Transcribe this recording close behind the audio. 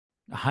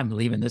I'm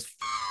leaving this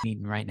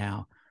meeting right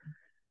now.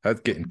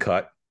 That's getting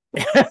cut.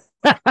 This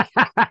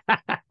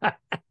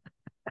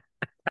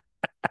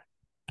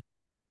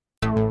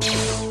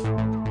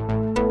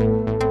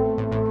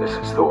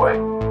is the way.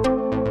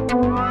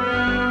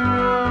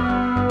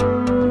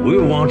 We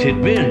wanted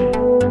men.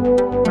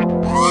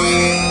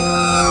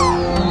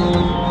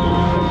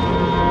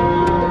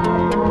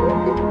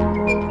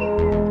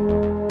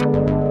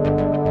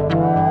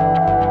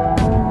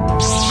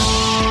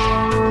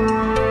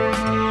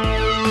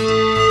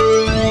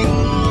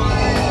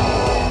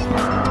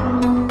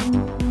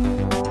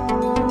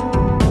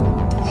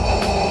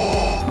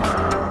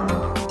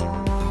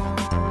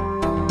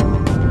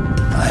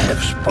 I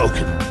have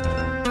spoken.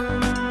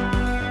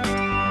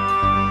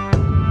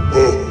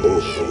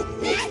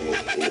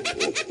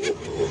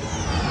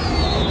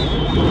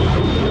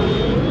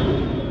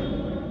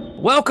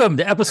 Welcome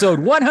to episode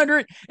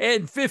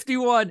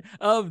 151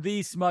 of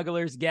the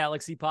Smugglers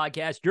Galaxy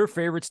podcast, your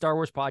favorite Star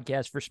Wars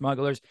podcast for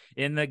smugglers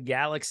in the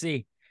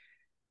galaxy.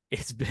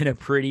 It's been a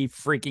pretty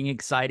freaking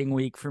exciting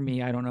week for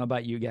me. I don't know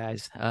about you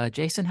guys.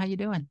 Jason, how you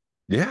doing?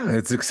 Yeah,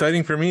 it's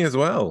exciting for me as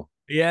well.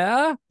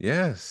 Yeah?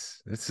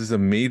 Yes, this is a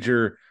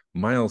major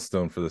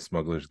milestone for the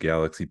Smugglers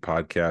Galaxy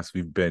podcast.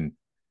 We've been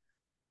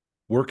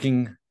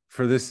working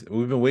for this.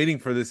 We've been waiting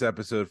for this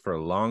episode for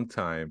a long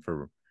time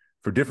for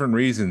different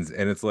reasons,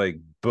 and it's like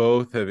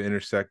both have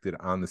intersected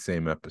on the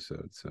same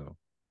episode. So,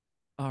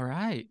 All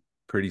right.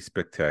 pretty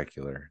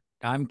spectacular.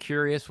 I'm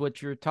curious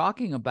what you're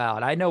talking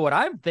about. I know what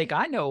I think.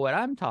 I know what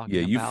I'm talking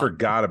Yeah, about. you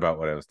forgot about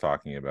what I was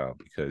talking about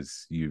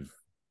because you're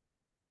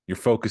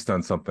focused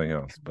on something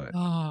else. But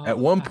at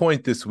one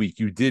point this week,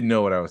 you did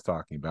know what I was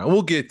talking about.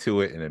 We'll get to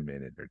it in a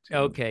minute or two.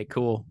 Okay,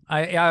 cool.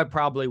 I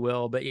probably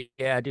will, but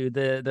yeah, dude,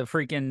 the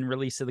freaking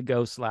release of the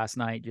Ghost last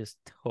night just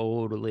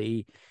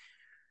totally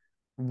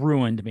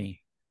ruined me.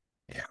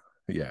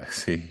 Yeah,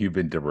 see, you've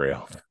been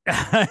derailed.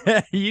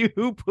 You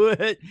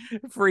put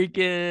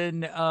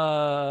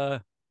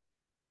freaking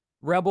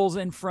Rebels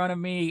in front of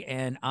me,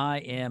 and I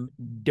am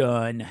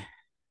done.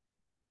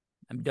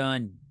 I'm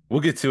done. We'll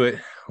get to it.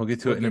 We'll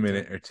get to it in a get to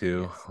minute it. or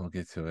two. Yes. We'll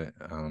get to it.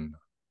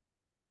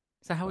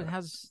 So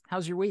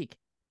how's your week?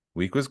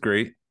 Week was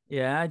great.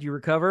 Yeah, did you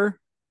recover?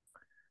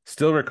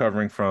 Still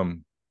recovering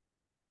from.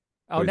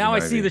 Oh, Poison now I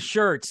ivy. see the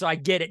shirt, so I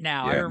get it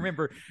now. I Yeah.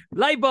 remember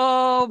light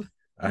bulb.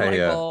 Light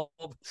bulb.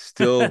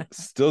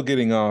 still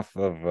getting off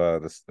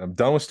of this. I'm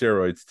done with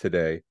steroids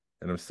today,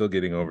 and I'm still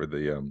getting over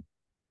the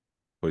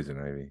poison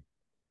ivy.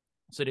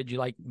 So did you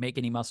like make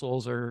any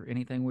muscles or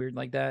anything weird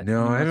like that?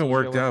 No, Any I haven't muscles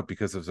worked show up? out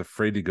because I was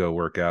afraid to go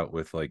work out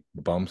with like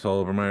bumps all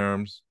over my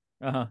arms.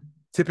 Uh-huh.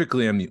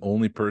 Typically, I'm the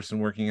only person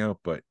working out,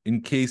 but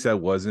in case I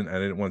wasn't, I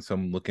didn't want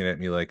someone looking at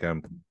me like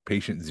I'm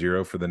patient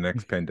zero for the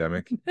next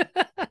pandemic.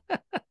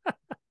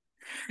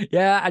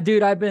 Yeah,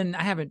 dude, I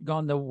haven't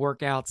gone to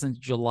work out since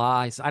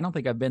July. So I don't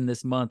think I've been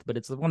this month, but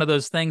it's one of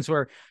those things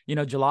where,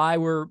 July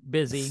we're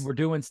busy, we're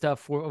doing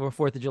stuff over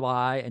 4th of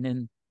July, and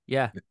then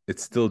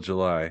It's still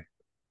July.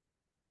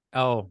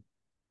 oh,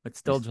 it's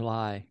still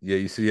July. Yeah,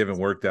 you see, you haven't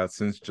worked out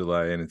since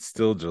July, and it's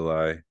still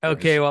July.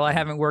 Okay, well, I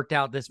haven't worked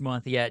out this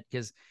month yet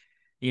because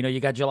you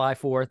got July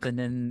 4th, and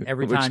then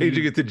every We're time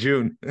changing it to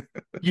June.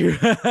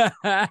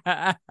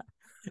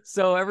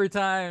 So every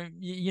time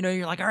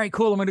you're like, all right,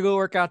 cool, I'm gonna go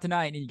work out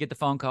tonight, and you get the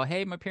phone call,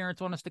 hey, my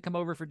parents want us to come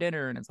over for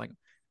dinner, and it's like,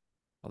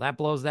 well, that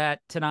blows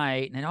that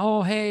tonight, and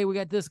oh, hey, we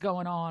got this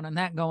going on and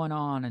that going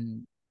on,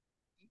 and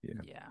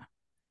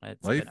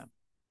it's life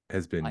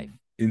has been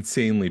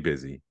insanely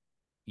busy.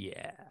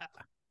 Yeah.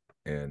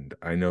 And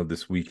I know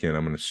this weekend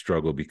I'm going to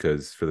struggle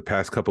because for the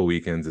past couple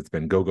weekends it's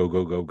been go, go,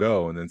 go, go,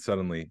 go, and then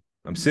suddenly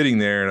I'm sitting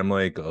there and I'm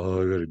like,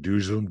 oh, I gotta do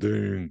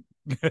something.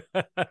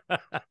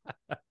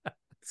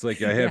 It's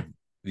like I have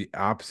the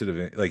opposite of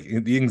it. Like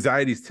the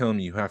anxiety is telling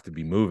me you have to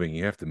be moving,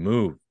 you have to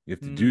move, you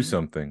have to do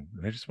something.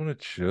 And I just want to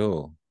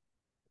chill.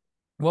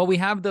 Well, we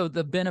have the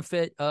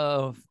benefit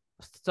of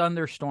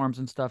thunderstorms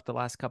and stuff the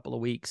last couple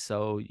of weeks,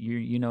 so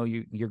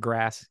your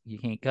grass, you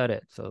can't cut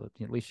it, so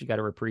at least you got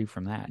a reprieve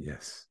from that.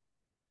 Yes.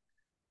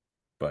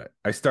 But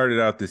I started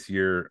out this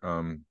year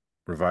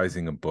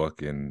revising a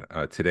book, and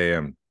today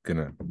I'm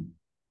gonna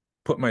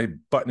put my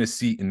butt in a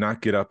seat and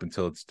not get up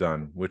until it's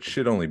done, which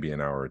should only be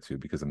an hour or two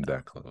because I'm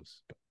that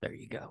close. But there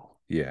you go.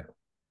 Yeah.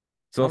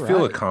 So I'll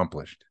feel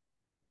accomplished.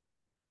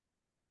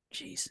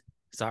 Jeez.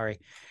 Sorry.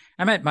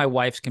 I'm at my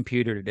wife's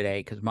computer today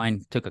because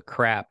mine took a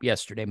crap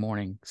yesterday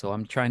morning. So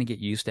I'm trying to get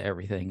used to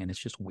everything, and it's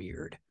just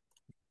weird.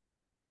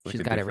 Like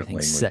she's got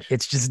everything set.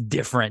 It's just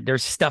different.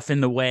 There's stuff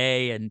in the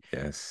way, and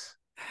yes.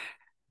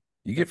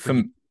 You get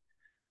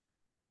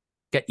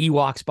got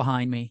Ewoks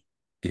behind me.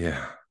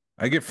 Yeah.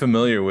 I get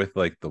familiar with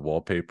like the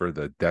wallpaper,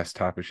 the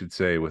desktop, I should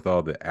say, with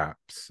all the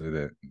apps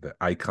or the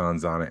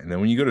icons on it. And then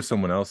when you go to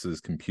someone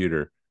else's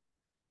computer,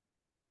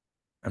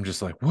 I'm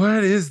just like,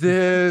 what is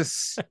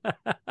this?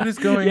 What is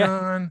going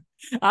on?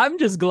 I'm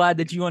just glad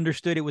that you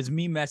understood it was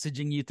me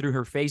messaging you through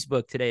her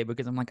Facebook today,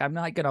 because I'm like, I'm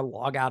not going to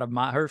log out of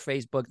her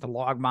Facebook to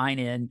log mine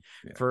in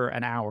for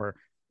an hour.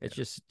 It's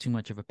just too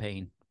much of a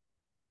pain.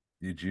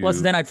 Did you?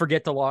 Plus, then I'd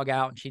forget to log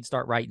out, and she'd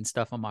start writing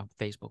stuff on my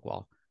Facebook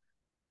wall.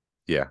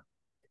 Yeah,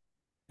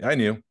 I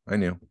knew.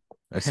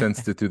 I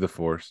sensed it through the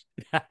force.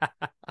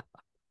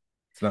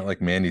 It's not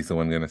like Mandy's the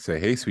one going to say,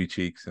 "Hey, sweet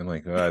cheeks." I'm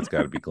like, oh, it's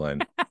got to be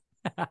Glenn.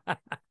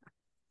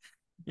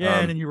 Yeah,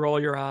 and then you roll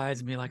your eyes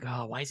and be like,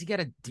 "Oh, why is he got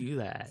to do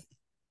that?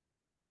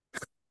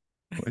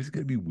 Why is it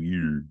going to be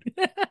weird?"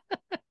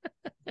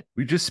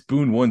 We just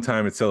spooned one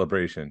time at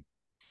Celebration.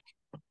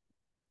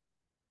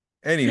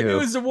 Anywho, It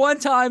was the one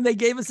time they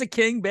gave us a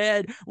king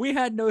bed. We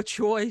had no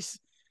choice.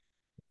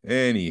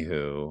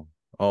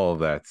 all of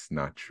that's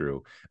not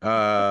true.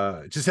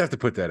 Just have to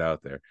put that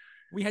out there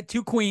We had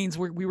 2 queens.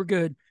 We were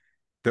good.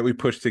 that we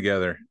pushed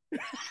together.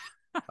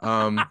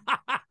 Did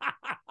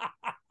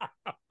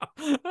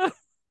you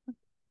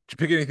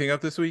pick anything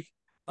up this week?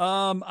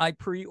 I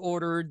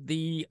pre-ordered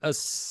the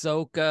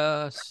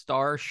Ahsoka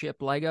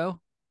Starship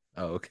Lego.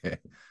 Oh, okay.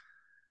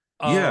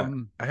 Yeah,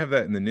 Um, I have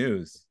that in the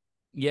news.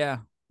 yeah.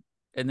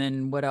 And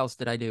then what else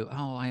did I do?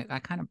 Oh,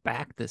 I kind of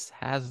backed this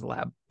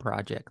HasLab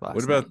project last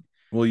What about? night.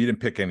 Well, you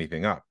didn't pick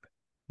anything up.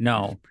 You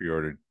No, just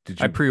pre-ordered.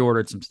 Did I you?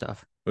 pre-ordered some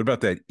stuff. What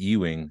about that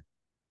E-wing?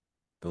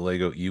 The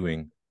Lego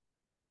E-wing.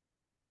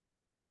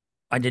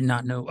 I did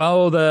not know.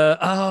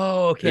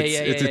 Okay,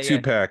 It's a yeah.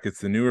 2-pack. It's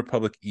the New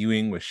Republic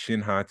E-wing with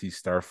Shin Hati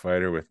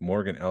Starfighter with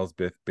Morgan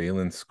Elsbeth,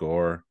 Balin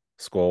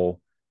Skull,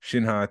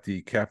 Shin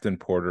Hati, Captain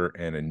Porter,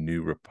 and a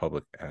New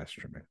Republic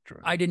astromech droid.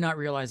 I did not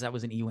realize that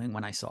was an E-wing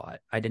when I saw it.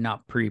 I did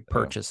not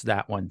pre-purchase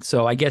that one,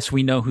 so I guess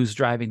we know who's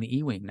driving the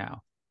E-wing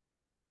now.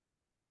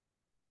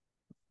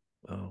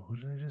 Oh,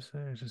 what did I just say?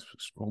 I just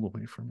scrolled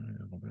away from it.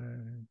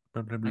 I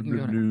can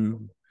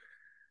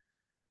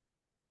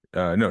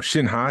go No,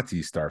 Shin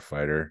Hati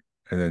Starfighter,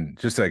 and then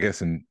just I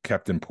guess in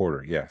Captain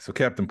Porter. Yeah, so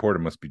Captain Porter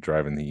must be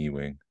driving the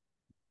E-wing.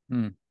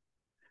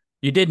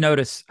 You did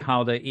notice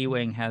how the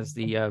E-wing has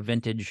the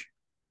vintage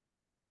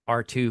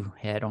R2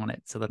 head on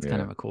it, so that's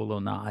kind of a cool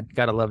little nod.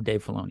 Gotta love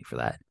Dave Filoni for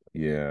that.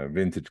 Yeah,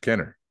 vintage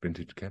Kenner.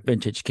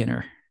 Vintage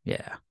Kenner.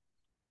 Yeah.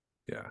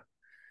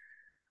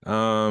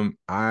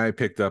 I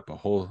picked up a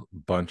whole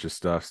bunch of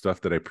stuff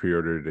that I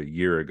pre-ordered a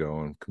year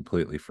ago and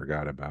completely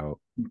forgot about.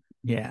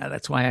 Yeah,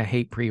 that's why I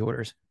hate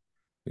pre-orders.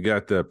 We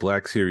got the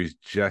Black Series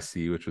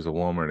Jesse, which was a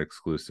Walmart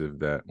exclusive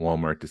that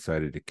Walmart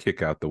decided to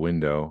kick out the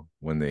window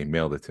when they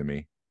mailed it to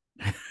me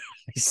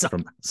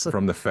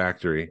from the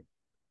factory.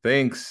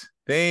 Thanks.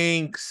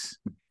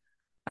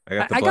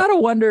 I gotta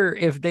wonder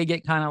if they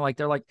get kind of like,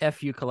 they're like,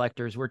 F you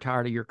collectors, we're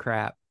tired of your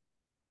crap.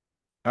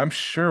 I'm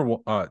sure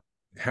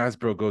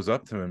Hasbro goes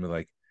up to him and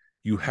like,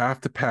 you have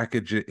to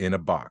package it in a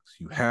box.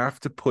 You have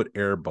to put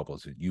air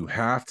bubbles in. You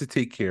have to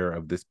take care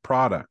of this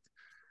product.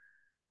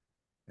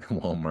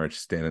 And Walmart's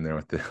standing there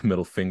with the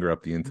middle finger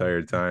up the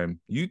entire time.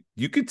 You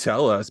could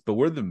tell us, but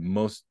we're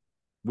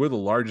the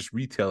largest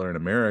retailer in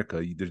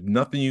America. There's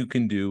nothing you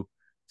can do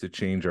to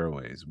change our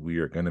ways. We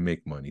are going to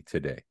make money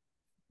today.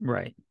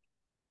 Right.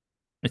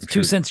 It's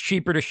 2 cents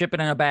cheaper to ship it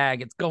in a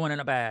bag. It's going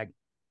in a bag.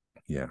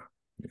 Yeah.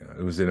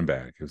 It was in a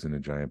bag. It was in a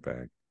giant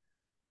bag.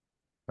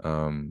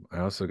 I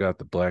also got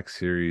the Black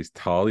Series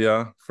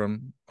Talia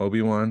from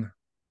Obi-Wan,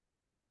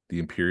 the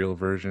Imperial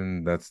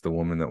version. That's the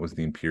woman that was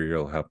the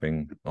Imperial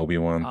helping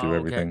Obi-Wan through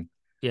everything.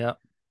 Yeah.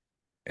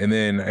 And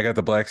then I got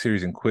the Black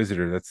Series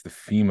Inquisitor. That's the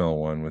female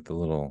one with the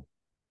little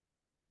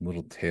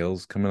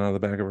tails coming out of the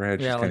back of her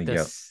head. Yeah, She's like kind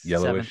of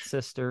yellowish. Seventh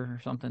sister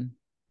or something.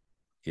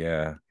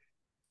 Yeah.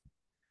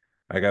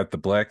 I got the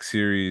Black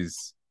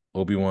Series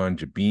Obi-Wan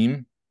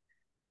Jabim.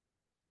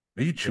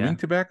 Are you chewing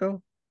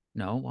tobacco?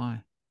 No,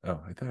 why? Oh,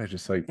 I thought I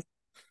just like.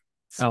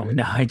 Oh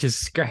no, I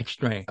just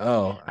scratched my.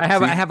 Oh, I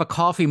have a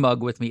coffee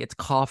mug with me. It's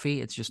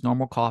coffee. It's just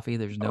normal coffee.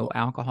 There's no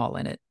alcohol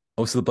in it.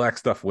 Oh, so the black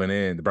stuff went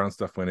in, the brown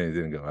stuff went in, it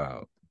didn't go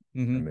out.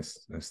 Mm-hmm.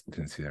 I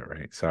didn't see that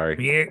right. Sorry.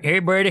 Yeah, hey,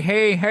 buddy.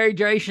 Hey,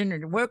 Jason,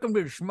 and welcome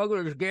to the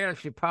Smugglers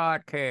Galaxy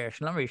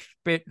podcast. Let me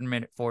spit a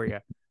minute for you.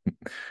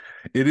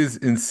 It is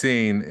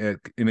insane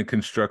in a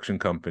construction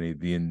company,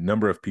 the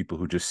number of people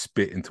who just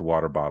spit into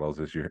water bottles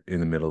as you're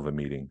in the middle of a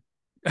meeting.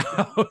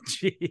 Oh,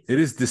 jeez. It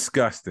is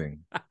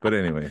disgusting. But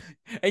anyway.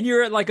 And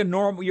you're at like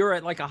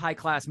a high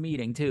class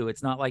meeting too.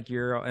 It's not like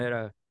you're at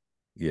a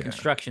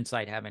construction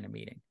site having a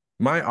meeting.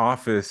 My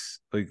office,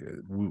 like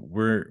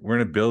we're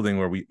in a building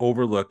where we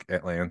overlook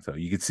Atlanta.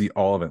 You could see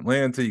all of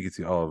Atlanta. You could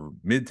see all of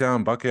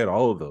Midtown, Buckhead,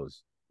 all of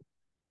those.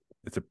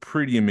 It's a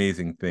pretty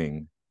amazing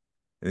thing.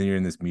 And then you're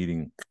in this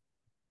meeting,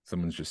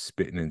 someone's just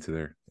spitting into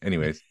there.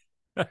 Anyways,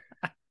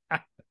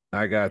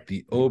 I got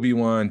the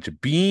Obi-Wan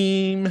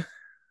Jabim,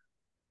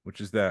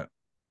 which is that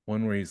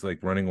one where he's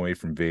like running away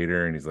from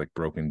Vader and he's like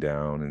broken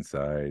down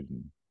inside.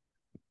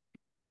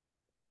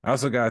 I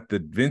also got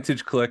the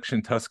Vintage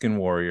Collection Tusken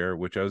Warrior,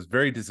 which I was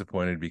very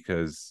disappointed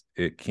because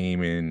it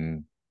came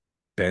in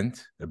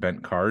a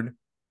bent card.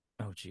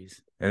 Oh,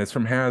 geez. And it's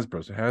from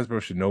Hasbro, so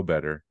Hasbro should know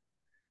better.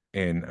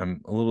 And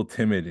I'm a little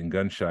timid and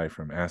gun shy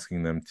from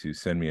asking them to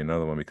send me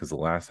another one because the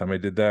last time I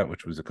did that,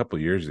 which was a couple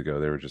of years ago,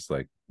 they were just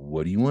like,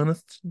 "What do you want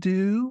us to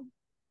do?"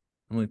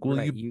 I'm like, "Well,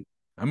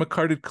 I'm a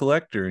carded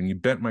collector, and you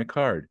bent my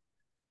card."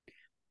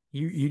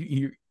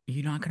 You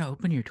You're not going to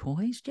open your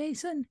toys,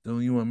 Jason?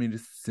 Don't you want me to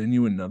send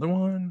you another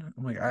one?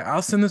 I'm like,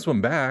 I'll send this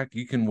one back.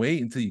 You can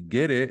wait until you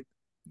get it.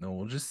 No,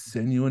 we'll just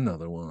send you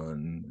another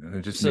one. And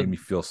it just So made me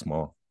feel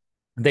small.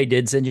 they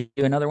did send you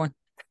another one?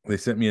 They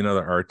sent me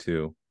another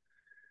R2,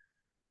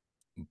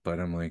 but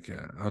I'm like,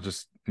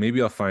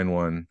 maybe I'll find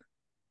one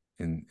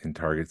in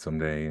Target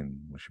someday, and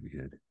we should be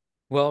good.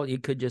 Well, you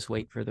could just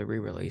wait for the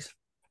re-release.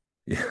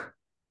 Yeah.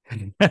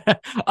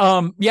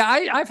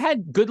 Yeah, I've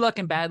had good luck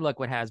and bad luck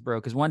with Hasbro,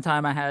 because one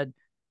time I had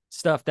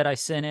stuff that I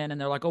sent in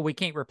and they're like, oh, we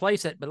can't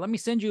replace it, but let me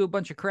send you a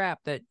bunch of crap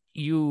that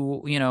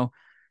you know,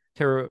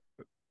 to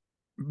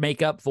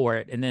make up for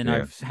it. And then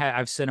Yeah.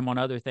 I've sent them on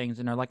other things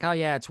and they're like, oh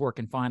yeah, it's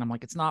working fine. I'm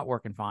like, it's not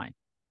working fine.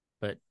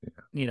 But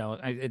you know,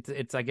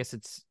 it's I guess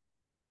it's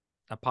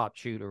a pop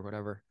shoot or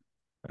whatever.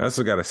 I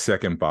also got a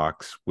second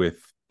box with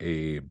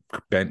a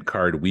bent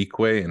card weak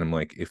way, and I'm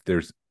like, if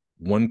there's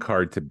one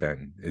card to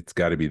bend, it's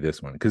got to be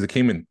this one, because it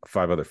came in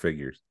 5 other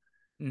figures.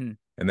 And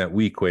that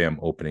weak way I'm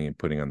opening and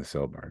putting on the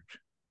sale barge.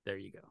 There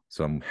you go.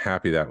 So I'm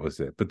happy that was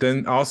it. But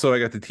then also I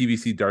got the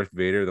TVC Darth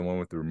Vader, the one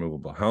with the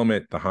removable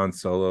helmet, the Han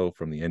Solo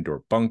from the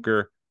Endor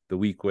bunker, the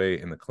weak way,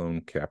 and the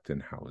clone Captain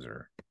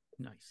Hauser.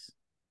 Nice.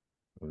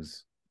 It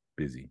was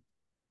busy.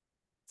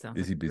 Sounds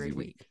busy, like a busy great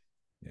week.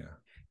 Yeah.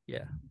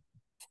 Yeah.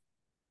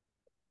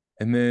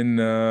 And then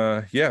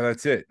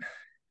that's it.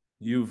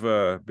 You've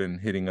been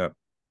hitting up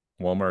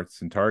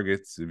Walmarts and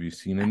Targets. Have you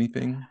seen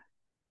anything?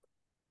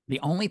 The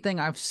only thing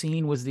I've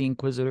seen was the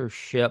Inquisitor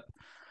ship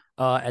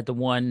at the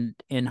one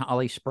in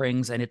Holly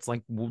Springs, and it's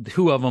like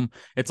 2 of them.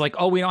 It's like,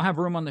 oh, we don't have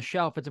room on the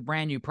shelf. It's a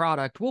brand new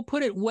product. We'll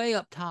put it way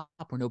up top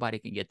where nobody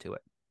can get to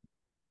it.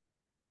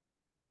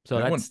 So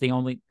that's the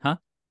only,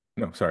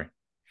 No, sorry.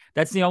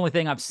 That's the only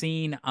thing I've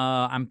seen.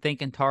 I'm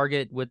thinking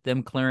Target, with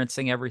them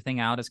clearancing everything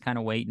out, is kind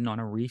of waiting on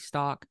a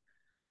restock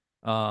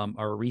or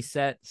a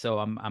reset. So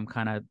I'm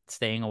kind of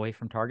staying away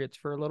from Targets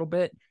for a little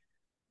bit.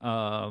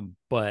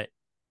 But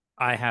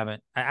I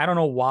haven't. I don't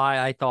know why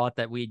I thought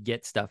that we'd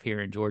get stuff here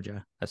in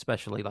Georgia,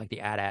 especially like the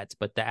AT-ATs.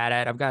 But the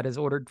AT-AT I've got is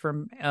ordered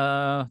from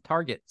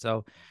Target.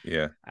 So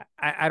yeah,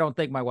 I don't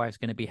think my wife's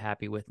going to be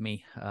happy with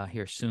me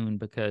here soon,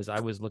 because I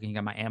was looking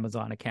at my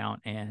Amazon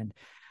account, and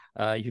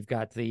you've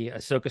got the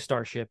Ahsoka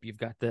Starship, you've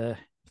got the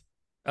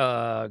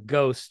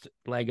Ghost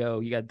Lego,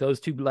 you got those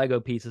 2 Lego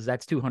pieces.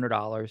 That's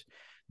 $200.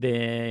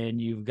 Then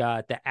you've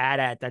got the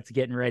AT-AT that's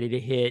getting ready to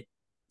hit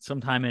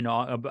sometime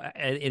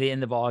at the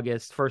end of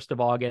August, 1st of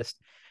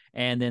August.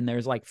 And then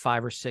there's like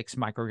 5 or 6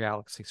 Micro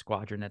Galaxy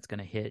Squadron that's going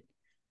to hit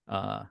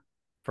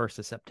 1st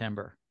of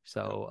September.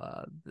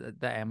 So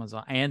the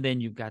Amazon, and then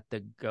you've got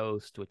the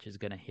Ghost, which is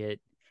going to hit.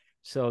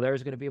 So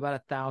there's going to be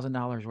about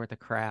 $1,000 worth of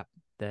crap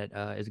that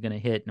is going to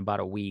hit in about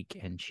a week.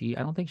 And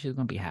I don't think she's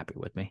going to be happy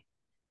with me.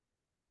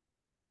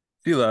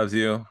 she loves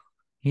you.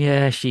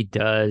 Yeah, she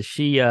does.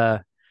 Yeah,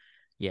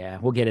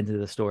 we'll get into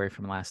the story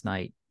from last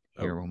night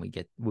here when we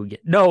get.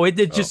 No, it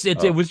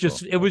was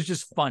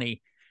just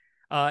funny.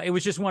 It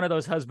was just one of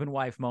those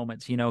husband-wife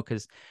moments, you know,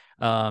 because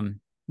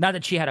not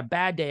that she had a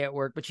bad day at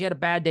work, but she had a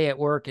bad day at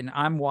work, and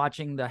I'm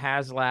watching the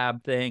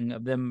HasLab thing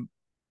of them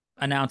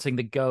announcing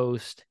the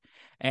Ghost,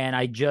 and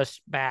I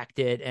just backed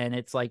it, and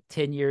it's like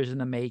 10 years in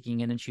the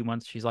making, and then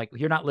she's like,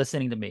 you're not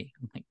listening to me.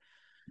 I'm like,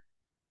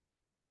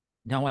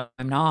 no,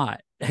 I'm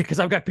not, because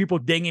I've got people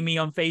dinging me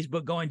on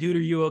Facebook going, dude, are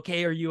you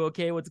okay? Are you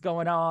okay? What's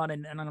going on?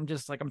 And I'm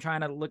just like, I'm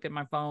trying to look at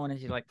my phone, and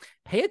she's like,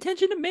 pay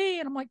attention to me.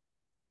 And I'm like,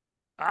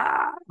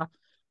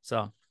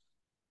 So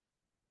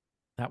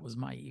that was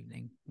my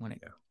evening when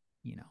it,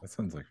 you know. That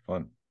sounds like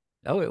fun.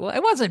 Oh, it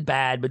wasn't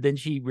bad, but then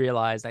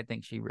I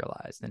think she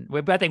realized. And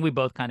I think we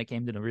both kind of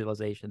came to the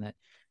realization that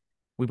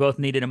we both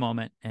needed a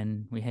moment,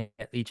 and we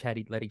each had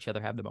to let each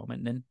other have the moment,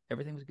 and then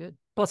everything was good.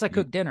 Plus I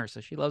cooked dinner,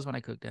 so she loves when I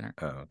cook dinner.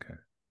 Oh, okay.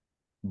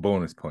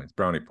 Bonus points,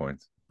 brownie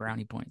points.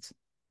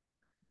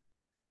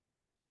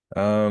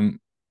 I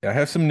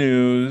have some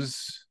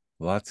news.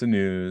 Lots of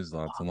news,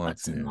 lots and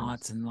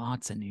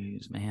lots of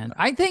news, man.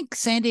 I think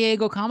San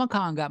Diego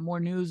Comic-Con got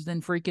more news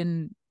than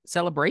freaking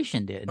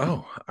Celebration did.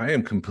 Oh, I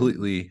am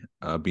completely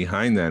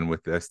behind then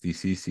with the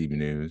SDCC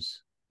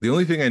news. The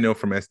only thing I know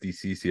from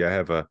SDCC, I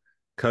have a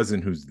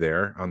cousin who's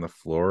there on the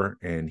floor,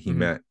 and he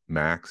met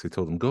Max. I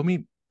told him,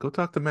 go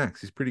talk to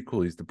Max. He's pretty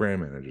cool. He's the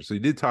brand manager. So he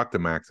did talk to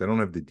Max. I don't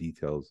have the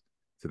details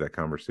to that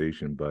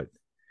conversation, but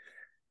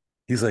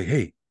he's like,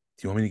 hey,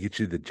 do you want me to get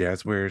you the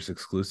Jazzwares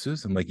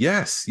exclusives? I'm like,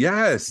 yes.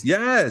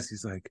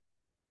 He's like,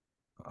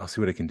 I'll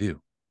see what I can do.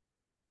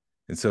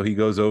 And so he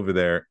goes over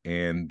there,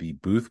 and the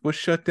booth was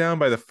shut down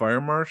by the fire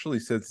marshal. He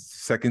said it's the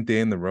second day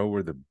in the row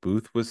where the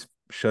booth was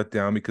shut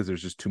down because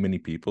there's just too many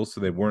people,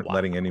 so they weren't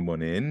letting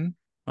anyone in.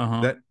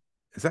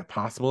 Is that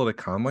possible at a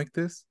con like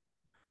this?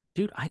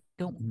 Dude, I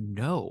don't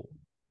know.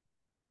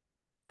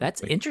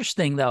 That's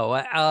interesting,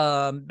 though,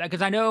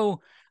 because I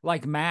know,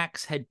 like,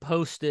 Max had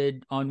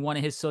posted on one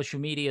of his social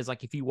medias,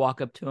 like, if you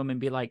walk up to him and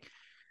be like,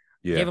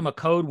 give him a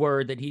code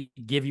word, that he'd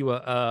give you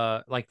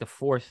like the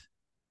 4th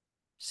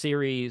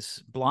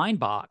series blind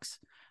box.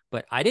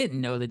 But I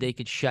didn't know that they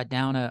could shut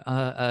down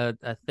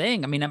a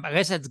thing. I mean, I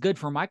guess that's good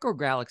for Micro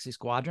Galaxy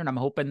Squadron. I'm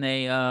hoping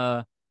they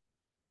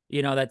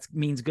that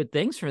means good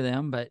things for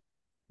them. But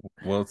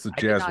Well, it's a I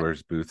did not.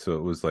 Jazzwares booth, so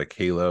it was like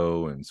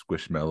Halo and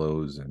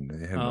Squishmallows, and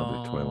they had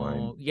another toy line.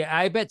 Oh, yeah,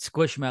 I bet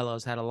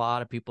Squishmallows had a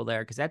lot of people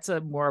there because that's a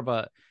more of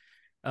a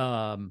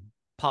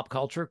pop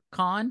culture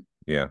con.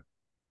 Yeah.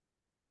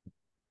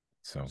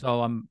 So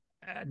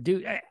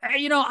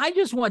I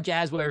just want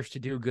Jazzwares to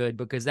do good,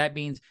 because that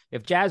means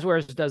if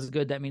Jazzwares does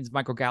good, that means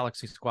Micro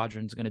Galaxy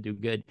Squadron is going to do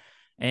good.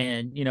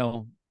 And,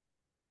 you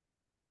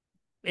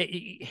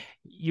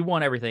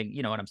want everything.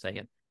 You know what I'm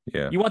saying?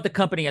 yeah. You want the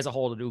company as a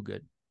whole to do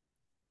good.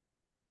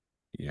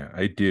 Yeah,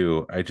 I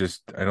do. I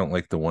don't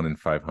like the 1 in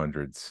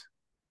 500s.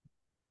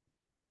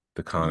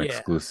 The con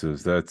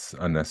exclusives. That's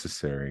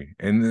unnecessary.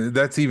 And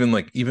that's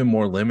even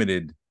more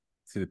limited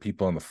to the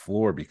people on the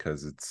floor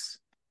because it's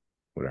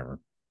whatever.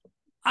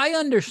 I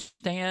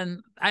understand.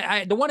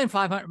 The 1 in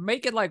 500,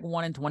 make it like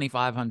 1 in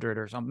 2,500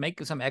 or something.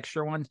 Make some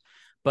extra ones,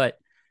 but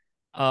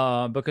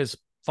because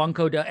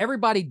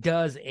everybody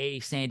does a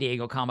San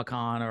Diego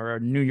Comic-Con or a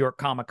New York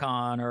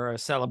Comic-Con or a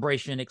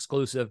Celebration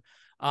exclusive.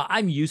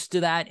 I'm used to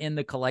that in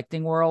the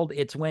collecting world.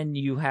 It's when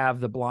you have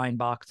the blind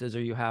boxes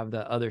or you have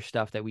the other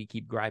stuff that we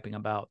keep griping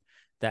about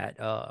that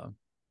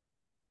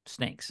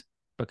stinks,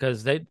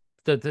 because the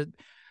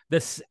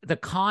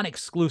con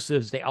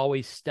exclusives, they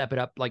always step it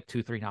up like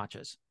 2-3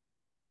 notches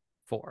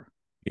for.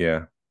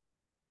 Yeah.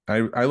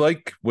 I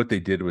like what they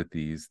did with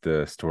the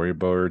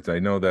storyboards. I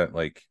know that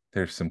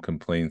there's some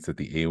complaints that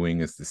the A-Wing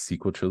is the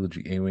sequel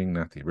trilogy A-Wing,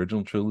 not the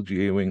original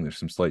trilogy A-Wing. There's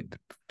some slight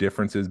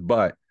differences,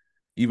 but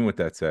even with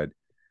that said,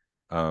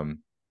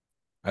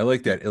 I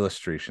like that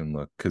illustration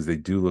look because they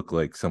do look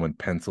like someone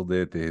penciled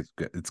it.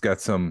 It's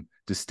got some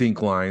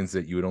distinct lines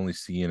that you would only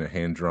see in a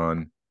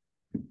hand-drawn.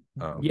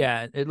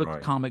 It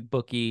looked comic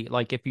booky.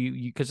 Like if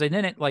because they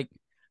didn't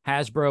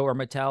Hasbro or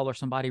Mattel or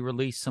somebody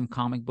released some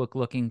comic book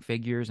looking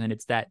figures, and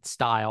it's that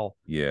style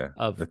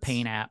of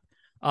paint app.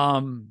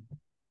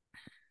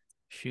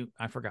 Shoot,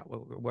 I forgot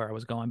where I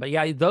was going, but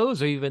yeah,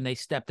 those are they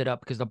stepped it up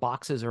because the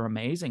boxes are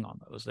amazing on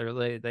those.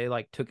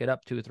 They took it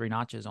up 2 or 3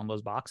 notches on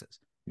those boxes.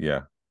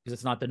 Yeah. Because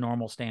it's not the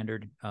normal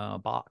standard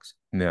box.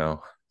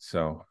 No.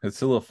 So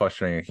it's a little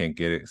frustrating. I can't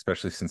get it,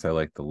 especially since I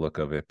like the look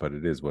of it, but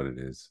it is what it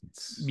is.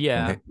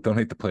 Don't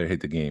hate the player,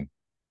 hate the game.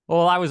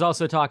 Well, I was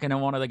also talking to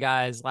one of the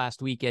guys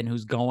last weekend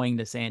who's going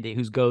to Sandy,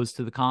 who goes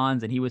to the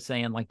cons, and he was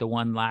saying the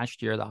one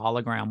last year, the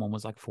hologram one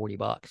was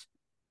 $40.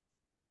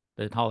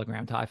 The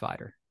hologram TIE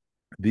fighter.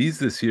 These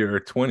this year are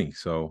 20.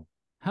 So,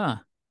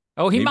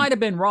 Oh, he might have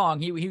been wrong.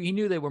 He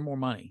knew they were more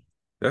money.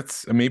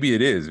 That's maybe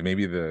it is.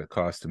 Maybe the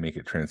cost to make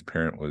it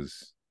transparent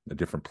was a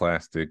different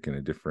plastic and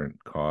a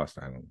different cost.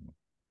 I don't know.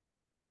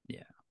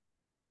 Yeah.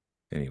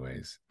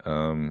 Anyways,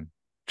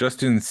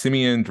 Justin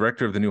Simeon,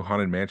 director of the new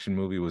Haunted Mansion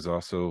movie, was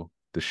also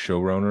the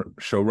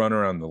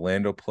showrunner on the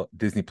Lando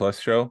Disney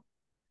Plus show.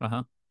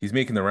 He's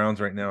making the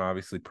rounds right now,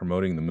 obviously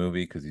promoting the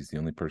movie because he's the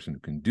only person who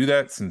can do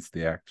that since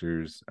the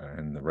actors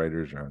and the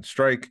writers are on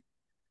strike.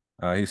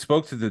 He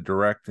spoke to the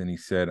direct and he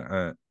said,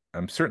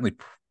 I'm certainly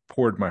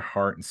poured my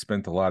heart and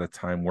spent a lot of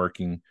time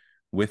working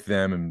with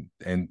them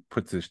and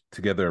put this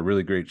together a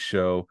really great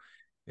show.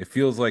 It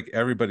feels like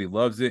everybody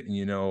loves it.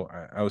 And,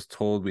 I was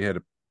told we had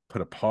to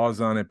put a pause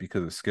on it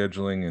because of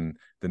scheduling. And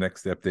the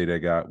next update I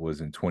got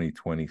was in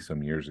 2020,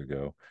 some years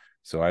ago.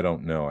 So I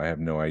don't know. I have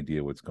no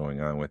idea what's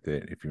going on with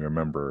it. If you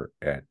remember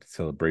at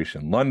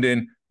Celebration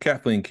London,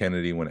 Kathleen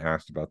Kennedy, when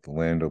asked about the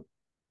Lando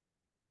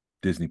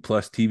Disney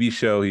Plus TV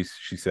show,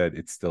 she said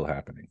it's still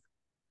happening.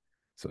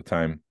 So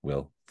time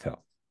will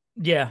tell.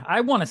 Yeah,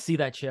 I want to see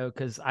that show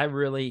because I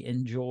really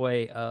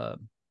enjoy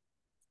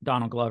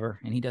Donald Glover,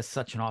 and he does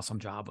such an awesome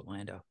job with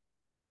Lando.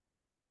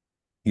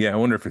 Yeah, I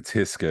wonder if it's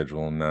his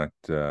schedule and not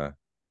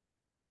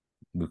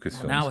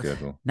Lucasfilm's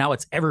schedule. Now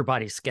it's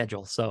everybody's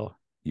schedule. So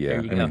yeah,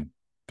 I mean,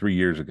 3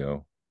 years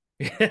ago.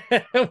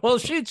 Well,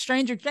 shoot,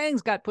 Stranger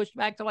Things got pushed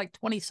back to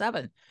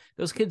 27.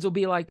 Those kids will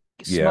be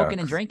smoking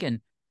and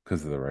drinking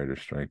because of the writer's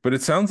strike. But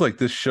it sounds like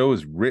this show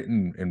is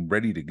written and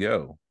ready to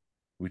go.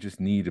 We just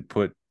need to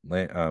put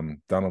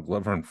Donald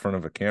Glover in front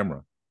of a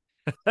camera.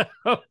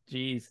 Oh,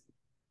 geez.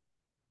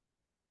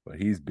 But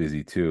he's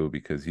busy too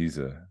because he's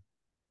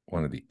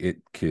one of the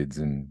it kids,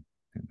 and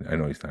I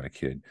know he's not a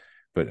kid,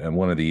 but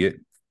one of the it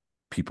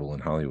people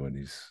in Hollywood.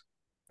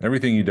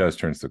 Everything he does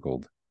turns to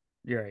gold.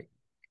 You're right.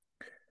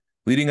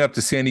 Leading up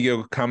to San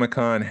Diego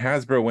Comic-Con,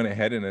 Hasbro went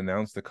ahead and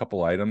announced a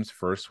couple items.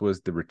 First was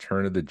the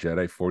Return of the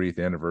Jedi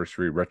 40th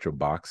Anniversary retro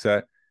box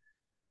set.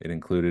 It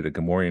included a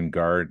Gamorrean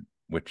guard,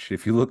 which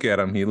if you look at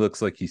him, he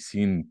looks like he's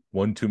seen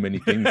one too many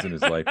things in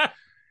his life.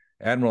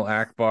 Admiral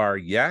Akbar,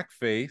 Yak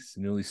Face,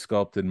 newly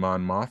sculpted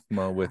Mon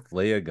Mothma with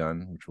Leia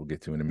gun, which we'll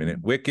get to in a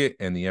minute. Wicket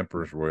and the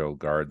Emperor's Royal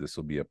Guard. This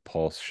will be a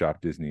Pulse Shop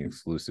Disney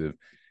exclusive.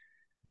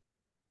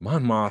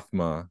 Mon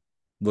Mothma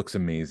looks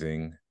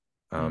amazing.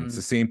 It's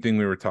the same thing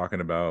we were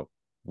talking about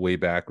way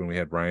back when we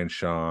had Ryan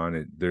Shaw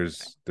on.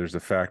 There's a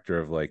factor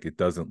of it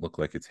doesn't look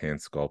like it's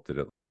hand sculpted.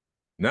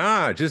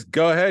 Nah, just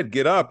go ahead,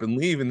 get up and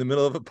leave in the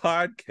middle of a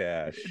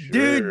podcast.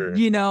 Sure.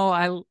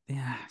 Dude,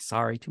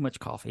 sorry, too much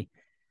coffee.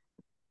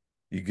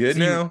 You good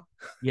now?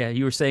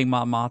 You were saying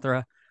Mom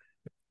Mothra.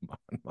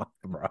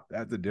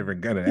 That's a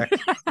different kind of action.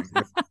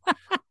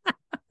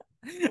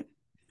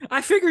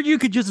 I figured you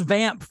could just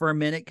vamp for a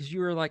minute because you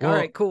were like, all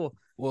right, cool.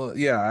 Well,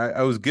 yeah,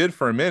 I was good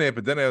for a minute,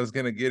 but then I was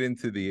going to get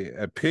into the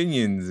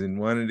opinions and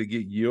wanted to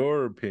get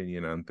your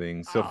opinion on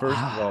things. So first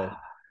of all,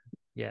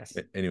 yes.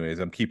 Anyways,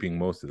 I'm keeping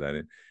most of that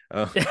in.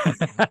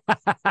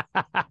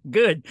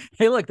 Good.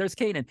 Hey, look, there's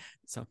Kanan.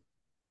 So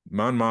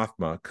Mon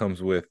Mothma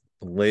comes with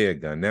Leia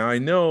gun. Now I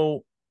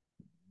know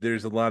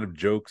there's a lot of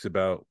jokes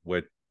about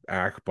what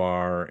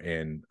Akbar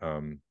and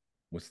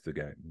what's the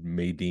guy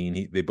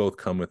Maydeen. They both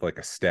come with like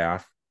a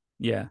staff.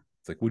 Yeah,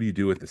 it's like, what do you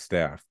do with the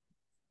staff?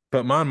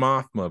 But Mon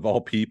Mothma of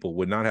all people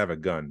would not have a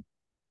gun.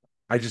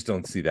 I just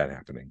don't see that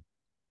happening.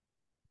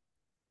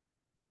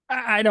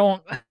 I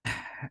don't.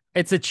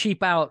 It's a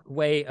cheap out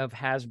way of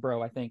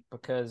Hasbro, I think,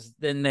 because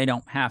then they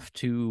don't have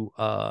to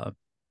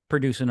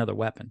produce another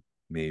weapon.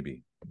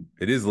 Maybe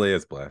it is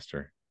Leia's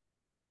blaster.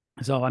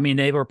 So, I mean,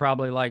 they were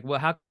probably like, well,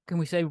 how can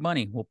we save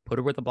money? We'll put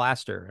her with a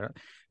blaster.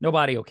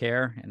 Nobody will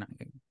care. And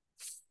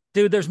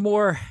dude, there's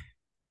more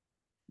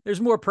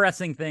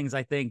pressing things,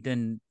 I think,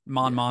 than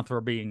Mon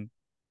Mothma being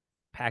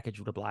packaged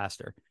with a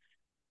blaster.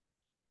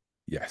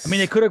 Yes. I mean,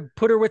 they could have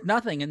put her with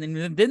nothing, and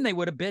then they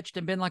would have bitched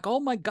and been like, oh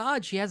my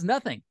God, she has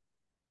nothing.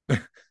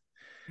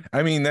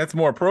 I mean, that's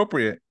more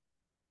appropriate,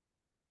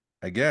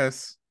 I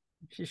guess.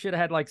 She should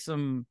have had like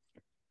some.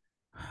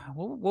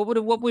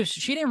 What was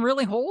she didn't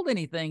really hold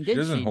anything, did she? She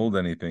doesn't hold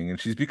anything, and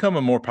she's become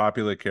a more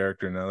popular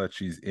character now that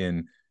she's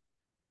in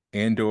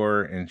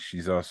Andor, and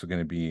she's also going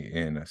to be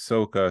in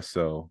Ahsoka.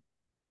 So,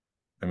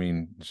 I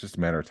mean, it's just a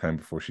matter of time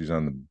before she's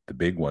on the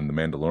big one, the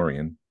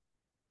Mandalorian.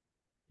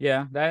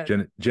 Yeah, that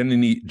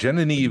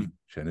Genevieve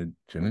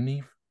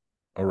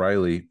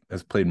O'Reilly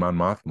has played Mon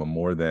Mothma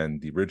more than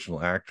the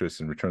original actress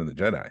in Return of the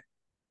Jedi.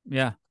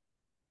 Yeah.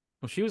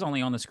 Well, she was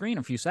only on the screen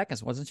a few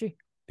seconds, wasn't she?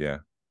 Yeah.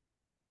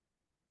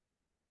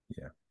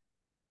 Yeah.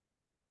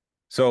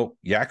 So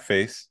Yak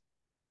Face.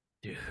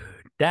 Dude,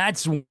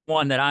 that's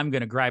one that I'm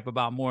gonna gripe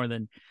about more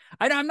than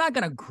I'm not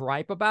gonna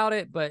gripe about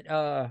it, but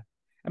I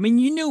mean,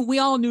 we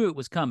all knew it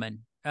was coming.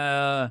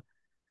 We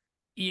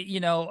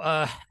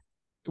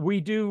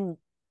do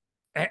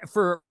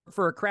for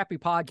a crappy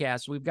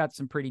podcast, we've got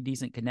some pretty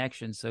decent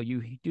connections. So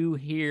you do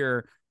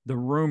hear the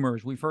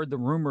rumors. We've heard the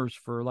rumors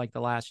for like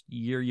the last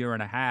year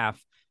and a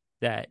half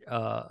that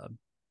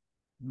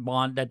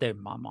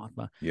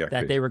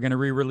they were going to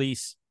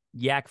re-release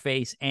Yak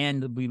Face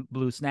and the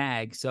Blue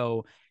Snag.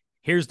 So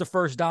here's the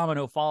first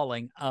domino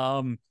falling.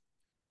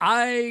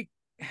 I've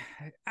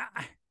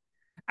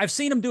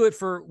seen them do it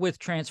with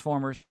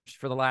Transformers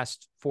for the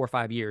last 4 or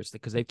 5 years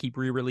because they keep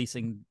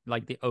re-releasing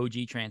like the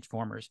OG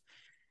Transformers.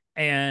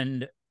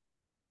 And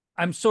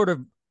I'm sort of,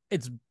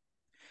 it's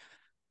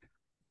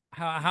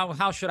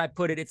how should I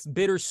put it? It's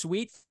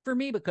bittersweet for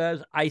me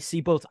because I see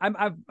both.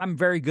 I'm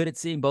very good at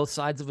seeing both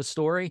sides of a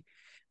story,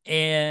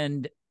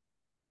 and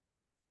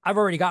I've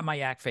already got my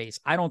Yak Face.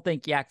 I don't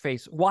think Yak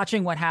Face.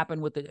 Watching what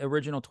happened with the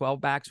original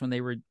 12 backs when they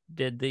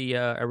did the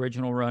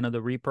original run of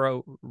the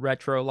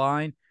retro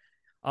line,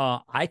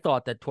 I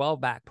thought that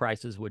 12 back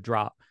prices would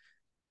drop.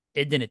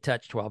 It didn't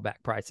touch 12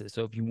 back prices.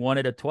 So if you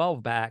wanted a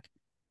 12 back,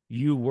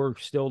 you were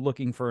still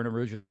looking for an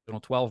original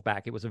 12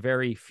 back. It was a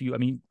very few. I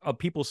mean,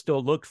 people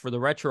still looked for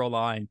the retro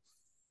line,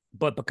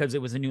 but because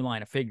it was a new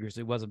line of figures,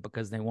 it wasn't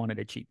because they wanted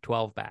a cheap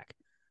 12 back.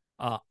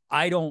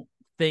 I don't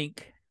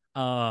think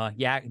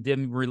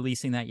them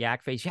releasing that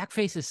Yak Face. Yak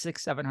Face is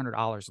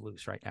 $600-700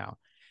 loose right now.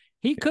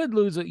 He could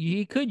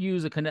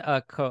use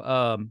a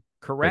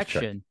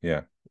correction.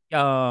 Yeah.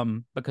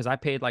 Because I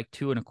paid like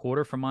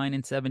 $225 for mine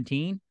in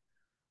 17.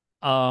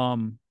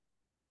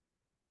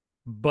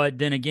 But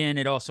then again,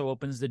 it also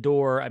opens the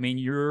door. I mean,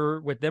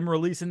 with them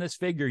releasing this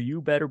figure,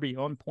 you better be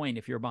on point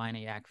if you're buying a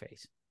Yak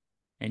Face.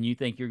 And you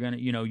think you're going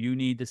to, you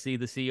need to see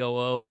the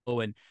COO,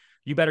 and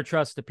you better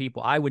trust the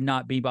people. I would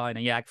not be buying a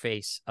Yak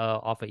Face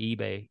off of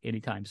eBay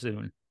anytime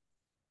soon.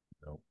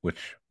 No,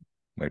 which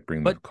might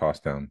bring the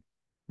cost down.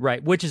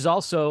 Right. Which is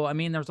also, I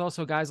mean, there's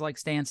also guys like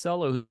Stan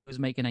Solo who's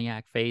making a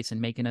Yak Face and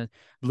making a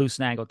Blue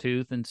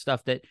Snaggletooth and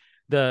stuff that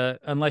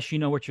unless you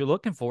know what you're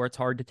looking for, it's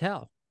hard to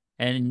tell.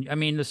 And I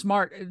mean,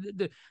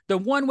 the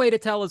one way to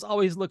tell is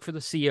always look for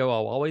the COO.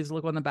 Always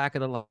look on the back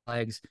of the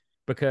legs,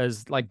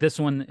 because like this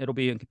one, it'll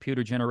be a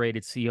computer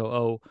generated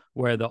COO,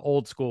 where the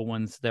old school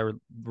ones, they're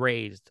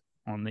raised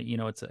on the,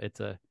 it's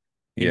a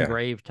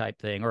engraved type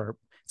thing, or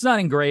it's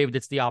not engraved.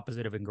 It's the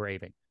opposite of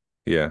engraving.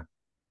 Yeah.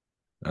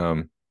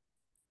 Yeah.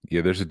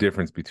 There's a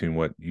difference between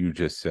what you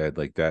just said,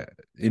 like that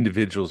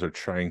individuals are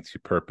trying to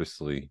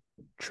purposely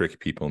trick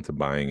people into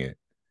buying it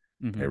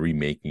and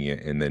remaking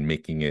it and then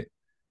making it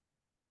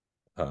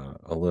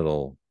a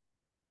little,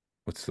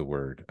 what's the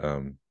word?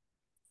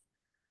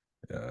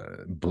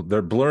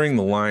 They're blurring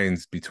the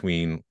lines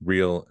between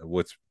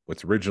what's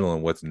original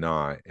and what's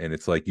not. And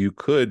it's like, you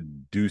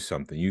could do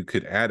something. You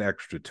could add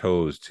extra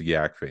toes to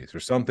Yak Face or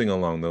something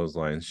along those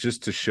lines,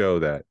 just to show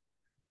that,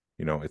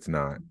 it's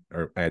not,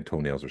 or add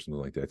toenails or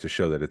something like that to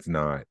show that it's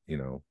not, I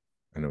know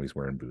he's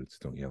wearing boots.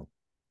 Don't yell.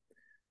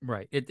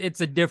 Right.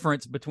 It's a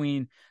difference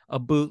between a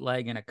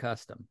bootleg and a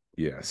custom.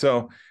 Yeah.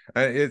 So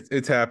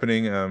it's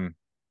happening.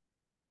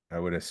 I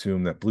would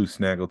assume that Blue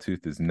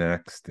Snaggletooth is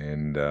next,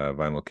 and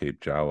Vinyl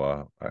Cape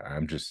Jawa. I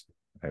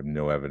have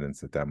no evidence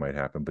that might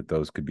happen, but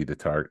those could be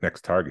the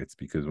next targets,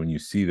 because when you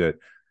see that,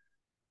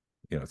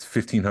 it's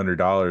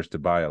 $1,500 to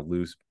buy a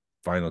loose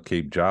Vinyl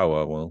Cape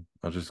Jawa, well,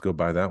 I'll just go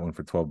buy that one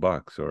for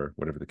 $12 or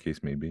whatever the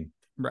case may be.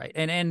 Right.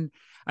 And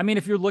I mean,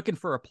 if you're looking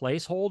for a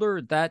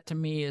placeholder, that to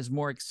me is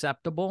more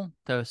acceptable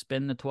to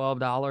spend the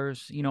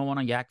 $12, on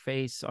a yak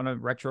face, on a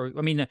retro.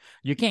 I mean,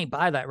 you can't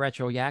buy that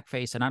retro yak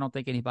face, and I don't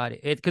think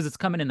because it's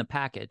coming in the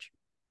package.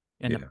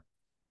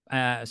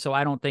 So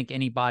I don't think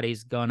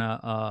anybody's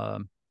gonna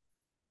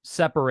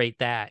separate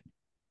that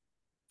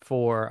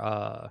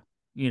for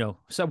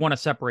want to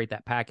separate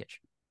that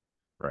package.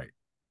 Right.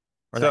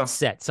 Or that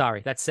set.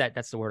 Sorry, that set.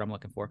 That's the word I'm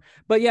looking for.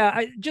 But yeah,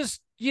 I just,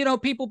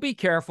 people be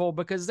careful,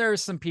 because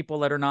there's some people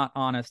that are not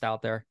honest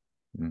out there.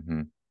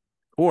 Mm-hmm.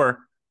 Or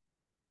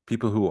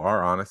people who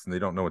are honest and they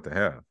don't know what to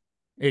have.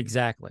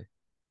 Exactly.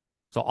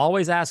 So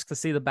always ask to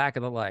see the back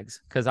of the legs,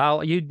 because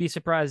you'd be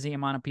surprised the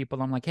amount of people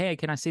I'm like, hey,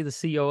 can I see the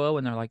COO?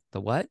 And they're like, the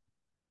what?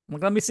 I'm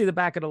like, let me see the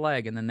back of the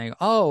leg. And then they go,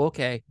 oh,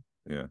 okay.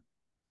 Yeah.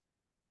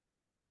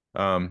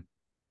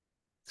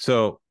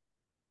 So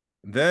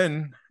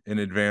then, in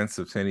advance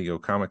of San Diego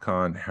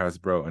Comic-Con,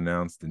 Hasbro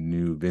announced the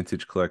new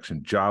vintage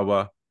collection,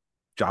 Jabba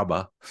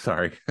the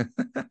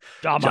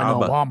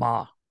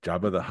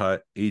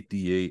Hutt,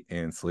 8D8,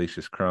 and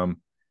Salacious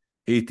Crumb.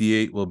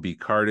 8D8 will be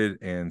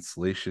carded, and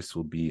Salacious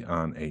will be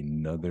on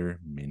another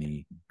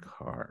mini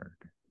card.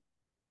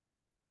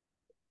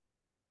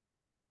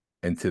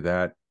 And to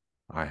that,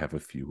 I have a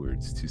few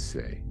words to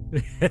say.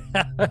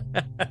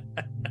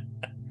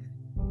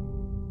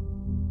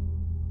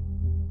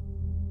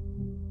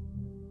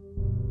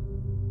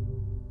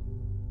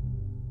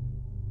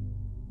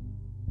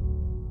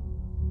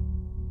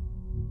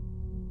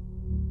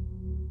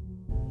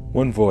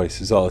 One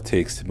voice is all it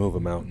takes to move a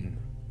mountain.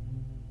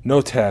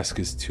 No task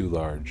is too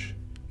large.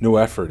 No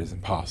effort is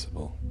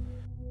impossible.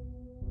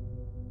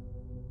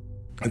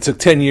 It took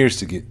 10 years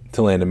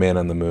to land a man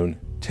on the moon.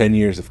 10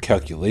 years of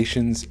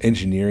calculations,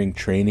 engineering,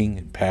 training,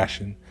 and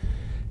passion.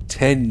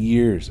 10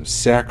 years of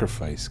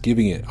sacrifice,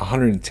 giving it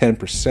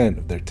 110%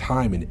 of their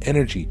time and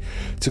energy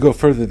to go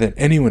further than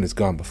anyone has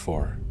gone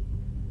before.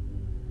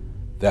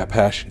 That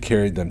passion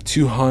carried them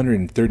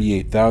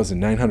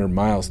 238,900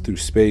 miles through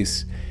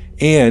space,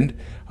 and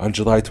on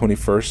July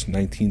 21st,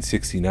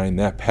 1969,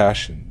 that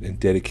passion and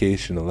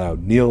dedication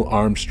allowed Neil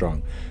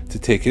Armstrong to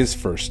take his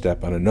first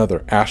step on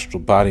another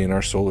astral body in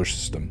our solar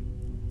system.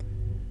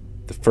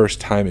 The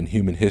first time in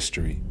human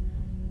history.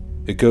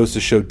 It goes to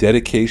show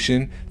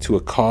dedication to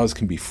a cause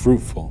can be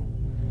fruitful.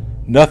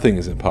 Nothing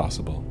is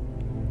impossible.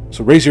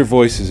 So raise your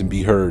voices and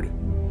be heard.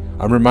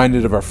 I'm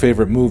reminded of our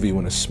favorite movie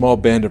when a small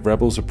band of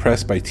rebels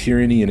oppressed by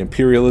tyranny and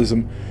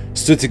imperialism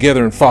stood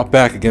together and fought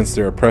back against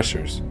their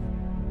oppressors.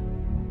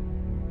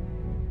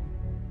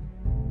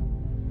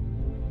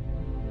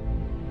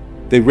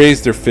 They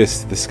raised their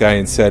fists to the sky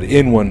and said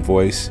in one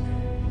voice,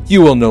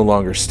 "You will no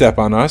longer step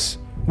on us.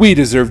 We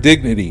deserve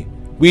dignity.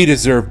 We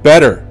deserve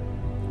better."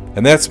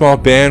 And that small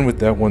band with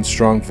that one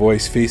strong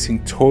voice,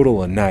 facing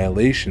total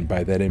annihilation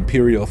by that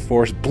imperial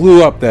force,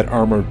 blew up that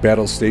armored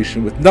battle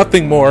station with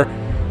nothing more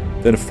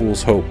than a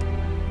fool's hope.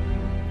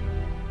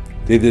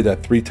 They did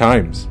that 3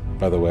 times,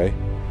 by the way.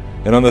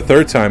 And on the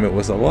 3rd time, it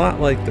was a lot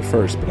like the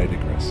first, but I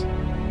digress.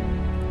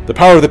 The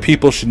power of the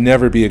people should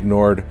never be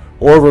ignored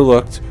or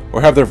overlooked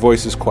or have their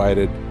voices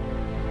quieted.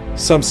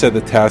 Some said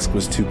the task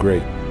was too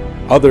great.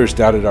 Others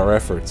doubted our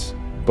efforts.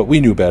 But we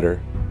knew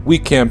better. We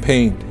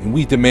campaigned and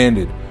we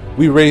demanded.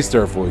 We raised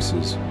our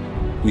voices.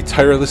 We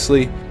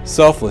tirelessly,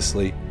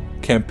 selflessly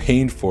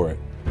campaigned for it.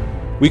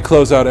 We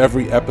close out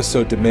every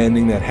episode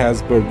demanding that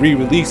Hasbro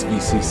re-release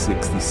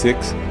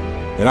VC66,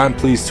 and I'm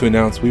pleased to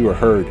announce we were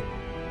heard.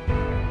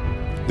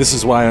 This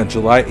is why on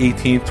July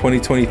 18th,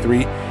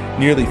 2023,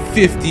 nearly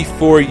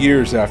 54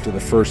 years after the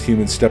first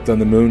human stepped on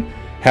the moon,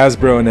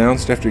 Hasbro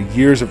announced, after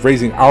years of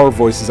raising our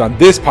voices on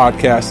this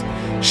podcast,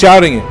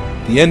 shouting it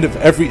at the end of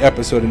every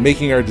episode and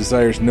making our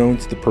desires known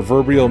to the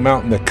proverbial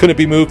mountain that couldn't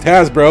be moved,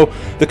 Hasbro,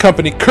 the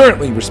company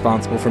currently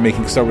responsible for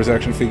making Star Wars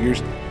action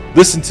figures,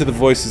 listened to the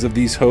voices of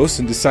these hosts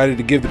and decided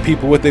to give the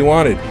people what they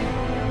wanted.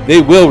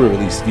 They will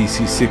release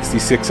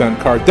VC66 on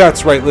card.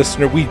 That's right,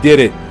 listener, we did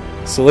it.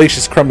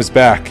 Salacious Crumb is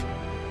back.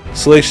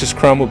 Salacious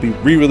Crumb will be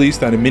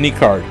re-released on a mini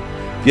card.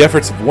 The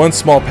efforts of one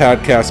small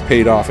podcast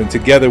paid off, and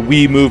together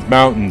we moved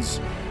mountains.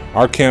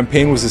 Our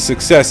campaign was a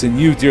success, and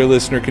you, dear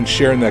listener, can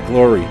share in that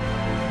glory.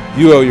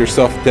 You owe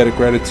yourself a debt of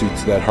gratitude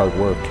to that hard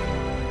work.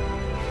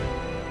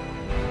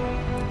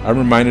 I'm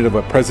reminded of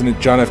what President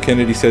John F.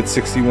 Kennedy said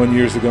 61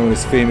 years ago in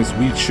his famous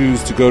 "We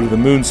Choose to Go to the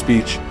Moon"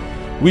 speech.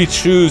 We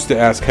choose to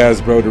ask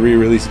Hasbro to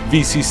re-release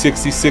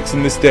VC66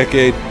 in this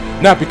decade,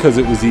 not because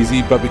it was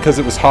easy, but because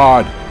it was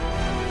hard.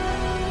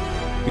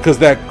 Because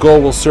that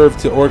goal will serve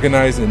to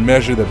organize and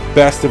measure the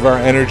best of our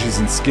energies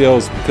and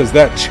skills, because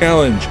that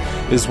challenge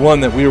is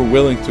one that we were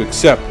willing to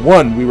accept,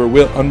 one we were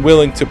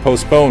unwilling to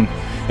postpone,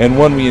 and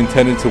one we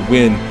intended to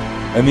win,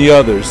 and the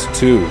others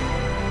too.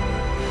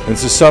 And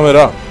to sum it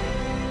up,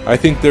 I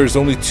think there's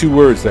only 2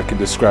 words that can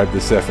describe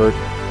this effort.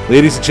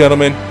 Ladies and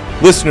gentlemen,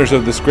 listeners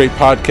of this great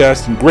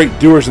podcast and great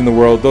doers in the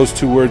world, those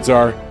 2 words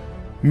are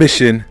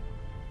mission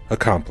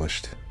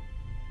accomplished.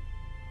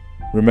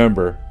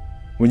 Remember,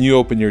 when you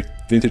open your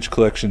vintage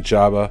collection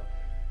Java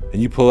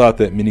and you pull out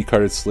that mini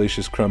carded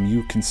Salacious Crumb,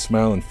 you can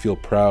smile and feel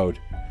proud.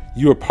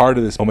 You are part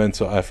of this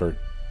monumental effort.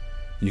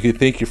 You can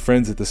thank your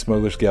friends at the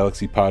Smugglers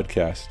Galaxy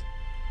podcast.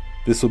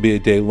 This will be a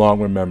day long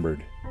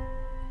remembered.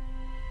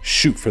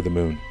 Shoot for the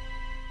moon.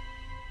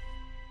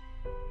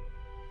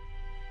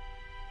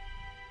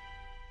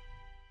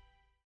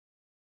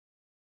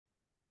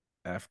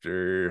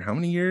 After how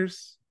many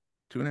years?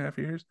 2.5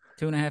 years?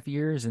 2.5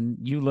 years, and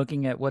you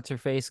looking at what's her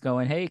face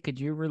going, hey, could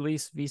you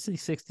release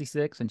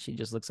VC66? And she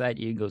just looks at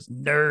you and goes,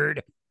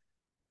 nerd.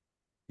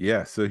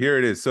 Yeah, so here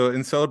it is. So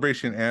in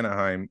Celebration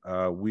Anaheim,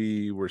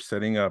 we were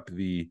setting up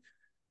the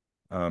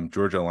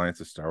Georgia Alliance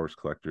of Star Wars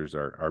Collectors,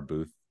 our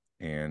booth,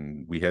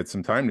 and we had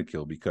some time to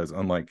kill because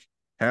unlike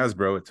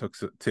Hasbro, it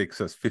takes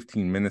us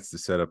 15 minutes to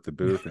set up the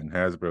booth, and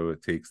Hasbro,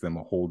 it takes them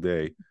a whole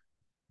day.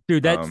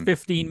 Dude, that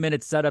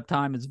 15-minute setup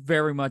time is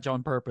very much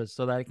on purpose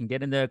so that I can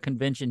get into a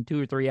convention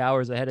 2 or 3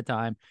 hours ahead of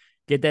time,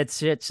 get that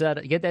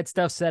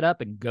stuff set up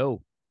and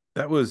go.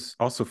 That was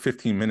also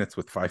 15 minutes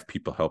with 5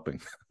 people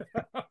helping.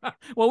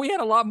 Well, we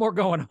had a lot more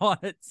going on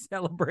at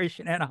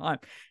Celebration Anaheim.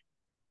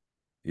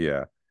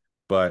 Yeah.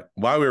 But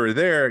while we were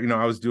there,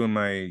 I was doing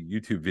my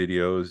YouTube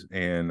videos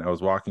and I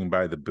was walking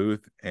by the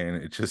booth, and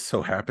it just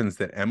so happens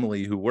that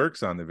Emily, who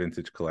works on the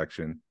vintage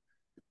collection,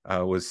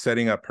 was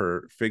setting up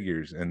her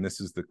figures, and this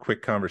is the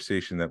quick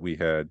conversation that we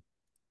had.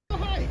 Oh,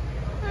 hi.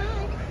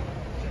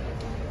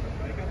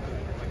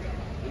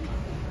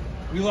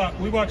 Hi.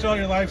 We watch all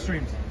your live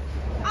streams.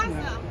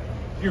 Awesome.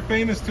 You're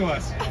famous to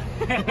us.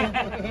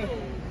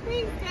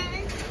 Thanks,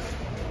 guys.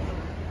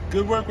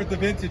 Good work with the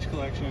vintage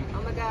collection.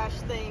 Oh my gosh,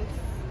 thanks.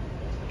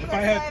 If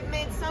I've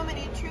made so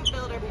many troop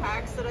builder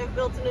packs that I've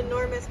built an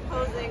enormous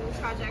posing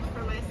project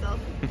for myself.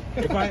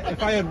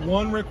 if I had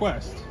one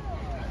request,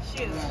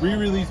 Shoot.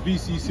 re-release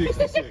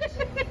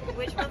VC66.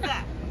 Which one's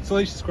that?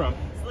 Salacious Crumb.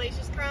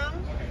 Salacious Crumb?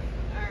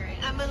 Alright,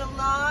 I'm gonna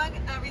log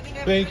everything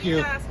Thank you.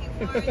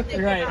 asking for. Thank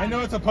you, Right. I know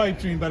it's a pipe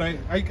dream, but I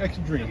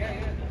can dream.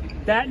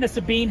 That and a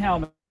Sabine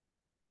helmet.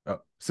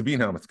 Oh,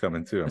 Sabine helmet's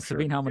coming too. The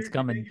Sabine helmet's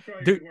coming.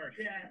 Dude.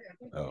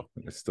 Oh,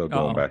 it's still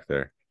going back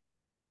there.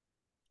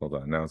 Hold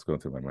on. Now it's going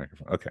through my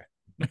microphone. Okay.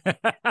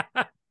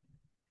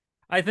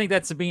 I think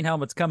that Sabine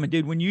helmet's coming,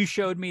 dude. When you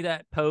showed me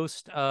that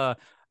post,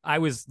 I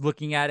was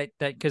looking at it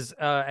because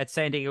at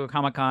San Diego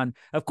Comic-Con,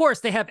 of course,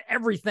 they have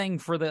everything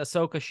for the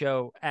Ahsoka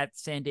show at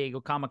San Diego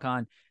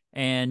Comic-Con,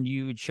 and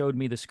you showed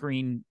me the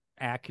screen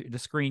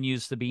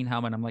used Sabine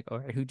helmet. I'm like, all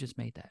right, who just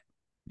made that?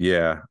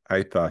 Yeah,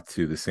 I thought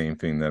too the same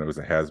thing, that it was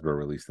a Hasbro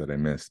release that I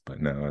missed, but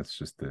no, it's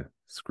just the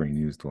screen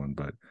used one.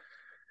 But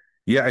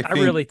yeah, I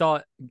really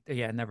thought,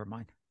 yeah, never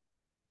mind.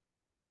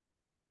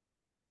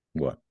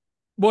 What?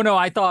 Well, no,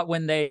 I thought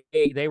when they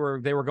were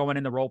going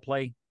in the role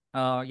play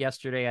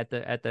yesterday at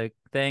the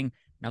thing, and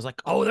I was like,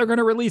 oh, they're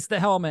gonna release the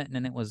helmet, and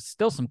then it was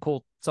still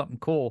something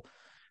cool,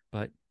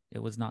 but it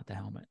was not the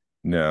helmet.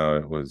 No,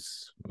 it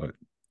was what,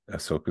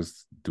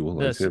 Ahsoka's dual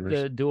lightsabers.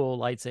 The dual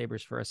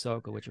lightsabers for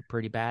Ahsoka, which are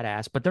pretty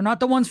badass, but they're not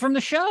the ones from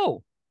the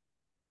show.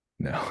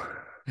 No,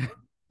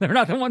 they're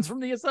not the ones from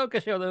the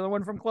Ahsoka show. They're the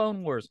one from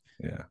Clone Wars.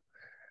 Yeah,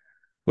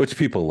 which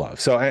people love.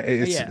 So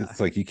it's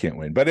like you can't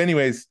win. But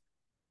anyways.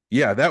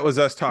 Yeah, that was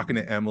us talking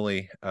to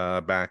Emily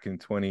back in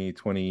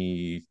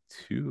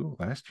 2022,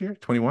 last year,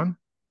 21.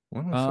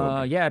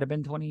 Yeah, it'd have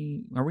been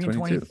 20. Are we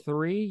 22. In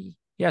 23?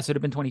 Yes, it'd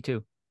have been 22.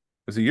 It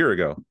was a year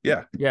ago.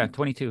 Yeah,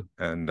 22.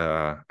 And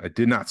I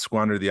did not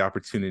squander the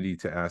opportunity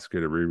to ask her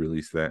to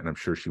re-release that, and I'm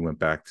sure she went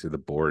back to the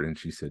board and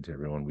she said to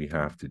everyone, "We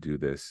have to do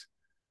this."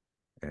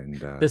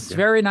 And this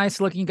very nice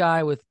looking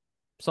guy with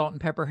salt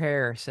and pepper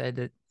hair said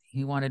that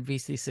he wanted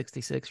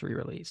VC66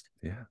 re-released.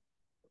 Yeah.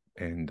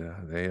 And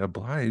they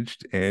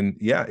obliged, and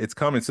yeah, it's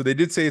coming. So they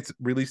did say it's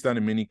released on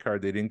a mini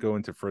card. They didn't go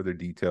into further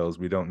details.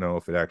 We don't know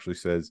if it actually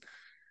says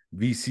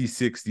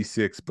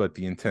VC66, but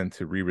the intent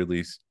to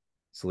re-release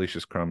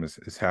Salacious Crumb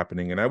is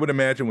happening. And I would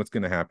imagine what's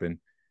going to happen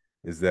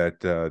is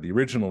that the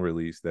original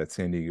release, that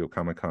San Diego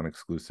Comic-Con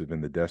exclusive in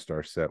the Death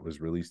Star set,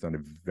 was released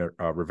on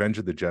a Revenge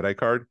of the Jedi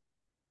card,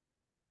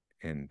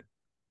 and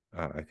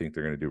I think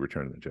they're going to do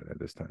Return of the Jedi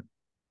this time.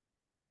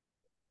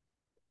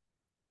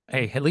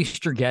 Hey, at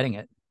least you're getting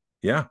it.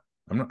 Yeah,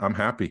 I'm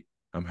happy.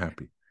 I'm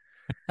happy.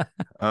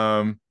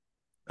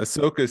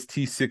 Ahsoka's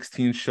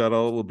T16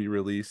 shuttle will be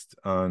released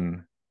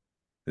on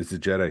it's a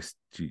Jedi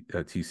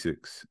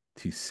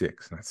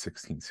T6, not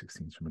 16.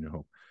 16's from A New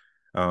Hope.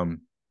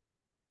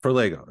 For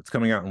Lego. It's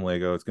coming out in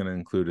Lego. It's going to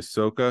include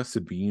Ahsoka,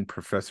 Sabine,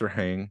 Professor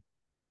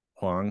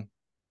Huang,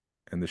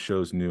 and the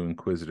show's new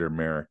Inquisitor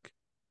Merrick.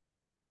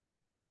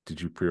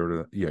 Did you pre-order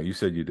that? Yeah, you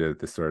said you did at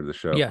the start of the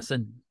show. Yes,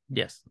 and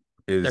yes.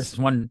 There's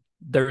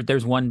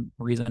one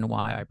reason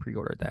why I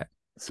pre-ordered that.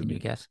 Sabine. Can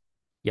you guess?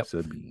 Yep.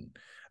 Sabine.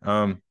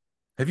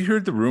 Have you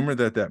heard the rumor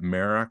that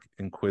Marok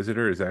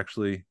Inquisitor is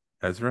actually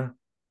Ezra?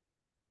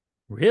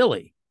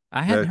 Really?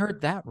 I hadn't That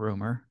heard that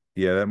rumor.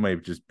 Yeah, that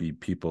might just be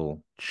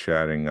people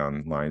chatting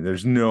online.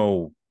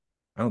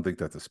 I don't think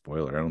that's a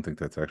spoiler. I don't think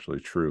that's actually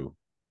true.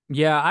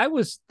 Yeah,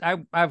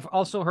 I've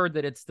also heard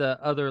that it's the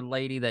other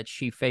lady that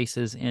she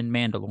faces in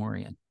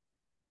Mandalorian.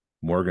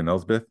 Morgan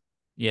Elsbeth?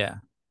 Yeah.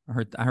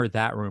 I heard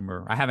that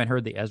rumor. I haven't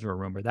heard the Ezra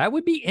rumor. That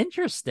would be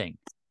interesting.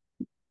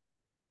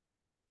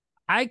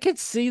 I could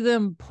see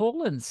them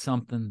pulling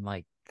something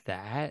like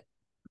that.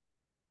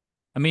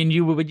 I mean,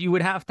 you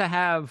would have to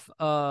have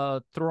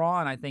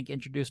Thrawn, I think,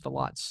 introduced a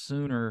lot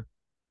sooner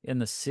in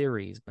the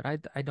series, but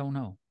I don't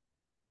know.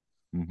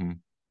 Mm-hmm.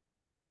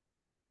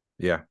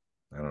 Yeah,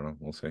 I don't know.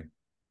 We'll see.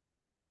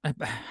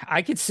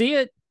 I could see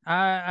it.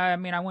 I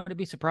mean, I wouldn't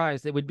be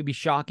surprised. It would be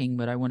shocking,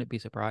 but I wouldn't be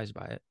surprised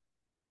by it.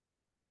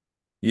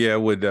 Yeah,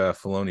 would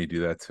Filoni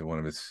do that to one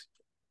of his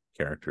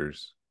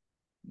characters?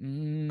 I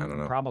don't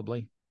know.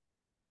 Probably.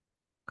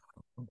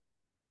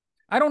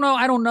 I don't know.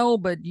 I don't know,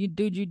 but you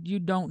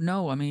don't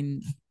know. I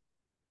mean,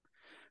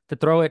 to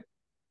throw it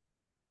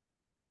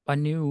a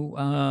new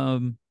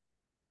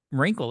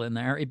wrinkle in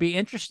there, it'd be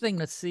interesting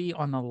to see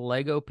on the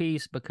Lego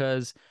piece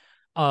because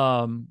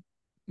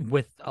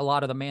with a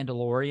lot of the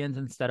Mandalorians,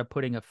 instead of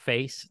putting a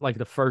face like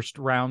the first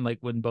round, like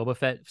when Boba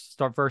Fett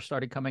first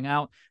started coming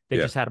out, they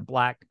just had a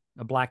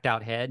blacked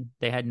out head.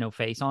 They had no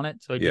face on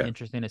it. So it'd be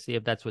interesting to see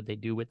if that's what they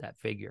do with that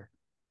figure.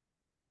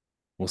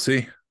 We'll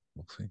see.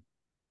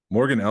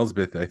 Morgan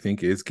Elsbeth, I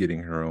think, is getting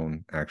her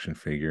own action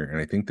figure, and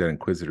I think that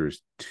Inquisitor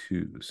is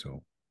too.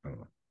 So I don't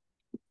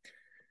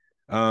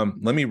know.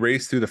 Let me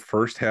race through the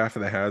first half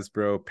of the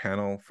Hasbro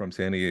panel from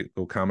San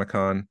Diego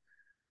Comic-Con,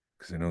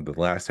 because I know the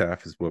last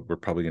half is what we're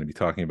probably going to be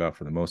talking about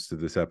for the most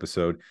of this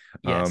episode.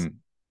 Yes.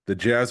 The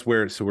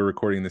Jazzwares, so we're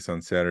recording this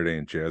on Saturday,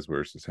 and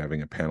Jazzwares is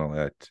having a panel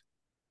at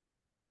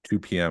 2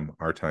 p.m.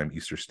 our time,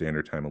 Eastern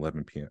Standard Time,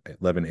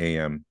 11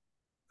 a.m.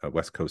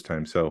 West Coast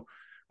time. So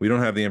we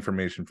don't have the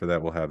information for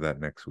that. We'll have that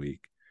next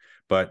week.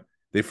 But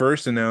they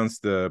first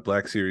announced the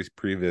Black Series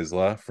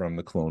Pre-Vizsla from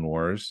the Clone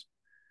Wars,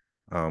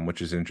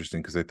 which is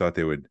interesting because I thought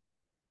they would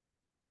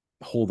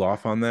hold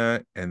off on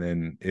that, and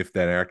then if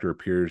that actor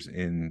appears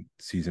in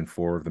season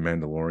 4 of The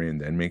Mandalorian,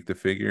 then make the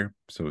figure.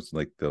 So it's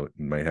like they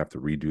might have to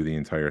redo the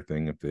entire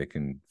thing if they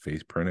can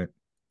face print it.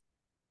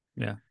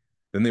 Yeah.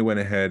 Then they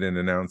went ahead and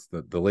announced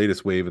the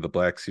latest wave of the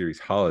Black Series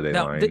holiday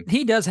line.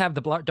 He does have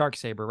the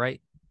Darksaber, right?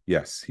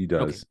 Yes, he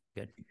does.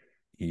 Okay, good.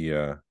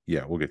 Yeah,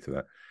 we'll get to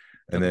that.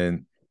 And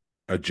then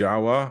a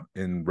Jawa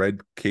in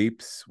red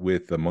capes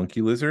with a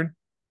monkey lizard,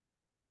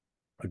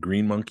 a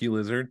green monkey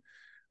lizard,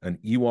 an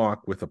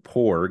Ewok with a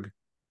porg,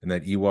 and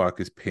that Ewok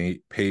is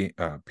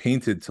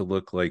painted to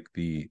look like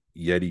the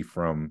Yeti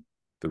from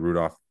the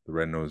Rudolph the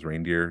Red-Nosed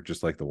Reindeer,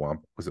 just like the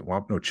Womp. Was it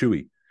Womp? No,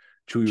 Chewie.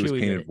 Chewie was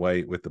painted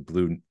white with the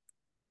blue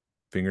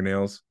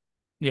fingernails.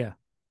 Yeah.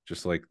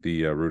 Just like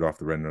the Rudolph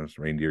the Red-Nosed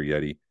Reindeer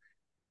Yeti.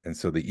 And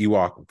so the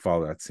Ewok will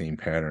follow that same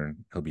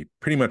pattern. He'll be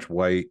pretty much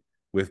white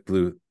with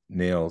blue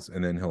nails,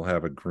 and then he'll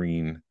have a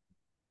green.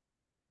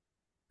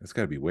 It's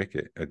got to be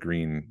Wicket. A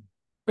green.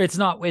 It's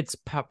not. It's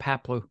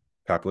Paplu.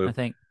 Paplu, I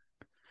think.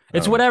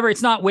 It's whatever.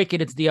 It's not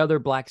Wicket. It's the other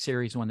Black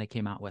Series one they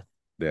came out with.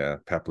 Yeah,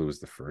 Paplu was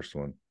the first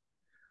one.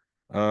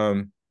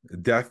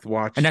 Death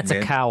Watch, and that's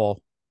a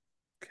cowl.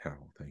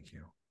 Cowl, thank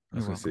you. I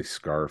was going to say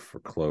scarf or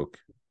cloak.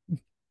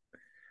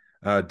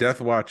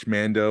 Death Watch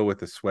Mando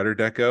with a sweater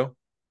deco.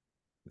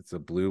 It's a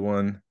blue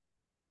one.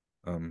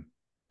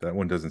 That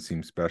one doesn't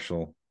seem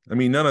special. I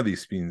mean, none of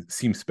these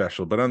seem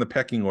special, but on the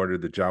pecking order,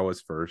 the Jawa's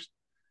first,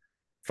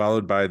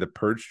 followed by the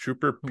Purge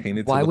Trooper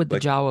painted. Why would the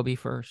Jawa be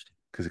first?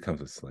 Because it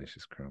comes with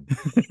Salacious Crumb.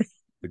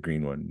 The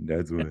green one.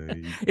 That's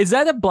why. Is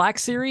that a Black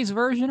Series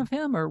version of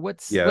him, or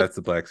what's? Yeah, that's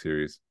the Black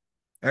Series.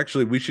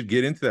 Actually, we should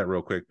get into that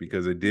real quick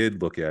because I did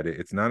look at it.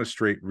 It's not a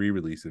straight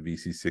re-release of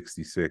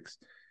VC66.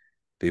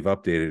 They've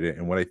updated it,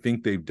 and what I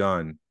think they've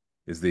done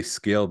is they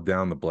scaled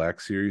down the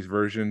Black Series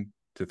version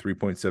to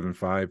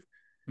 3.75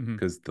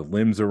 because the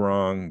limbs are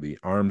wrong, the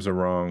arms are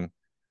wrong.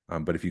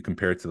 But if you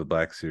compare it to the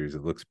Black Series,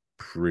 it looks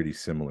pretty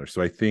similar.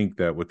 So I think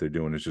that what they're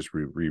doing is just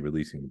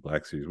re-releasing the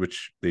Black Series,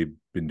 which they've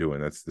been doing.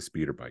 That's the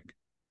speeder bike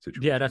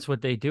situation. Yeah, that's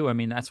what they do. I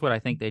mean, that's what I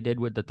think they did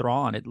with the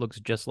Thrawn. It looks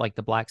just like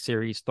the Black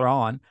Series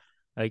Thrawn,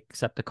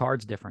 except the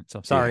card's different.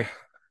 So sorry,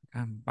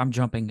 I'm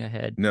jumping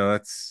ahead. No,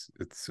 it's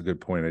a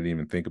good point. I didn't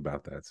even think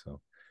about that.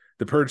 So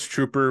the Purge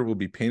Trooper will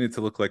be painted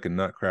to look like a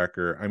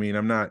nutcracker. I mean,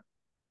 I'm not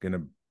going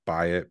to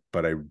buy it,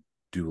 but I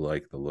do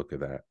like the look of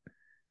that.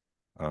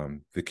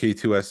 The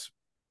K2SO,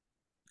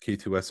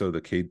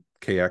 the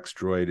KX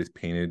droid is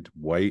painted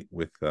white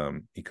with,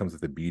 he comes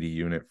with a BD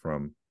unit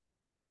from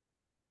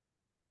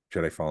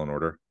Jedi Fallen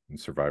Order and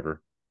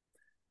Survivor.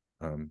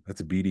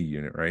 That's a BD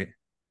unit, right?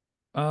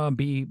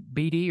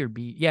 BD or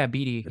B? Yeah,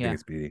 BD. I think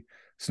it's BD.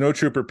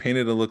 Snowtrooper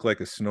painted to look like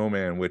a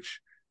snowman, which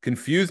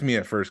confused me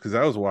at first because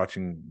I was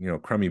watching,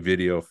 crummy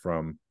video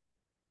from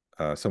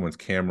someone's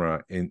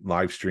camera in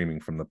live streaming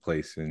from the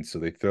place, and so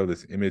they throw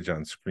this image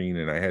on screen,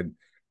 and I had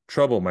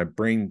trouble. My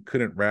brain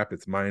couldn't wrap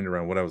its mind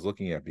around what I was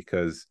looking at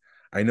because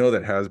I know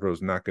that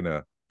Hasbro's not going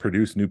to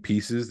produce new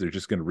pieces. They're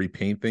just going to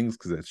repaint things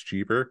because that's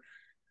cheaper.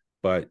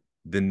 But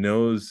the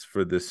nose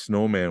for the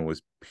snowman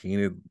was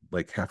painted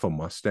like half a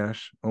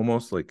mustache,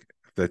 almost, like,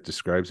 if that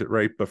describes it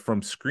right. But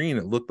from screen,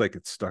 it looked like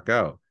it stuck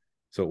out.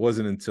 So it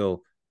wasn't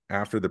until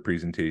after the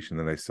presentation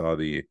that I saw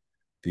the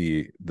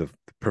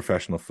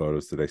professional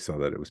photos that I saw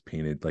that it was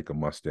painted like a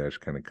mustache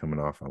kind of coming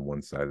off on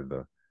one side of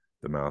the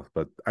mouth.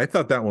 But I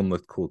thought that one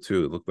looked cool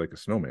too. It looked like a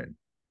snowman.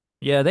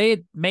 Yeah, they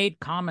had made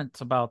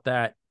comments about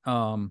that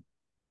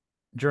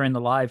during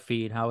the live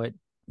feed, how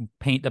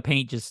the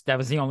paint just, that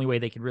was the only way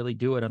they could really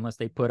do it unless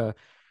they put a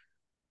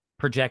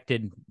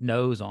projected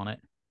nose on it.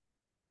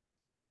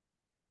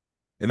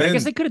 And But then I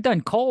guess they could have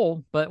done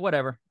coal, but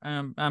whatever.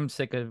 I'm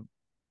sick of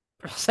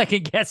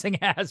second guessing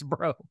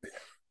Hasbro.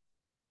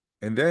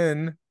 And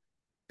then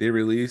they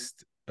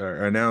released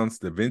or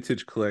announced the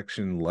vintage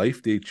collection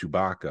Life Day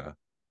Chewbacca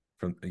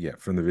from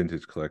the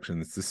vintage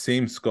collection. It's the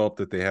same sculpt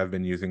that they have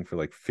been using for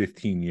like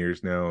 15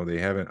 years now. They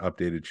haven't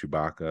updated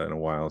Chewbacca in a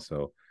while,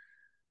 so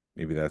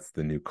maybe that's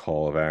the new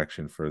call of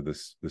action for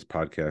this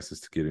podcast,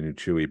 is to get a new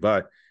Chewie.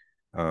 But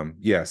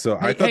so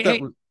I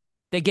thought was,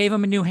 they gave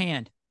him a new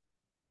hand.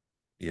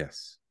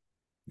 Yes,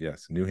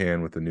 new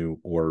hand with a new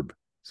orb,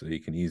 so you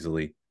can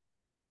easily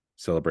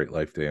celebrate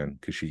Life Day on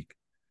Kashyyyk.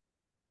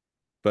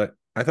 But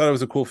I thought it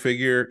was a cool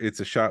figure. It's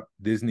a Shop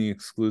Disney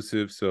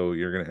exclusive, so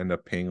you're going to end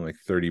up paying like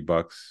 $30,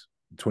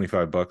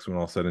 $25 when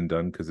all said and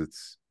done, because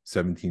it's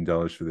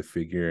 $17 for the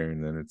figure,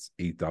 and then it's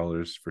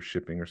 $8 for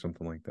shipping or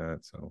something like that.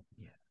 So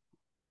yeah,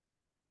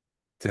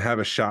 to have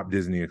a Shop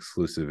Disney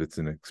exclusive, it's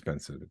an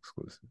expensive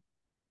exclusive.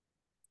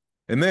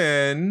 And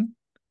then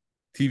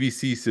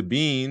TVC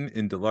Sabine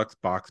in deluxe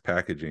box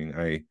packaging.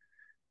 I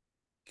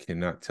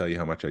cannot tell you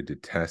how much I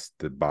detest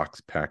the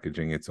box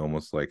packaging. It's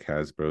almost like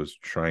Hasbro's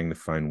trying to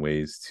find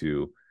ways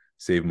to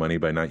save money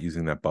by not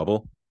using that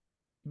bubble.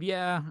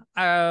 Yeah,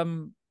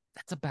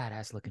 that's a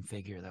badass looking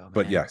figure though, man.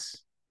 But yes,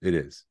 it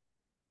is.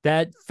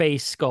 That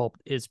face sculpt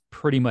is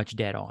pretty much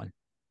dead on.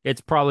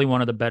 It's probably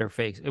one of the best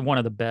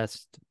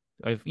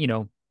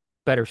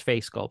better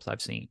face sculpts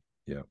I've seen.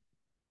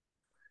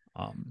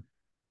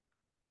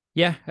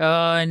 Yeah.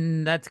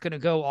 And that's gonna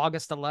go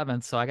August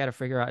 11th. So I got to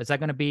figure out, is that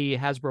going to be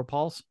Hasbro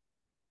Pulse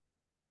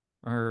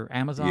or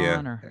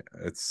Amazon? Or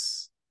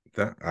it's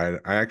that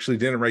I actually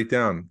didn't write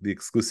down the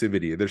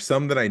exclusivity. There's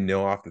some that I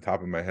know off the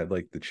top of my head,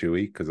 like the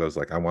Chewie, because I was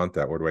like, I want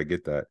that. Where do I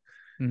get that?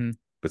 Mm-hmm.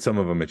 But some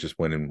of them, it just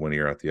went in one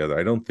ear out the other.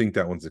 I don't think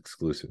that one's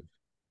exclusive.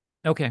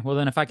 Okay, well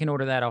then if I can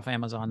order that off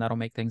Amazon, that'll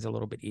make things a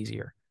little bit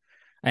easier.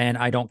 And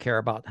I don't care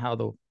about how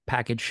the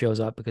package shows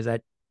up, because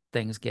that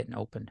thing's getting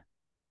opened.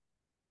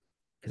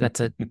 Because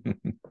that's a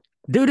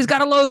dude has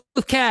got a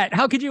loath cat.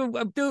 How could you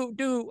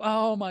do?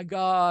 Oh my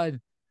God.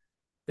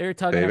 They're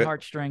tugging at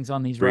heartstrings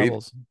on these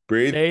rebels.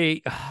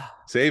 Breathe.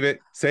 Save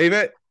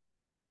it.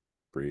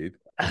 Breathe.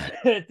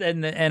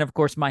 and of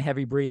course, my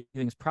heavy breathing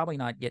is probably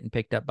not getting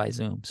picked up by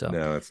Zoom. So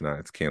no, it's not.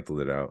 It's canceled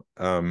it out.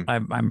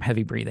 I'm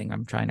heavy breathing.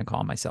 I'm trying to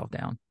calm myself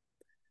down.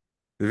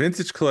 The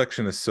vintage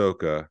collection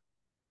Ahsoka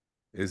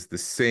is the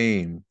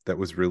same that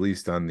was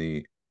released on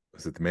the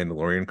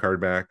Mandalorian card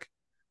back.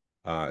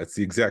 It's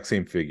the exact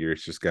same figure.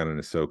 It's just got an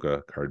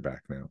Ahsoka card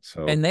back now.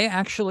 So, and they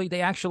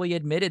actually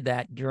admitted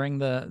that during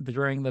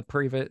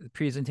the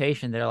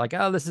presentation. They're like,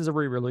 "Oh, this is a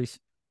re-release."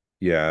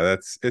 Yeah,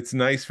 it's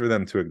nice for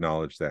them to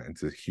acknowledge that and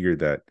to hear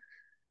that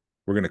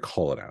we're going to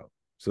call it out.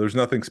 So there's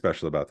nothing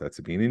special about that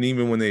Sabine. And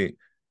even when they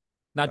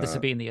not the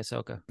Sabine, the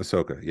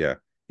Ahsoka, yeah.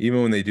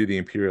 Even when they do the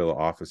Imperial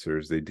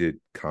officers, they did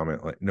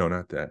comment like, no,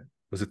 not that.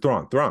 Was it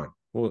Thrawn?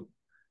 Well,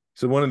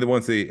 so one of the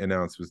ones they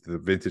announced was the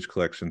vintage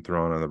collection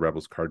Thrawn on the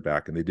Rebels card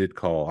back, and they did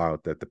call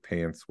out that the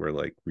pants were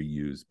like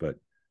reused, but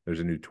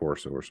there's a new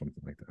torso or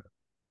something like that.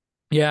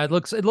 Yeah, it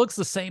looks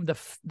the same.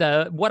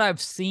 The what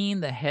I've seen,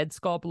 the head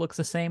sculpt looks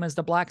the same as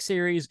the Black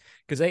Series,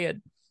 because they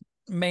had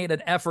made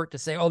an effort to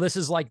say, "Oh, this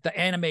is like the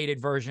animated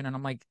version," and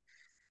I'm like,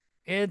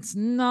 it's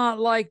not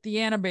like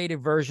the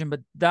animated version. But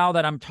now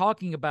that I'm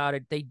talking about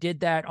it, they did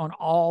that on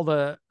all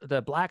the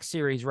Black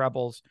Series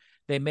Rebels.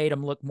 They made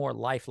them look more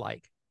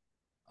lifelike.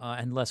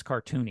 And less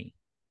cartoony.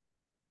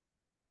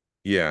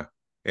 Yeah.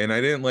 And I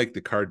didn't like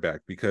the card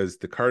back, because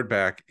the card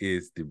back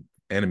is the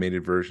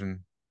animated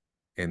version.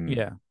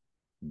 And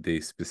they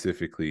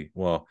specifically,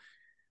 well,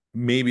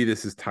 maybe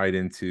this is tied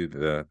into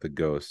the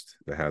Ghost,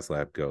 the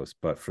HasLab Ghost,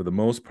 but for the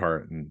most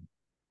part,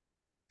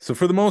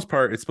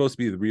 it's supposed to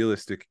be the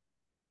realistic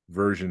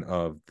version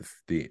of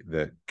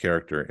the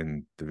character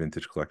in the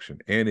vintage collection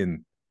and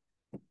in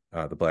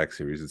the Black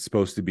Series. It's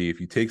supposed to be,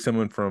 if you take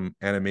someone from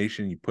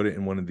animation, you put it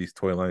in one of these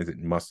toy lines, it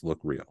must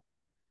look real.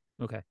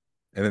 Okay.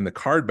 And then the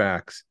card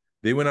backs,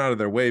 they went out of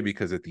their way,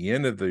 because at the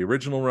end of the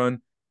original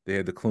run, they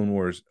had the Clone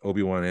Wars,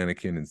 Obi-Wan,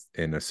 Anakin,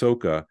 and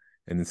Ahsoka.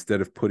 And instead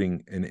of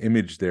putting an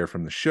image there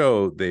from the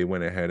show, they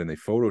went ahead and they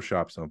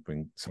photoshopped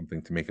something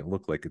to make it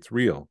look like it's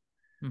real.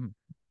 Mm-hmm.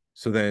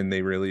 So then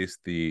they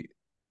released the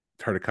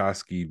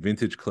Tartakovsky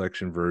vintage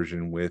collection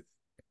version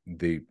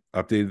they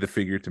updated the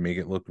figure to make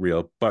it look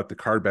real, but the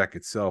card back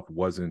itself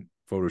wasn't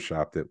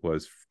photoshopped. It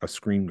was a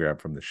screen grab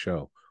from the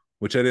show,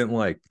 which I didn't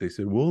like. They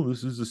said, well,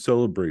 this is a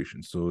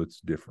celebration, so it's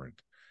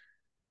different.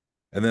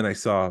 And then I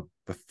saw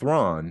the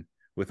Thrawn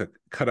with a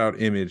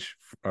cutout image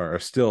or a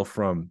still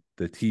from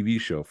the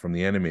TV show, from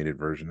the animated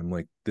version. I'm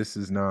like, this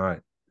is not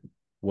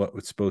what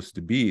it's supposed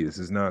to be. This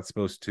is not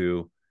supposed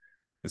to,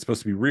 it's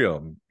supposed to be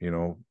real,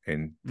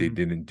 and they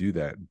didn't do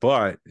that.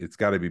 But it's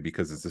got to be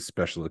because it's a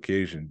special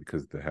occasion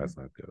because the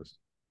HasLab goes.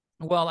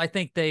 Well, I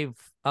think they've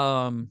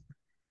Does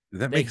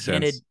that make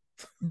sense?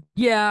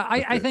 Yeah,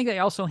 I think they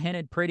also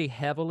hinted pretty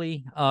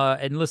heavily.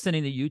 And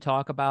listening to you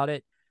talk about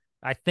it,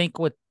 I think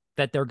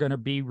that they're going to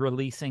be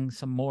releasing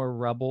some more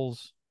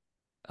Rebels,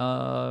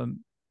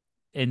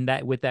 in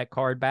that with that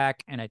card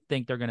back, and I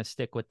think they're going to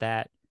stick with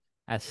that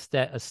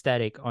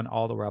aesthetic on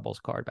all the Rebels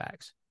card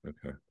backs.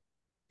 Okay.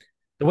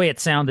 The way it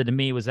sounded to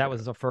me was that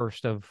was the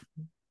first of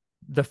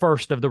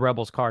the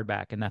Rebels card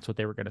back, and that's what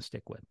they were going to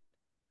stick with.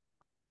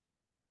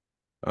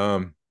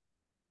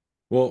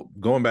 Well,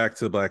 going back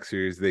to the Black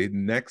Series, they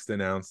next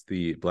announced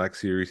the Black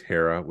Series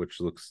Hera,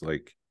 which looks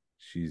like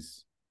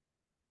she's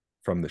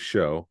from the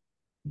show.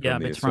 Yeah,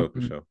 the it's Ahsoka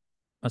from show.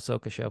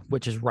 Ahsoka show,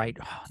 which is right.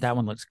 Oh, that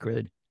one looks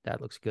good.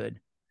 That looks good.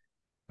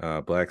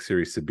 Black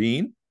Series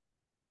Sabine.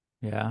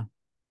 Yeah.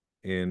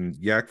 And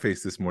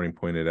Yakface this morning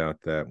pointed out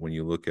that when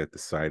you look at the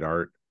side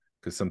art,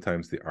 because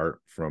sometimes the art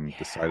from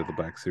the side of the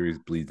Black Series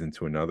bleeds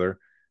into another,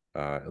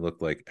 it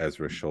looked like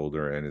Ezra's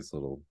shoulder and his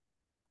little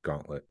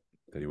gauntlet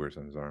that he wears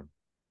on his arm.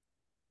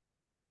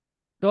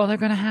 Well, they're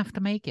going to have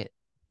to make it.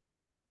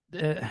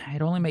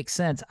 It only makes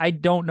sense. I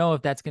don't know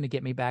if that's going to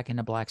get me back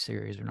into Black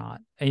Series or not,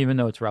 even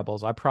though it's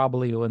Rebels. I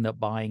probably will end up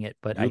buying it,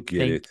 but I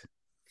think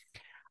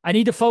I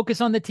need to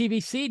focus on the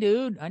TVC,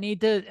 dude. I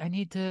need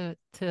to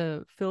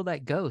fill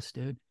that ghost,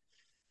 dude.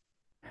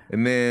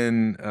 And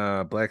then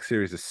Black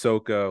Series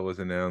Ahsoka was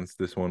announced.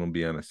 This one will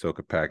be on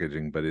Ahsoka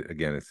packaging, but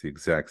it's the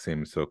exact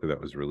same Ahsoka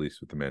that was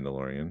released with The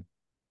Mandalorian.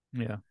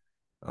 Yeah.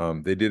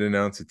 They did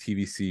announce a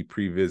TVC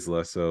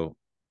pre-Vizsla, so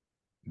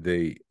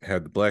they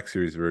had the Black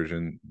Series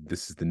version.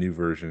 This is the new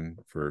version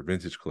for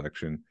Vintage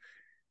Collection,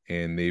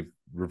 and they've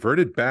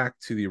reverted back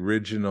to the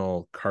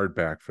original card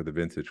back for the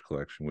Vintage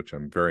Collection, which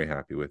I'm very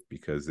happy with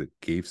because it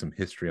gave some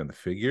history on the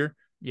figure.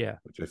 Yeah,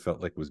 which I felt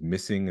like was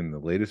missing in the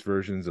latest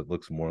versions. It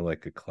looks more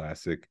like a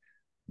classic.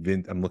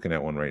 I'm looking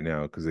at one right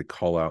now because they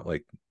call out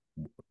like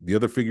the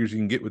other figures you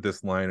can get with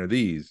this line are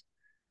these.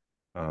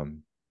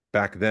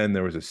 Back then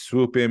there was a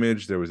swoop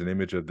image. There was an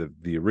image of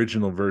the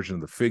original version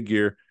of the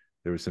figure.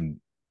 There was some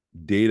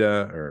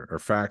data or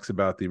facts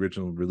about the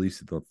original release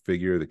of the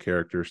figure, the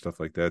character, stuff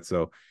like that.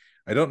 So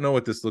I don't know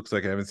what this looks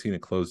like. I haven't seen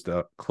it close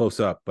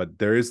up, but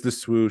there is the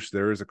swoosh.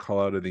 There is a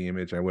call out of the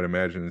image. I would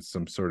imagine it's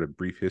some sort of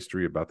brief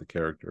history about the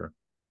character.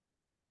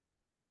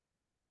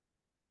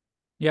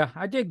 Yeah,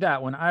 I dig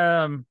that one.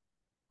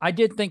 I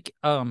did think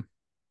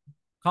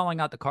calling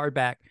out the card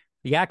back,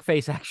 the Yak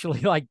Face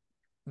actually like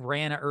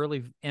ran an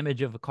early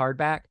image of a card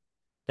back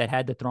that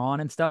had the Thrawn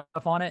and stuff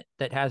on it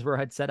that Hasbro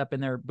had set up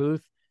in their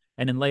booth,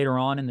 and then later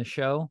on in the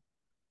show,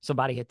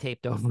 somebody had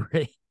taped over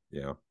it.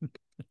 Yeah,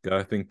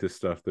 gotta think this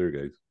stuff there,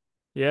 guys.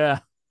 Yeah.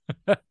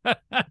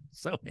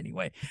 So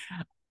anyway,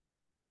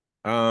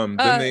 then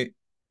they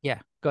yeah,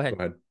 go ahead. Go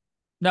ahead.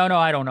 No,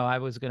 I don't know. I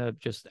was gonna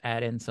just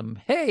add in some.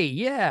 Hey,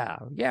 yeah,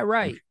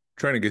 right. I'm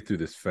trying to get through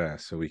this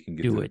fast so we can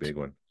get to the big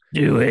one.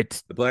 Do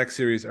it. The Black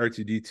Series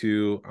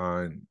R2D2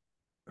 on,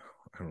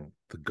 I don't know,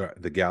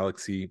 the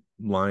Galaxy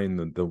line,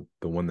 the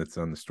one that's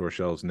on the store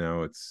shelves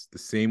now. It's the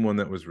same one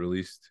that was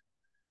released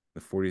the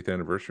 40th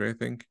anniversary, I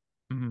think.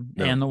 Mm-hmm.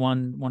 No. And the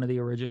one of the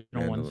original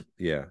ones.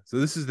 Yeah. So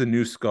this is the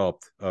new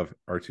sculpt of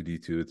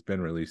R2D2. It's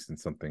been released in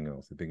something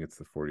else. I think it's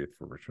the 40th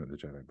for Return of the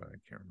Jedi, but I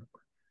can't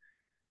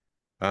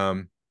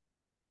remember.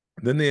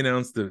 Then they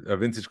announced a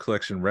Vintage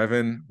Collection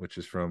Revan, which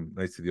is from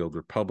Knights of the Old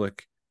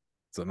Republic.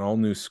 It's an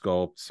all-new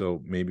sculpt,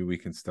 so maybe we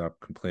can stop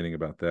complaining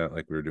about that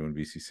like we were doing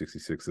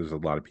VC66. There's a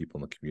lot of people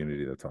in the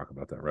community that talk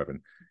about that Revan.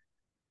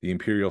 The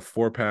Imperial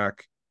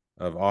 4-pack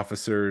of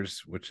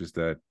Officers, which is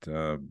that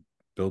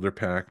builder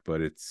pack,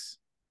 but it's,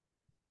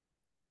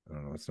 I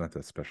don't know, it's not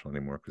that special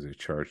anymore because they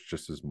charge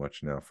just as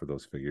much now for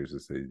those figures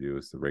as they do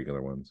as the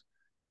regular ones.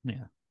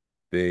 Yeah.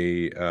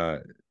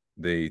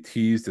 They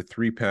teased a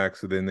 3-pack,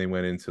 so then they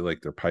went into like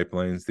their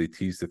pipelines. They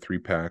teased a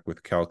 3-pack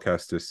with Cal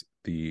Kestis,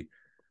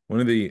 one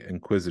of the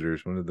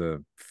Inquisitors, one of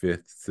the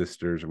 5th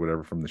sisters or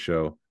whatever from the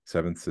show,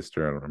 7th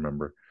sister, I don't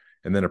remember,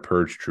 and then a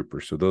Purge Trooper.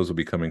 So those will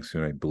be coming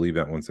soon. I believe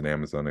that one's an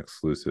Amazon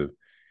exclusive.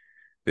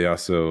 They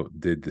also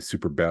did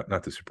the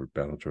not the super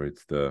battle droids,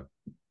 the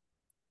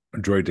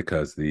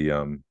droidicas,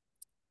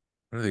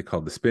 what are they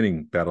called? The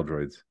spinning battle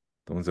droids,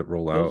 the ones that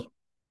roll out.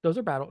 Those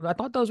are battle. I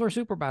thought those were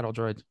super battle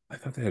droids. I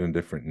thought they had a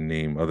different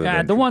name other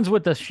than the ones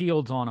with the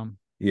shields on them.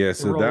 Yeah,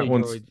 so that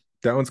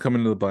one's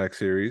coming to the Black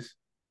Series.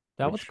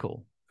 That was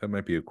cool. That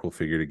might be a cool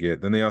figure to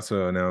get. Then they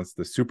also announced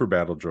the Super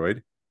Battle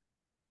Droid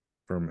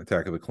from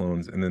Attack of the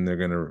Clones, and then they're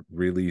going to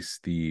release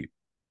the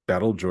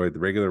Battle Droid, the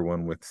regular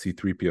one with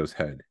C-3PO's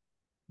head.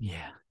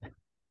 Yeah.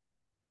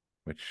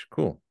 Which,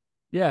 cool.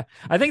 Yeah,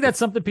 I think that's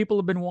something people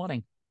have been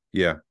wanting.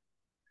 Yeah.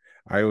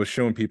 I was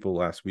showing people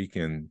last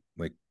weekend,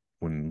 like,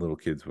 when little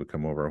kids would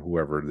come over,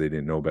 whoever they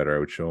didn't know better, I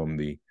would show them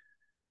the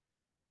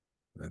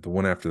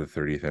one after the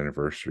 30th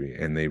anniversary,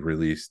 and they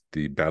released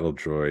the battle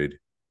droid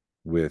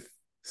with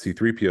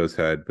C-3PO's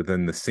head, but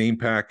then the same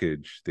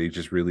package they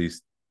just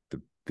released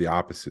the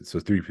opposite, so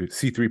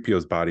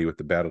C-3PO's body with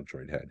the battle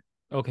droid head.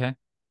 Okay.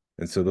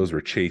 And so those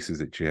were chases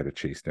that you had to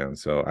chase down.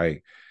 So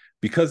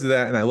because of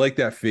that, and I like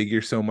that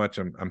figure so much,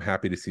 I'm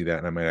happy to see that,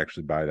 and I might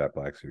actually buy that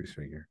Black Series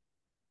figure.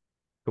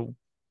 Cool.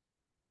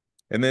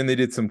 And then they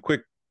did some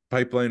quick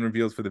pipeline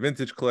reveals for the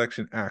vintage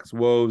collection. Axe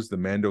Woes, the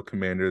Mando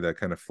commander that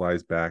kind of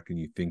flies back, and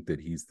you think that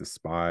he's the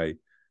spy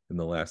in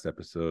the last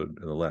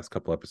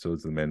couple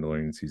episodes of The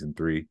Mandalorian season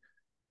 3.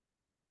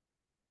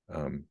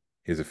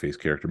 He's a face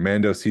character.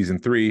 Mando season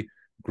 3,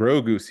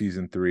 Grogu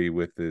season 3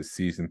 with the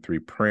season 3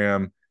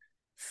 pram,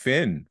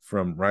 Finn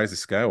from Rise of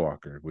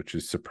Skywalker, which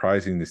is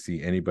surprising to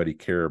see anybody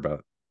care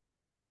about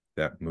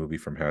that movie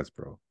from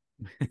Hasbro,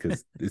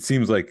 because it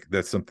seems like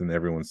that's something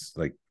everyone's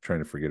like trying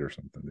to forget or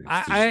something.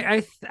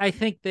 I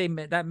think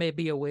that may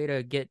be a way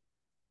to get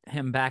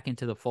him back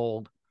into the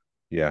fold.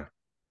 Yeah.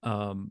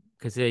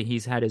 Because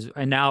he's had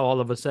and now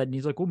all of a sudden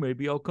he's like, well,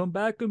 maybe I'll come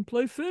back and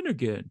play Finn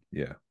again.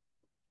 Yeah.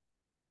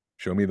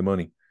 Show me the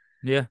money.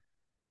 Yeah.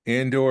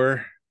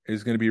 Andor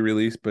is going to be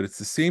released, but it's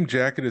the same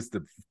jacket as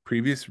the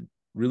previous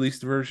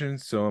released version.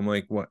 So I'm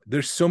like, what?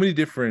 There's so many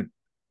different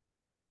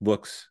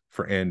looks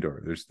for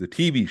Andor. There's the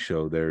TV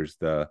show. There's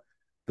the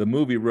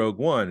movie Rogue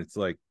One. It's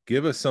like,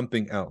 give us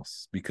something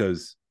else,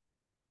 because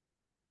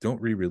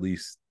don't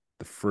re-release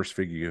the first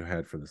figure you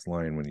had for this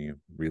line when you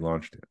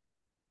relaunched it.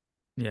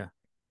 Yeah.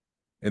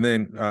 And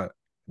then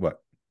what?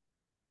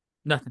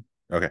 Nothing.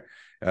 Okay.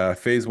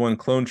 Phase 1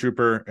 Clone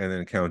Trooper, and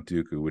then Count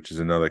Dooku, which is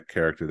another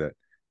character that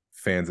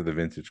fans of the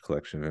vintage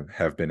collection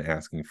have been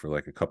asking for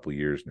like a couple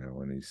years now,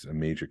 and he's a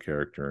major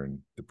character in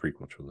the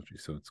prequel trilogy,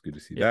 so it's good to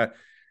see that.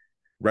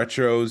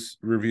 Retros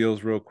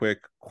reveals real quick: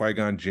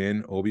 Qui-Gon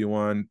Jinn,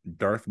 Obi-Wan,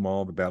 Darth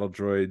Maul, the battle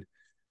droid,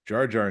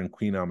 Jar Jar, and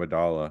Queen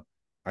Amidala.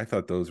 I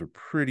thought those were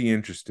pretty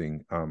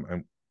interesting.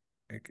 I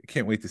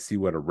can't wait to see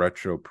what a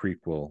retro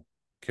prequel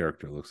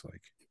character looks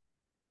like.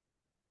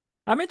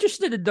 I'm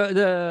interested in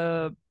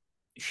the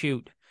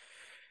shoot.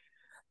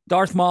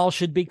 Darth Maul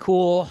should be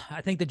cool.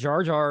 I think the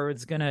Jar Jar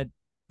is gonna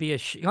be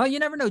well, you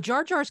never know.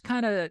 Jar Jar's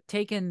kind of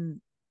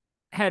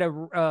had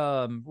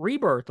a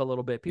rebirth a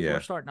little bit. People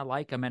are starting to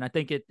like him, and I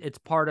think it's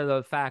part of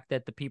the fact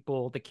that the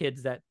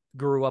kids that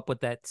grew up with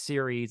that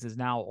series is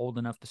now old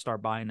enough to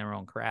start buying their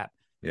own crap.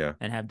 Yeah,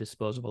 and have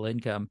disposable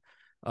income.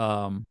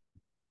 Trying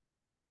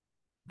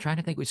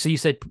to think. So you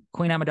said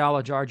Queen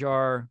Amidala, Jar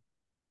Jar,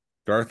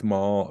 Darth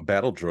Maul,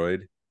 battle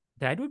droid.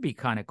 That would be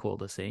kind of cool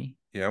to see.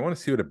 Yeah, I want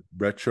to see what a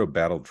retro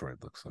battle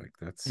droid looks like.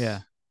 I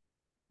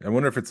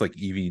wonder if it's like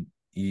ED90,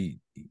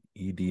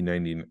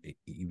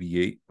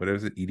 EV8, whatever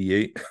is it,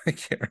 ED8? I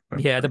can't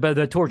remember. Yeah,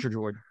 the torture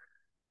droid.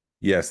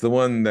 Yes, the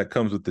one that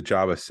comes with the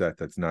Jabba set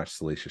that's not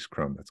Salacious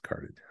Crumb, that's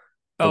carded.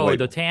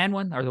 The tan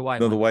one or the white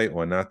one? No, the white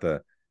one, not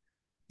the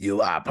 "You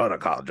are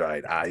protocol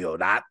droid, are you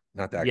not?"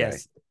 Not that guy.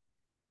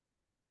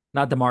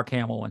 Not the Mark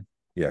Hamill one.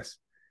 Yes.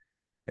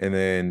 And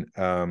then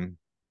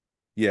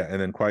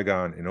and then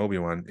Qui-Gon and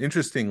Obi-Wan.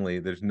 Interestingly,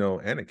 there's no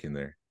Anakin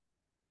there.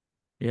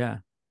 Yeah.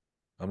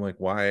 I'm like,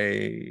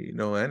 why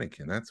no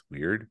Anakin? That's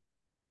weird.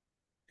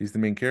 He's the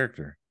main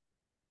character.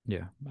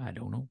 Yeah, I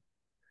don't know.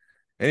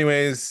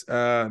 Anyways,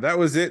 that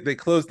was it. They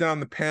closed down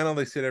the panel.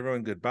 They said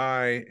everyone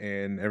goodbye,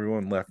 and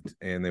everyone left,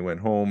 and they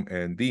went home,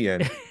 and the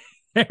end.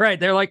 Right.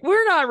 They're like,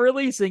 we're not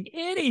releasing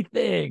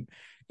anything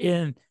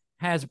in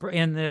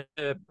the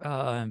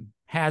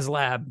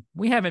HasLab.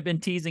 We haven't been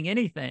teasing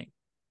anything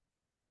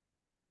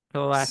for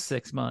the last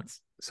 6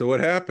 months. So what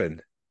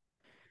happened?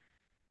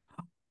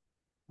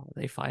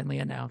 They finally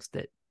announced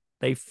it.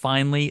 They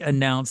finally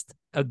announced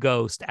a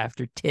Ghost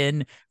after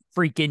 10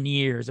 freaking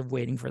years of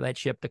waiting for that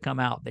ship to come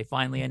out. They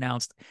finally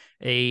announced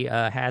a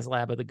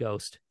HasLab of the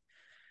Ghost.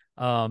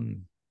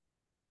 I'm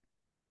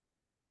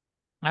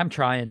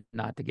trying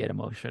not to get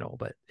emotional,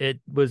 but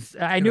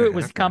I knew it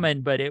was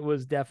coming, but it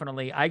was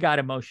definitely, I got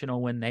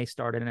emotional when they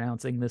started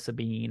announcing the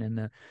Sabine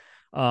and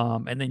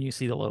then you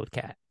see the Loth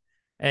Cat.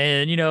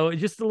 And,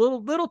 just the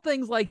little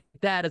things like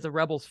that as a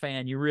Rebels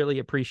fan, you really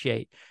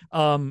appreciate.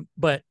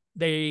 But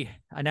they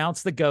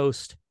announced the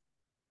Ghost,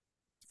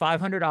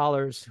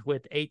 $500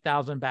 with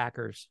 8,000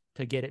 backers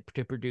to get it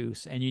to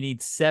produce. And you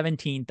need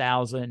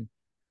 17,000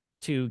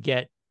 to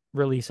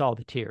release all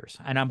the tiers.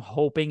 And I'm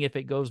hoping if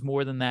it goes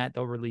more than that,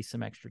 they'll release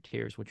some extra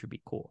tiers, which would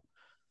be cool.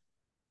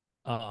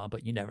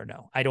 But you never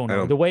know. I don't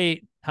know. The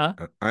way, huh?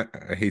 I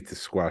hate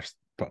to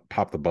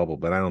pop the bubble,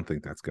 but I don't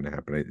think that's going to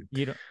happen.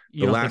 The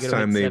last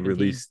time they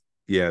released,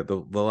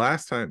 the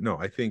last time, no,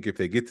 I think if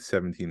they get to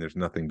 17, there's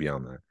nothing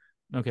beyond that.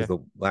 Okay. The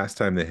last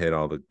time they hit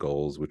all the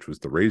goals, which was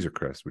the Razor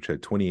Crest, which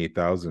had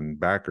 28,000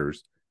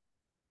 backers,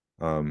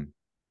 there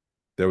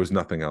was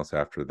nothing else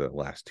after the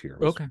last tier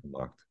was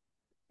unlocked.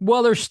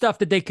 Well, there's stuff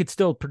that they could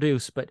still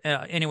produce, but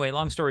anyway,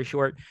 long story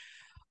short,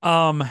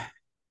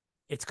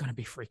 it's going to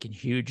be freaking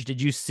huge.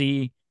 Did you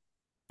see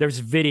there's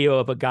video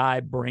of a guy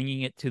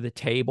bringing it to the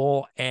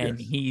table, and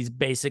Yes. he's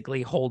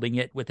basically holding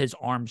it with his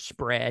arms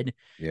spread.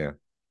 Yeah.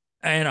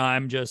 And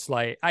I'm just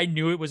like, I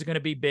knew it was going to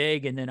be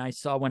big. And then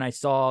when I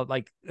saw,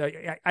 like,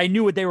 I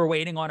knew what they were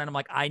waiting on. And I'm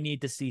like, I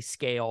need to see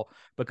scale,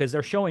 because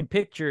they're showing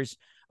pictures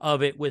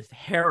of it with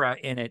Hera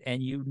in it.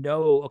 And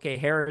okay,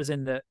 Hera's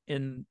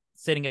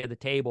sitting at the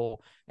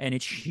table, and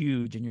it's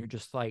huge. And you're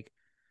just like,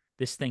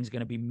 this thing's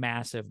going to be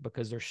massive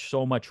because there's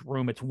so much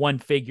room. It's one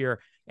figure,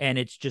 and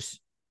it's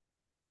just,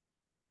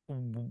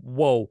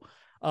 whoa.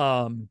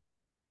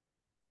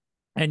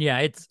 And yeah,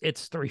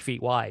 it's 3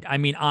 feet wide. I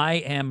mean,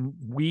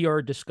 we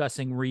are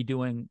discussing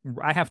redoing.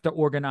 I have to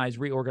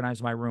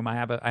reorganize my room. I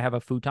have a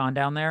futon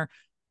down there.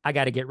 I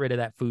got to get rid of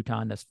that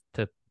futon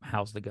to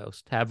house the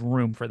ghost, to have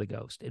room for the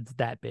ghost. It's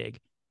that big.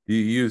 Do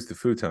you use the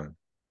futon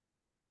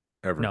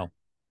ever? No.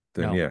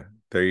 Then No. yeah,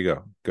 there you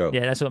go. Yeah,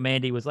 that's what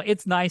Mandy was like.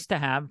 It's nice to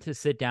have to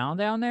sit down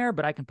there,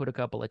 but I can put a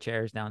couple of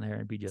chairs down there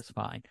and be just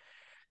fine.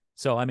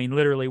 So, I mean,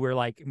 literally,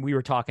 we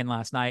were talking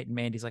last night, and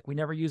Mandy's like, we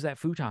never use that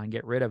futon,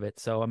 get rid of it.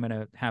 So I'm going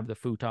to have the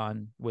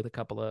futon with a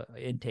couple of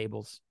end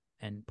tables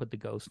and put the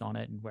ghost on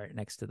it and wear it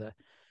next to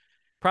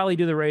probably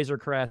do the Razor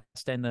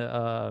Crest and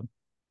the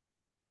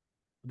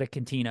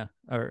Cantina,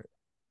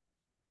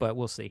 but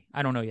we'll see.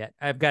 I don't know yet.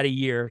 I've got a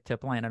year to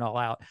plan it all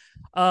out.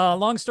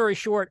 Long story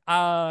short,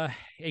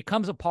 it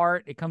comes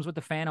apart. It comes with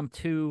the Phantom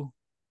 2.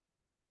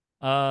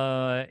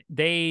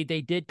 They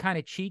did kind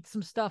of cheat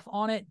some stuff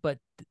on it, but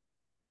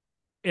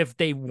if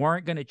they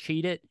weren't going to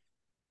cheat it,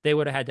 they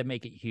would have had to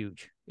make it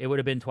huge. It would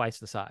have been twice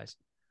the size.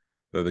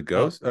 The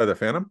ghost or the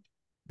Phantom?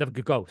 The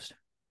ghost.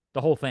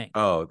 The whole thing.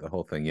 Oh, the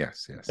whole thing.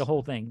 Yes. The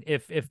whole thing.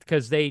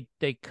 Because they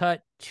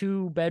cut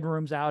 2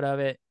 bedrooms out of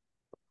it.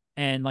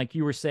 And like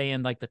you were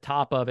saying, like the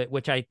top of it,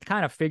 which I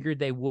kind of figured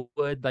they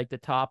would, like the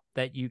top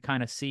that you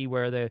kind of see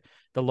where the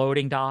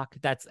loading dock,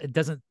 I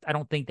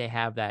don't think they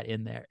have that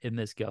in there in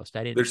this ghost.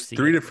 There's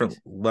 3 different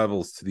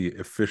levels to the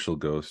official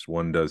ghost.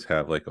 One does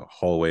have like a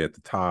hallway at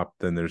the top.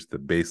 Then there's the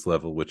base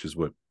level, which is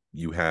what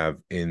you have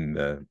in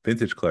the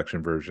vintage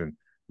collection version,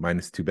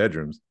 minus 2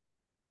 bedrooms.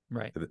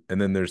 Right. And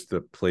then there's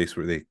the place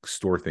where they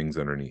store things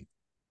underneath.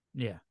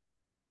 Yeah.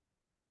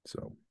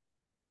 So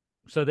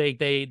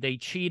they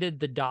cheated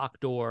the dock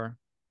door,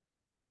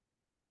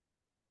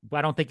 but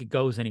I don't think it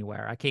goes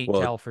anywhere. I can't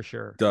tell for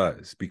sure. It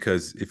does,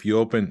 because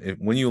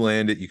when you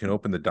land it, you can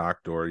open the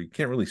dock door. You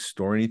can't really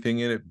store anything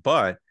in it,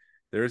 but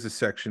there is a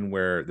section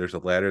where there's a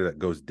ladder that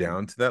goes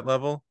down to that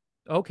level.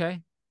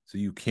 Okay. So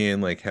you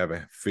can like have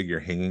a figure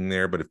hanging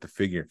there, but if the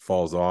figure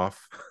falls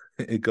off,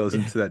 it goes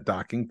into that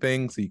docking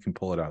thing, so you can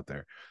pull it out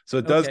there. So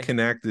it does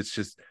connect. It's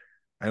just,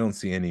 I don't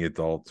see any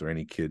adults or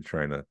any kid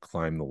trying to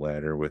climb the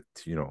ladder with,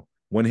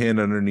 one hand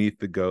underneath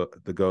the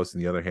ghost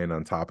and the other hand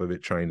on top of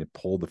it, trying to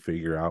pull the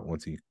figure out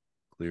once he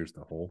clears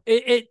the hole.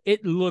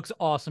 It looks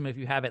awesome if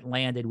you have it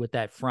landed with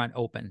that front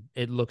open.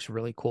 It looks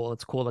really cool.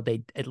 It's cool that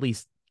they at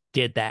least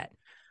did that.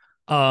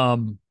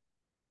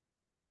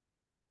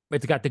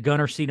 It's got the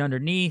gunner seat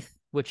underneath,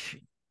 which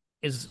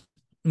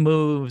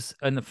moves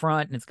in the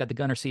front, and it's got the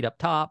gunner seat up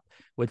top,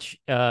 which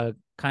kind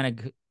of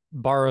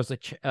borrows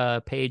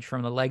a page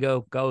from the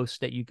Lego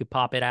Ghost that you could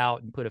pop it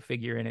out and put a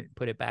figure in it and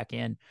put it back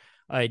in.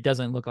 It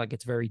doesn't look like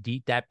it's very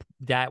deep.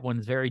 That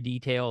one's very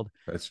detailed.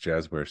 That's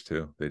Jazzwares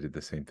too. They did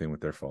the same thing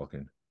with their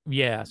Falcon.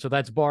 Yeah, so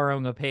that's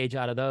borrowing a page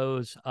out of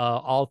those.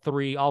 All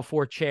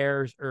 4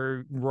 chairs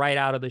are right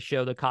out of the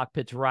show. The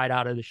cockpit's right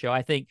out of the show.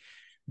 I think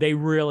they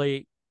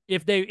really,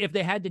 if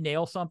they had to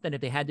nail something, if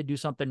they had to do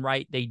something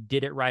right, they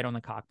did it right on the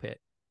cockpit,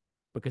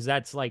 because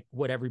that's like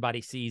what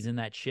everybody sees in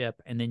that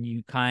ship, and then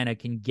you kind of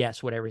can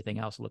guess what everything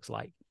else looks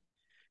like.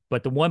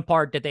 But the one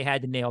part that they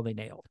had to nail, they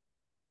nailed.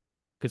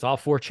 Because all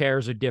 4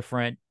 chairs are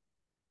different.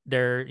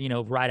 They're,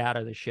 right out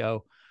of the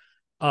show.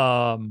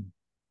 What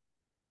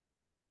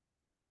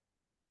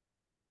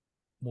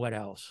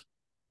else?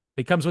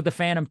 It comes with the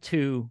Phantom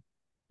 2.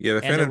 Yeah,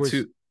 the Phantom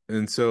 2.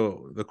 And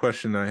so the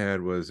question I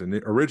had was,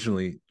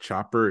 originally,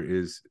 Chopper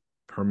is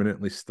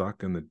permanently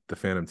stuck in the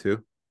Phantom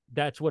 2?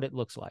 That's what it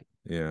looks like.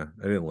 Yeah,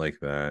 I didn't like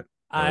that.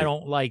 I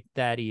don't like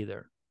that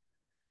either.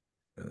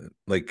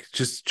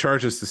 Just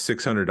charge us the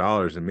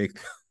 $600 and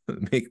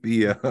make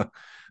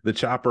the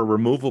Chopper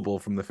removable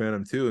from the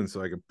Phantom 2, and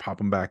so I could pop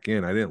them back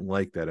in. I didn't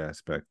like that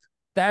aspect.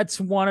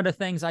 That's one of the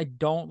things I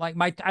don't like.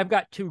 I've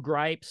got 2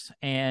 gripes,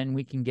 and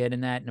we can get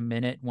in that in a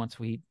minute once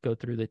we go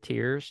through the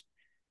tiers.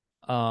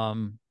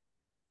 But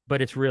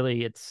it's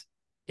really it's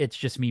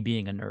just me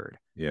being a nerd.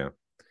 Yeah.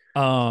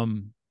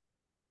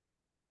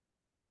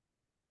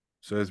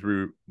 So as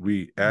we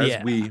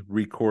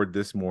record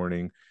this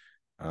morning,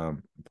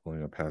 I'm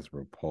pulling up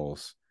Hasbro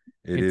Pulse.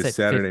 It's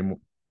Saturday.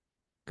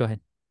 Go ahead.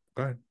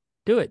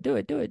 Do it.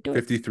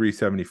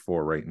 53.74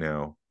 right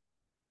now.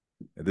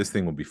 This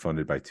thing will be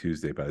funded by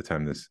Tuesday by the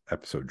time this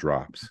episode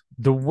drops.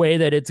 The way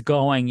that it's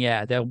going,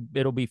 yeah,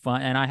 it'll be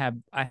fun. And I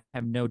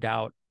have no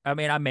doubt. I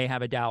mean, I may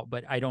have a doubt,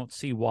 but I don't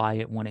see why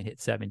it wouldn't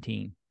hit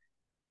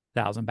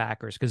 17,000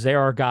 backers, because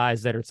there are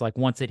guys that it's like,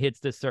 once it hits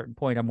this certain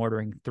point, I'm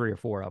ordering 3 or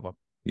 4 of them.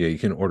 Yeah, you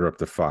can order up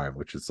to 5,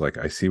 which is like,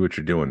 I see what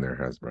you're doing there,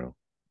 Hasbro.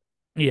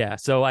 Yeah.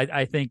 So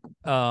I think,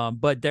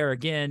 but there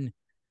again,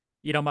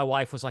 my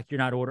wife was like, "You're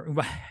not ordering."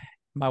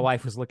 My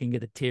wife was looking at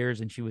the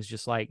tiers and she was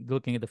just like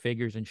looking at the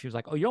figures and she was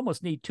like, "Oh, you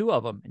almost need two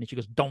of them." And she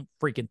goes, "Don't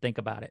freaking think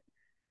about it."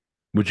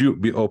 Would you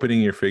be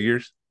opening your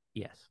figures?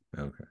 Yes.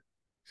 Okay.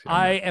 See, I'm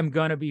I not. am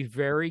going to be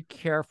very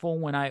careful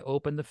when I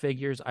open the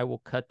figures. I will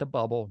cut the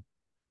bubble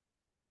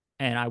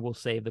and I will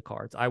save the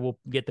cards. I will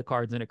get the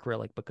cards in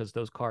acrylic because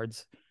those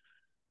cards,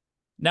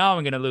 now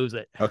I'm going to lose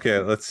it. Okay,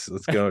 let's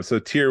go. So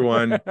tier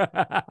one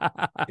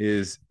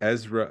is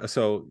Ezra.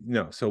 So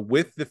no, so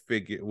with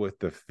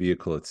the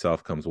vehicle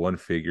itself comes one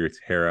figure. It's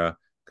Hera.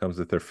 Comes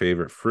with their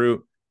favorite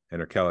fruit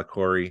and her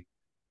Calicori.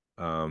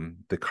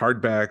 The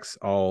card backs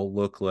all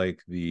look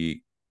like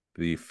the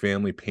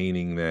family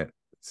painting that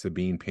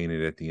Sabine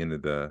painted at the end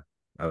of the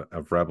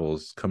of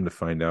Rebels. Come to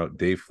find out,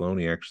 Dave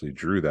Filoni actually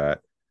drew that.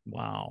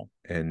 Wow.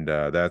 And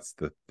that's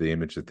the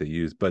image that they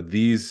used. But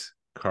these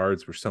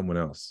cards were someone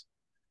else.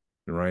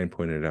 And Ryan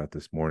pointed it out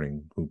this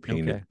morning who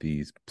painted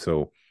these.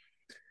 So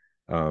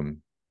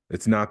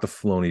it's not the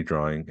Filoni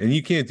drawing. And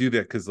you can't do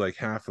that because like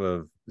half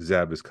of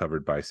Zeb is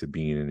covered by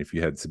Sabine. And if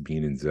you had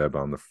Sabine and Zeb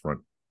on the front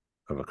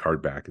of a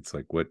card back, it's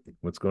like,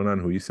 what's going on?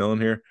 Who are you selling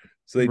here?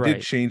 So they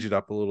did change it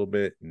up a little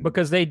bit.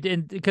 Because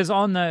in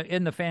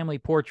the family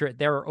portrait,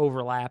 they're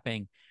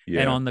overlapping.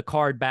 Yeah. And on the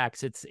card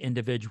backs, it's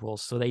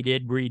individuals. So they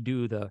did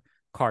redo the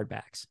card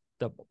backs,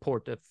 the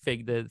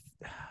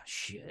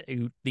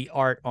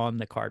art on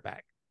the card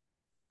back.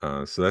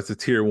 So that's a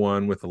tier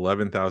one with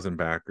 11,000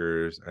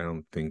 backers. I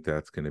don't think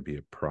that's going to be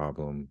a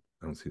problem.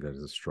 I don't see that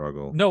as a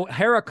struggle. No,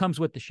 Hera comes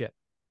with the ship.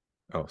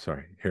 Oh,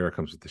 sorry. Hera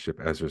comes with the ship.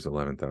 Ezra's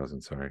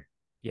 11,000. Sorry.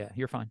 Yeah,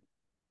 you're fine.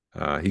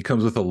 He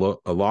comes with a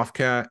loft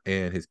cat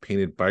and his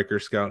painted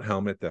biker scout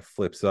helmet that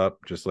flips up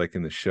just like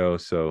in the show.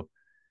 So,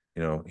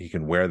 he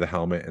can wear the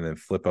helmet and then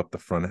flip up the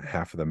front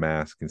half of the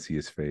mask and see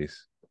his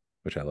face,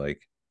 which I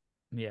like.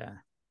 Yeah.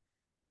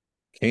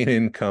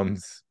 Kanan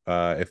comes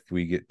if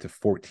we get to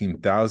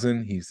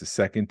 14,000. He's the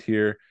second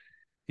tier.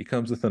 He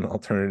comes with an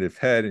alternative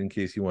head in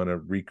case you want to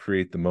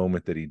recreate the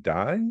moment that he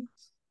dies.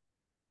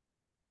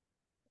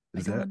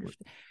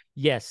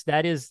 Yes,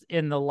 that is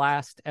in the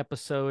last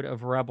episode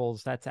of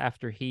Rebels. That's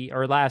after at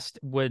the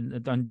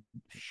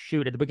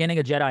beginning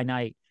of Jedi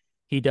Knight,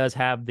 he does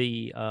have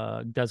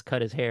does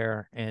cut his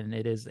hair, and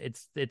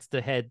it's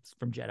the heads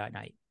from Jedi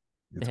Knight.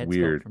 It's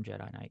weird from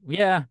Jedi Knight.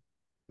 Yeah,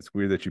 it's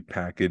weird that you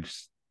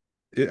packaged.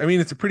 I mean,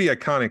 it's a pretty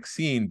iconic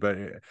scene, but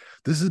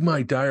this is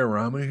my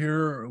diorama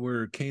here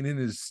where Kanan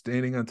is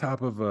standing on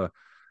top of a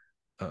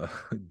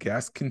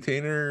gas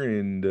container,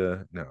 and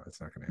no,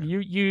 it's not gonna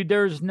happen.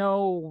 There's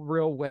no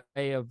real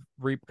way of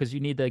because you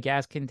need the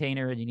gas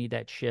container and you need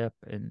that ship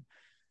and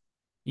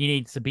you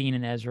need Sabine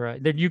and Ezra.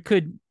 That you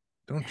could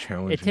don't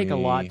challenge. It take a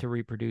lot to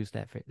reproduce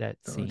that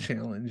scene. Don't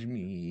challenge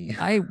me,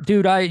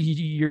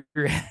 you're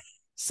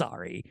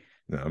sorry.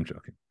 No, I'm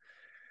joking.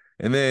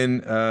 And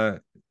then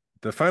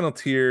the final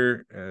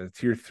tier,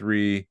 tier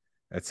 3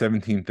 at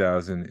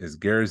 17,000 is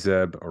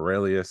Garazeb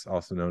Aurelius,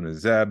 also known as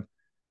Zeb.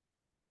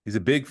 He's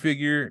a big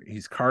figure.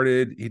 He's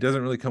carded. He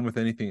doesn't really come with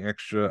anything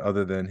extra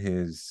other than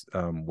his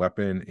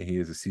weapon. He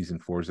is a season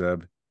 4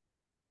 Zeb.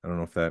 I don't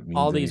know if that means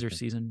all these anything. are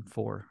season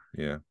 4.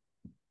 Yeah.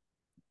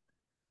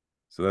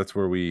 So that's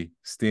where we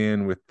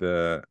stand with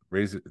the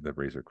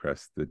Razor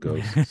Crest, the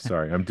ghost.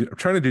 Sorry, I'm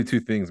trying to do two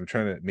things. I'm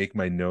trying to make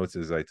my notes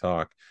as I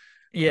talk.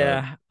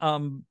 Yeah.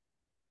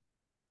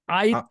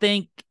 I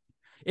think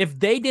if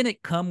they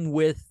didn't come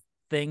with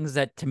things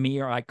that to me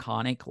are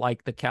iconic,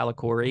 like the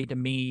Calicori, to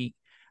me,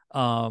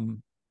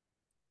 the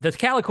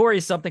Calicori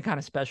is something kind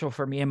of special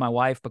for me and my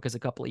wife because a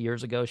couple of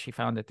years ago she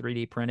found a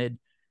 3D printed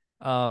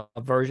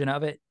version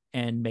of it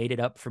and made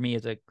it up for me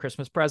as a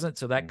Christmas present.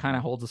 So that kind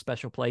of holds a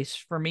special place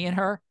for me and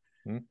her.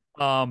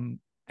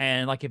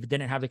 And like if it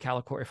didn't have the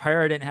Calicori, if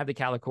Hera didn't have the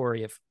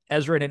Calicori, if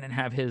Ezra didn't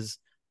have his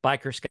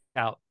biker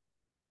scout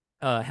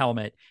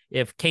helmet,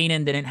 if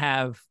Kanan didn't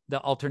have the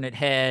alternate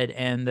head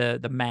and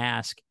the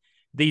mask,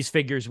 these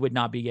figures would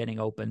not be getting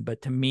open.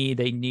 But to me,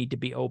 they need to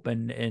be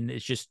open, and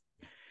it's just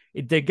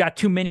they got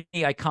too many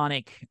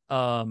iconic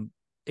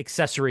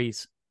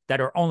accessories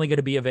that are only going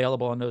to be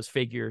available on those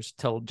figures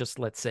till just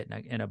let sit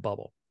in a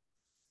bubble.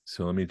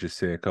 So let me just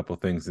say a couple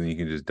things, and you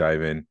can just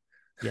dive in.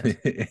 Yes.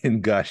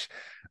 And gush.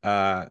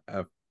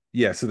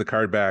 Yeah, so the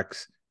card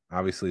backs,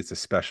 obviously it's a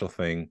special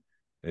thing.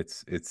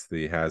 It's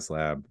the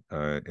HasLab.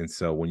 And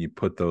so when you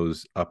put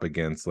those up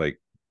against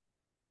like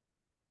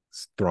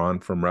Thrawn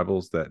from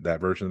Rebels, that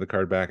version of the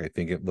card back, I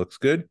think it looks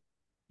good.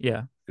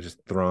 Yeah. It's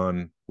just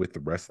Thrawn with the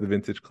rest of the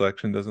vintage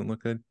collection doesn't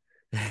look good.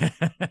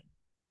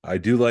 I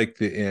do like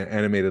the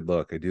animated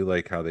look. I do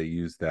like how they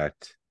use that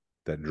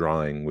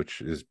drawing, which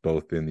is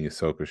both in the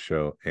Ahsoka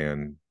show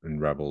and in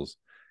Rebels.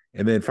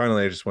 And then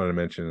finally, I just wanted to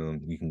mention,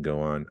 and you can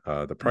go on,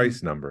 the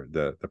price number,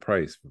 the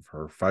price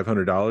for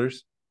 $500.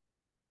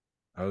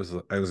 I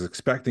was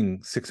expecting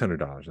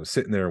 $600. I was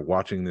sitting there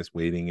watching this,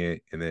 waiting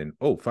it, and then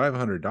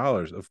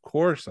 $500. Of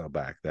course, I'll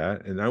back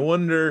that. And I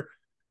wonder,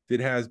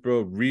 did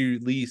Hasbro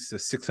release a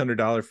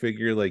 $600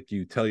 figure like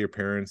you tell your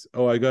parents,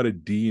 "Oh, I got a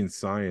D in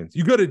science"?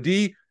 You got a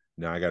D?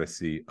 Now I got to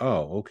see.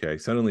 Oh, okay.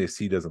 Suddenly a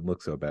C doesn't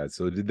look so bad.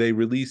 So did they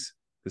release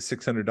the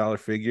 $600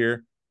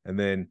 figure, and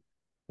then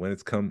when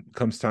it's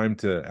comes time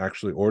to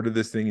actually order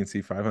this thing and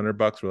see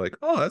 $500, we're like,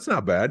 oh, that's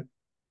not bad.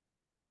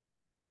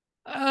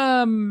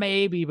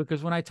 Maybe,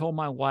 because when I told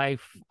my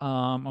wife,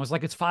 I was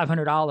like, it's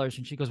 $500,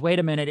 and she goes, wait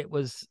a minute, it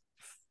was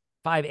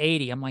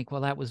 $580. I'm like,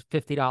 well, that was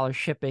 $50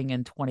 shipping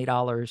and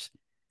 $20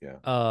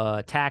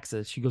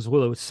 taxes. She goes,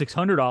 well, it was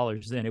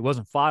 $600 then. It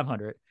wasn't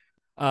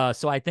 $500.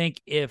 So I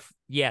think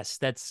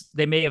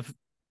they may have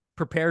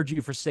prepared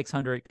you for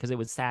 $600 because it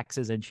was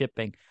taxes and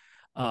shipping,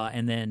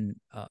 and then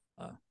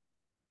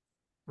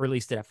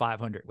released it at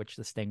 $500, which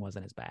this thing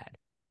wasn't as bad.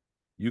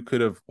 You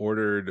could have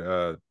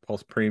ordered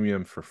Pulse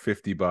Premium for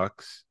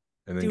 $50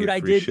 and then Dude, get I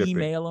free did shipping.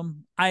 email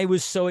him. I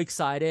was so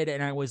excited,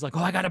 and I was like,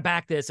 oh, I got to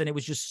back this. And it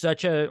was just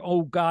such a,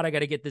 oh God, I got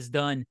to get this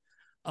done,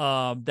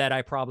 that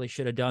I probably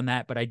should have done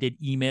that. But I did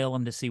email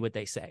them to see what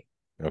they say.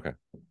 Okay.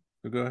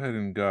 So go ahead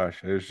and I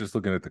was just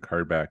looking at the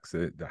card backs.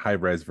 The high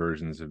res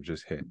versions have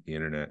just hit the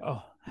internet.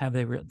 Oh, have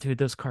they real? Dude,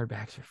 those card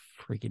backs are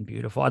freaking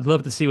beautiful. I'd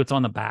love to see what's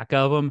on the back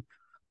of them.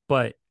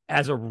 But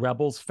as a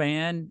Rebels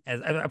fan,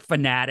 as a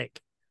fanatic,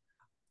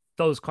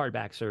 those card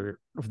backs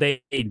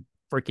they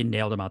freaking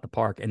nailed them out the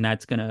park. And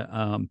that's going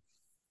to,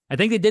 I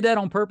think they did that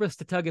on purpose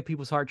to tug at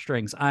people's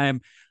heartstrings.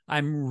 I'm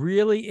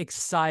really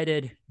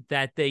excited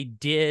that they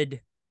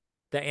did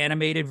the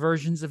animated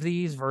versions of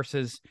these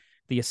versus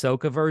the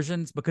Ahsoka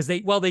versions, because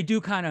they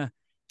do kind of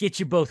get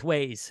you both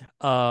ways.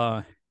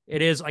 It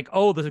is like,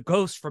 oh, the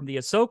ghost from the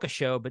Ahsoka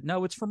show, but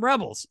no, it's from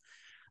Rebels.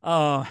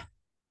 I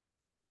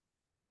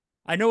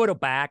know it'll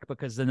back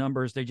because the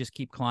numbers, they just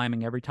keep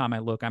climbing. Every time I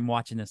look, I'm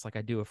watching this like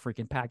I do a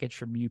freaking package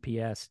from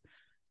UPS.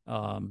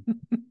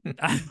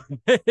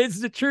 It's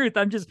the truth.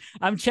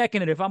 I'm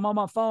checking it. If I'm on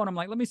my phone, I'm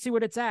like, let me see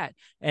what it's at.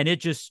 And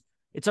it's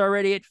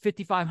already at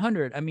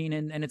 5,500. I mean,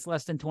 and it's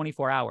less than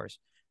 24 hours.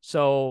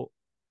 So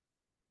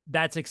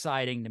that's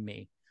exciting to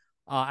me.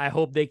 I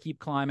hope they keep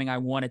climbing. I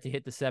want it to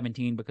hit the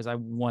 17 because I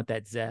want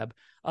that Zeb.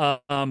 I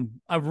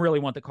really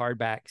want the card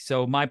back.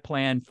 So my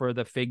plan for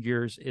the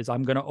figures is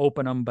I'm going to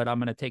open them, but I'm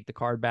going to take the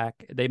card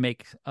back. They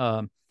make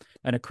an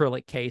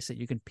acrylic case that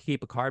you can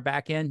keep a card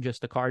back in,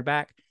 just the card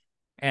back.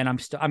 And I'm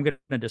going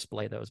to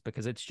display those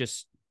because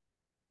it's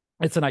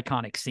an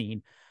iconic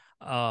scene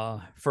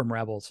from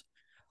Rebels.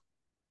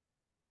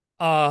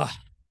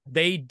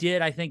 They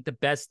did, I think, the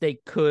best they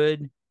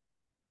could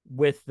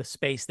with the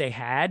space they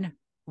had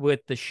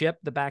with the ship,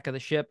 the back of the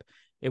ship.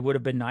 It would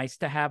have been nice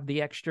to have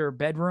the extra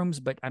bedrooms,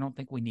 but I don't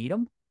think we need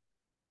them.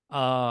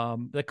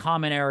 The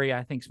common area,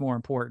 I think, is more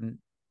important,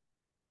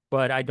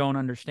 but I don't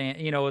understand.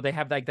 They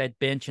have like that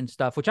bench and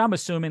stuff, which I'm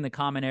assuming the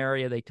common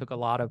area, they took a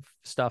lot of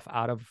stuff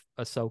out of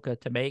Ahsoka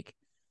to make.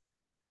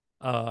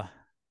 Yeah,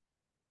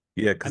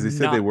 because they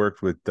said they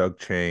worked with Doug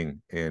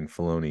Chang and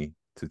Filoni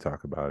to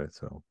talk about it.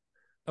 So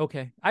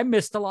okay, I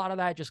missed a lot of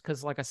that just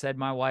because, like I said,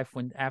 my wife,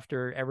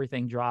 after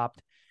everything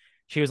dropped,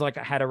 she was like,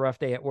 I had a rough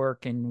day at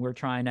work and we're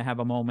trying to have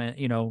a moment,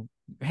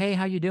 hey,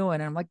 how you doing?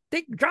 And I'm like,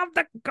 they dropped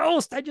the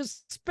ghost. I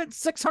just spent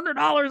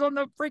 $600 on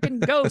the freaking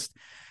ghost.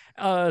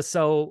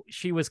 So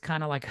she was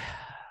kind of like,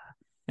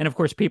 and of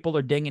course people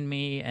are dinging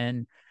me,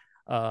 and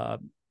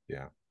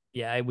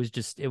it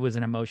was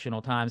an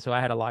emotional time. So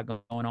I had a lot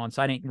going on.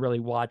 So I didn't really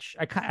watch.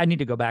 I need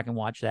to go back and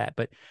watch that.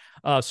 But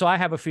so I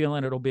have a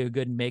feeling it'll be a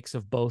good mix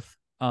of both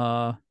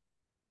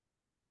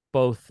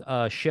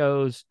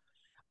shows.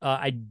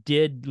 I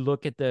did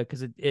look at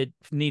because it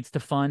needs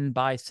to fund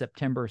by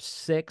September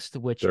 6th,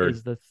 which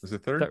is the is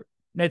it third?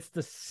 It's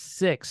the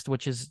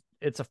 6th,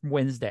 it's a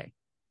Wednesday.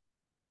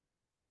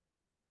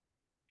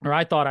 Or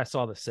I thought I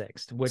saw the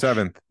 6th, which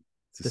 7th.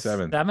 It's the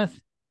 7th. 7th.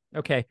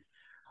 Okay.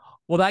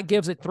 Well, that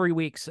gives it 3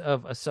 weeks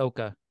of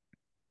Ahsoka.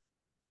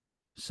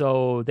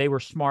 So they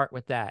were smart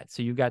with that.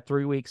 So you've got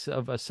 3 weeks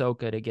of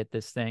Ahsoka to get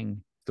this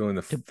thing. So in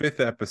the 5th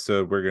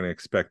episode, we're going to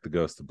expect the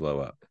ghost to blow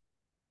up.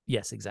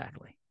 Yes,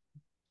 exactly.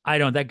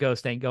 That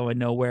ghost ain't going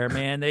nowhere,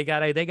 man. They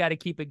gotta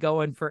keep it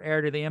going for Heir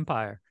to the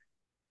Empire.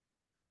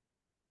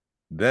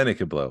 Then it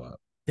could blow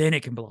up.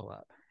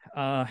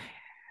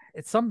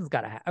 Something's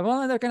gotta happen.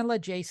 Well, they're gonna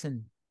let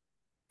Jason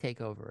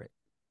take over it.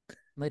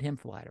 Let him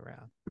fly it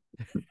around.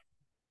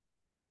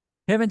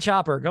 Him and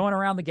Chopper going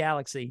around the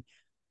galaxy.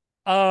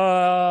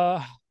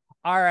 All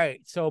right.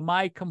 So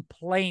my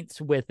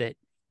complaints with it,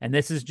 and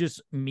this is just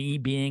me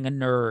being a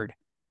nerd.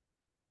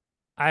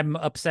 I'm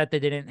upset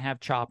that they didn't have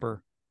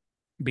Chopper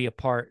be a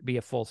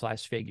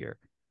full-size figure.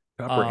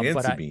 Chopper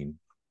and Sabine.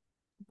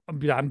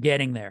 I'm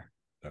getting there.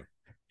 Oh.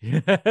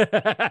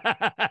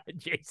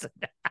 Jason.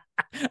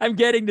 I'm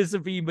getting to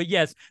Sabine, but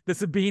yes, the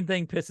Sabine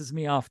thing pisses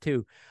me off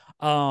too.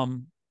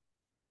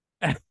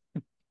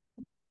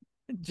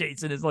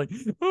 Jason is like,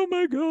 oh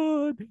my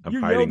God,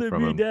 you yelled at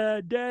me,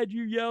 Dad. Dad,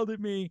 you yelled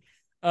at me.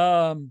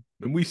 And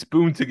we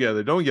spooned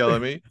together. Don't yell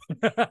at me.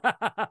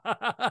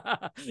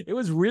 It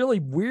was really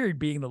weird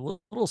being the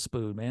little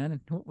spoon, man.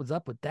 What was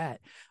up with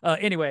that?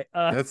 Anyway,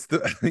 that's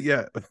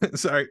the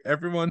Sorry,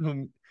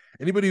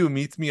 anybody who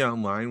meets me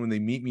online, when they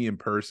meet me in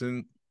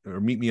person, or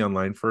meet me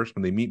online first.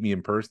 When they meet me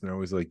in person, they're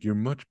always like, "You're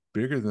much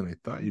bigger than I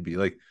thought you'd be."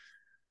 Like,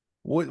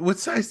 what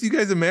size do you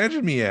guys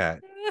imagine me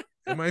at?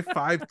 Am I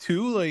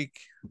 5'2"? Like,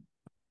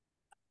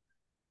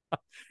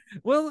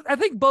 Well, I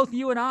think both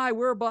you and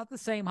we're about the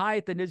same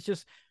height, and it's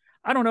just,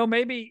 I don't know,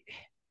 maybe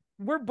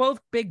we're both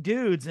big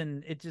dudes,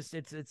 and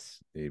it's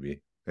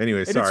maybe.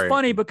 Anyway, and sorry. it's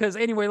funny because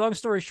anyway, long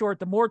story short,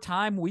 the more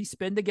time we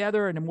spend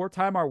together and the more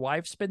time our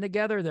wives spend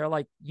together, they're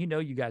like, you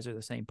guys are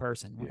the same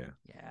person. Yeah.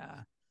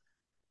 Yeah.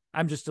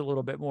 I'm just a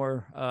little bit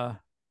more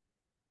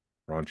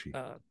Raunchy.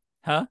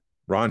 Huh?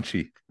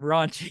 Raunchy.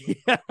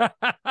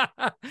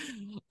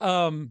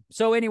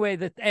 So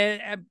anyway,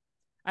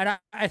 and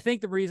I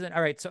think the reason,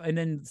 all right, so and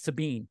then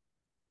Sabine.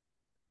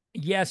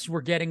 Yes,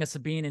 we're getting a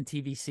Sabine in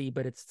TVC,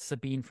 but it's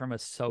Sabine from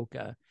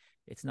Ahsoka.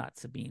 It's not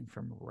Sabine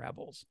from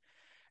Rebels.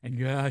 And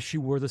yeah, she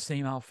wore the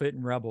same outfit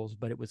in Rebels,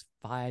 but it was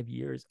 5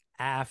 years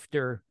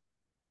after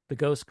the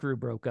Ghost Crew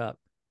broke up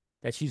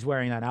that she's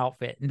wearing that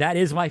outfit. And that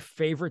is my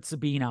favorite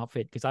Sabine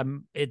outfit because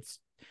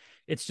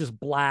it's just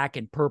black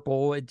and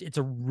purple. It's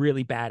a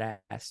really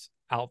badass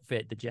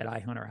outfit, the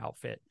Jedi Hunter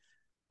outfit.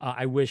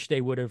 I wish they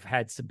would have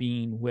had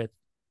Sabine with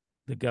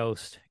the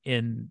Ghost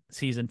in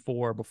season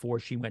 4 before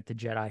she went to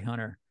Jedi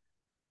Hunter.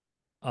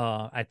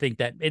 I think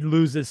that it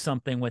loses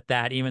something with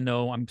that, even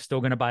though I'm still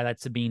going to buy that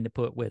Sabine to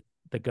put with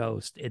the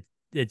Ghost.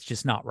 It's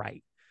just not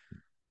right.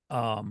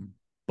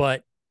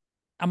 But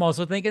I'm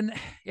also thinking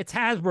it's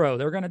Hasbro.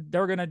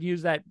 They're gonna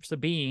use that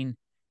Sabine,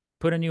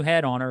 put a new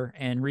head on her,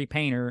 and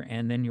repaint her,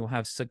 and then you'll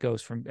have Sabine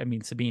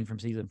from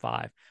season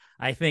 5.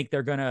 I think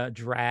they're gonna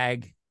do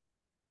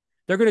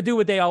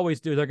what they always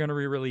do. They're gonna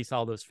re-release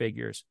all those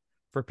figures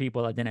for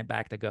people that didn't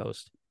back the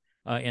Ghost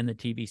in the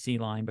TVC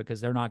line because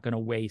they're not gonna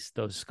waste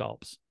those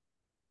sculpts.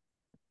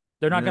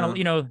 They're not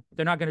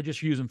gonna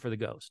just use them for the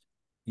Ghost.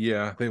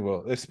 Yeah, they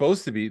will. They're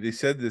supposed to be. They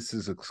said this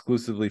is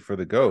exclusively for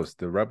the Ghost,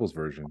 the Rebels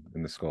version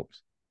in the sculpts.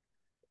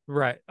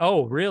 Right.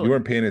 Oh, really? You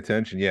weren't paying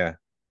attention. Yeah.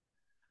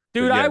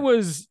 Dude, yeah.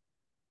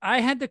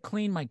 I had to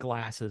clean my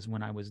glasses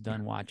when I was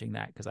done watching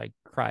that because I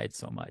cried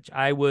so much.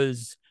 I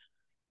was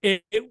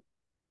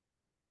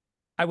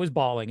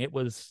bawling. It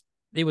was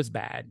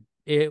bad.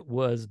 It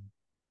was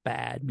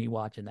bad me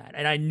watching that.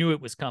 And I knew it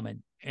was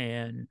coming.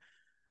 And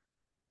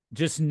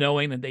just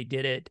knowing that they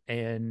did it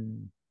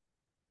and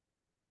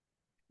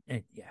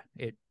yeah,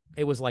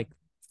 it was like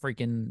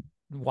freaking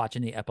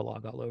watching the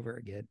epilogue all over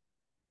again.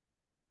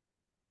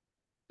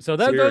 So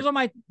those are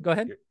my, go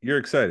ahead. You're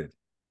excited.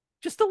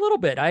 Just a little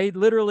bit. I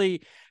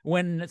literally,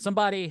 when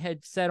somebody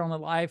had said on the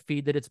live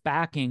feed that it's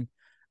backing,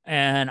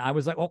 and I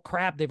was like, oh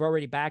crap, they've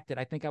already backed it.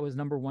 I think I was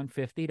number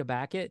 150 to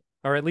back it.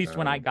 Or at least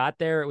when I got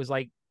there, it was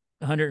like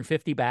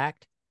 150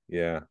 backed.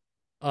 Yeah.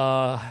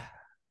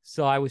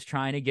 So I was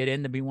trying to get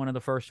in to be one of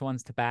the first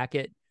ones to back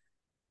it.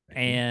 I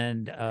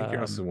think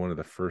you're also one of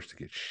the first to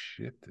get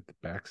shipped at the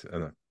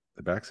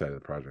backside of the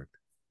project.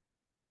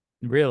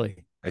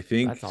 Really? I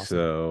think awesome.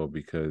 So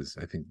because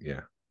I think,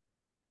 yeah.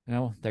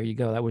 Well, there you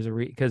go. That was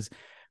because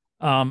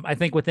I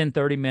think within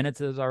 30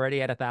 minutes it was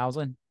already at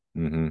 1,000.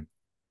 Mm-hmm.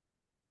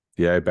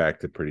 Yeah, I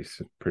backed it pretty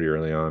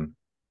early on.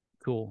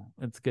 Cool.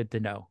 It's good to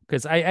know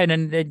because I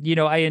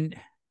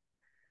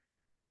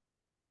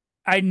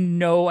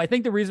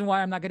think the reason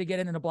why I'm not going to get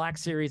into the Black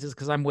Series is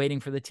because I'm waiting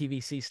for the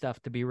TVC stuff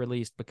to be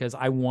released because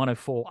I want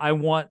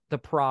the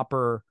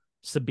proper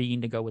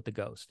Sabine to go with the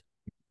Ghost.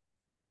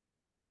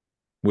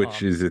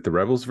 Which is it, the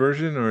Rebels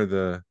version or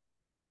the?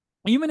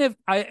 Even if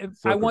I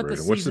want the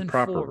version. What's the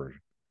proper 4 version?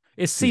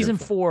 It's season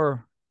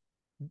 4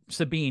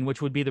 Sabine,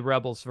 which would be the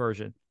Rebels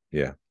version.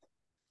 Yeah.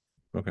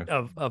 Okay.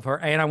 Of her,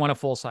 and I want a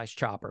full-size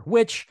chopper,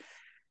 which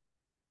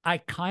I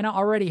kind of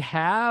already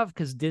have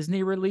because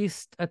Disney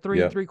released a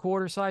 3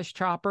 3/4 size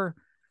chopper,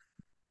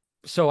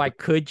 so I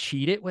could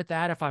cheat it with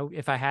that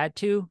if I had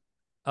to.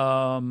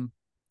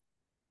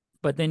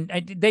 But then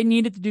they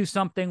needed to do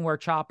something where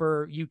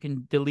chopper you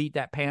can delete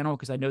that panel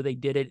because I know they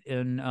did it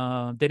in.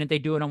 Didn't they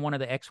do it on one of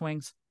the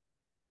X-wings?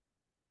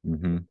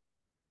 Mm-hmm.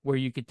 Where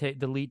you could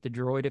delete the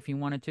droid if you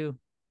wanted to.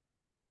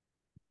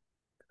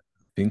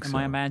 Am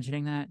I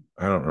imagining that?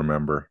 I don't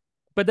remember.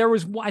 But there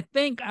was, I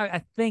think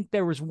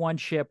there was one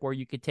ship where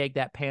you could take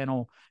that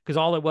panel because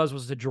all it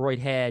was the droid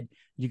head.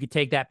 You could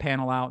take that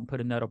panel out and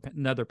put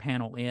another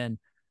panel in,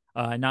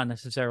 not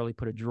necessarily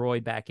put a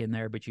droid back in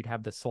there, but you'd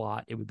have the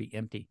slot. It would be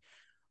empty.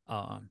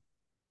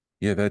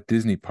 Yeah, that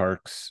Disney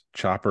Parks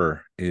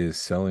chopper is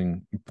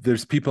selling.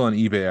 There's people on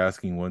eBay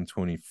asking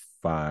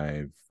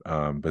 125,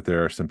 but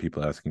there are some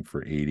people asking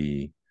for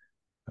 80.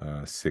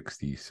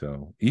 60.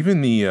 So even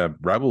the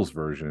Rebels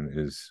version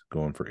is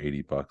going for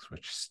 $80,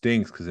 which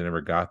stinks because I never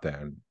got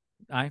that.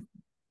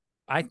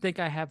 I think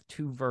I have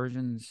 2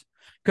 versions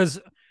because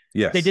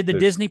yes, they did the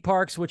Disney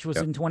Parks, which was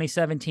in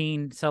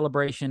 2017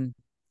 Celebration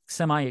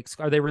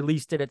or they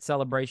released it at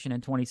Celebration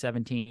in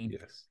 2017.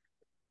 Yes,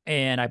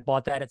 and I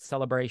bought that at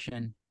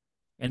Celebration,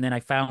 and then I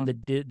found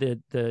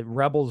the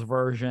Rebels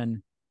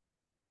version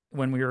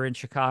when we were in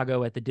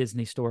Chicago at the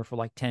Disney store for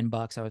like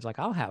 $10. I was like,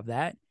 I'll have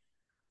that.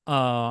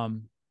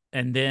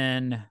 And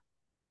then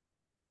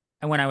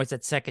And when I was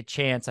at Second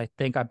Chance, I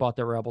think I bought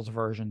the Rebels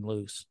version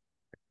loose.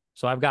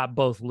 So I've got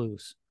both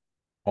loose.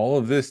 All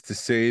of this to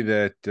say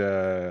that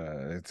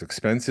it's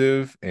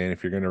expensive, and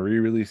if you're going to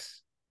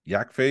re-release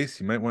Yak Face,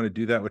 you might want to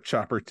do that with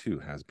Chopper too,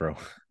 Hasbro.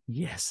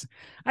 Yes,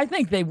 I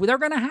think they're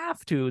going to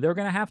have to. They're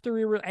going to have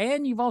to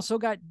and you've also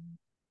got,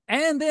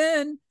 and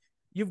then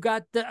you've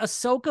got the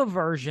Ahsoka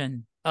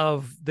version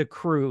of the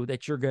crew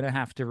that you're going to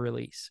have to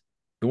release.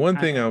 The one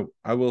thing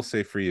I will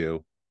say for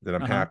you that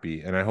I'm Uh-huh.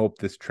 happy, and I hope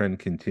this trend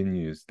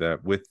continues,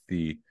 that with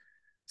the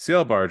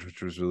Sail Barge,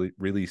 which was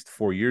released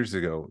 4 years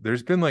ago,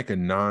 there's been like a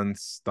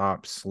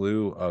non-stop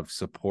slew of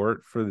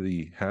support for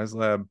the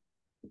HasLab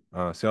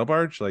Sail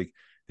Barge. Like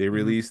they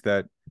released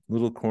that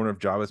little corner of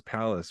Jabba's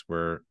palace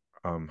where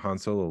Han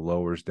Solo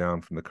lowers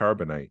down from the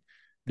carbonite.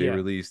 They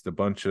released a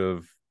bunch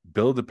of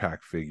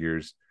build-a-pack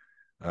figures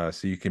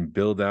so you can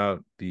build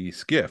out the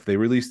skiff. They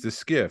released the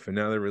skiff, and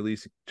now they're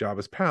releasing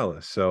Jabba's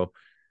palace. So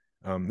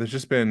there's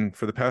just been,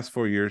 for the past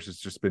 4 years, it's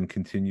just been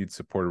continued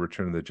support of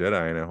Return of the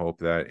Jedi, and I hope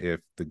that if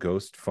the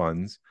Ghost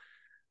funds,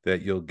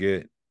 that you'll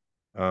get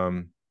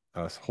a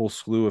whole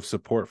slew of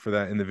support for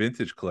that in the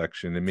vintage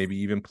collection, and maybe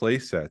even play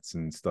sets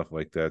and stuff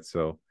like that.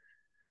 So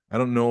I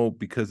don't know,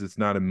 because it's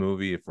not a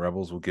movie, if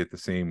Rebels will get the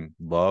same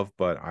love,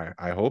 but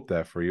I hope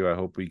that for you. I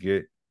hope we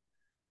get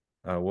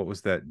what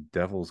was that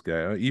Devil's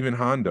guy? Even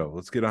Hondo.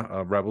 Let's get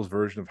a Rebels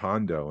version of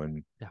Hondo,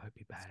 and That would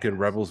be badass. let's get a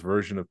Rebels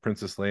version of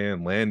Princess Leia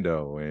and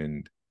Lando,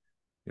 and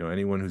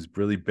anyone who's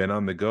really been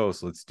on the go.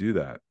 So let's do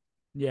that.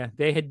 Yeah,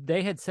 they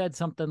had said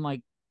something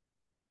like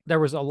there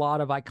was a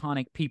lot of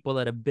iconic people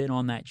that have been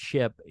on that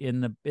ship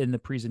in the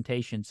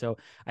presentation. So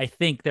I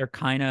think they're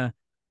kind of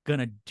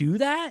gonna do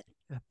that.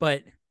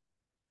 But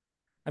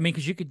I mean,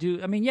 because you could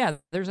do, I mean, yeah,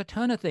 there's a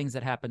ton of things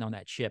that happened on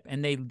that ship,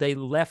 and they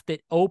left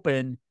it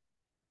open,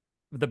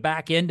 the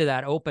back end of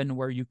that open,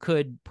 where you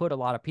could put a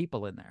lot of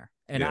people in there.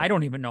 And I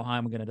don't even know how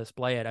I'm going to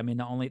display it. I mean,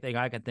 the only thing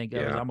I can think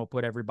of is I'm going to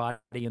put everybody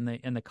in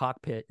the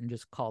cockpit and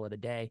just call it a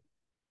day.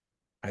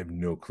 I have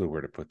no clue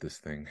where to put this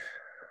thing.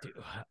 Dude,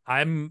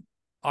 I'm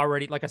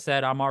already, like I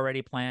said, I'm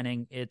already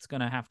planning. It's going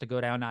to have to go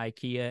down to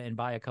IKEA and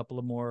buy a couple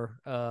of more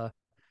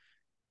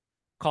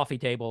coffee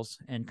tables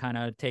and kind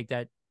of take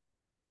that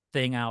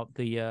thing out,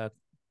 the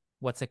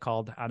what's it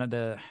called? Out of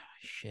the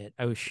shit.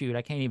 Oh shoot,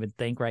 I can't even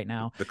think right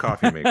now. The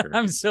coffee maker.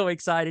 I'm so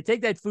excited.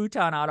 Take that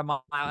futon out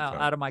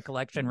of my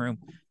collection room.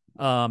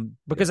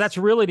 Because that's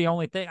really the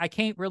only thing I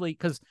can't really,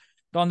 because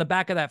on the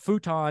back of that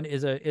futon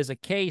is a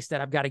case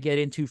that I've got to get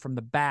into from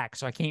the back,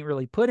 so I can't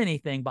really put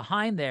anything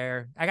behind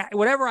there. I got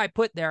whatever I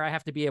put there, I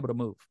have to be able to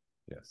move.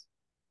 Yes.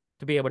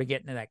 To be able to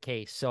get into that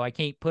case. So I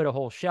can't put a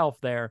whole shelf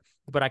there,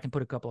 but I can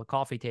put a couple of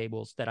coffee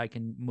tables that I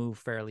can move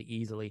fairly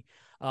easily.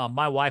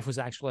 My wife was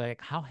actually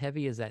like, how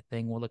heavy is that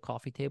thing? Will the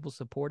coffee table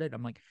support it?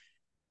 I'm like,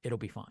 it'll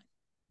be fine.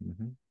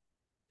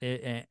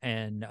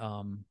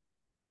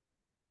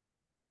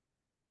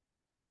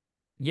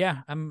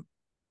 Yeah, I'm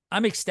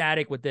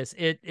ecstatic with this.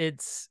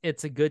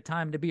 It's a good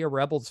time to be a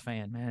Rebels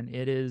fan, man.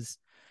 It is.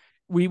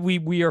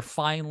 We are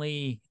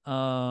finally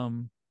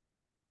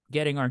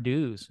getting our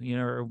dues,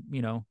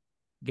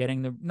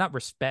 getting the, not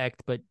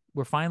respect, but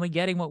we're finally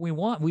getting what we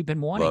want. We've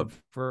been wanting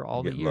love. For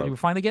all the years. We're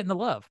finally getting the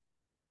love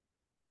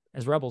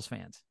as Rebels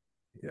fans.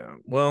 Yeah.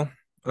 Well,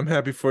 I'm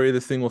happy for you.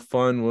 This thing will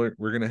fun. We're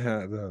going to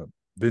have a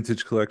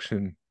vintage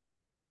collection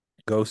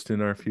Ghost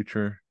in our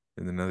future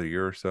in another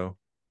year or so.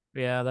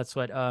 Yeah, that's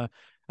what I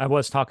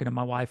was talking to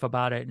my wife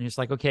about it, and it's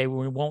like, okay,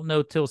 we won't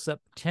know till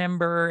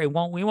September.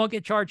 We won't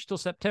get charged till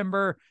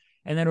September,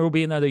 and then it will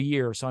be another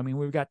year. So I mean,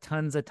 we've got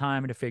tons of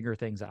time to figure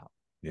things out.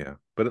 Yeah,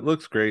 but it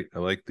looks great. I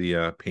like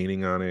the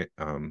painting on it.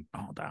 The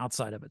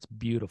outside of it's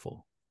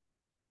beautiful.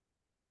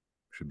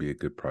 Should be a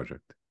good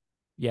project.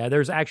 Yeah,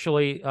 there's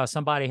actually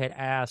somebody had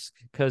asked,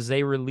 because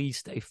they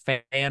released a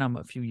Phantom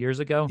a few years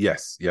ago.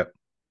 Yes. Yep.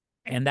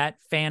 And that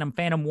Phantom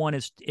 1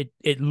 is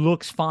it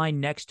looks fine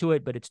next to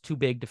it, but it's too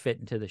big to fit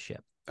into the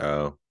ship.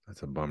 Oh,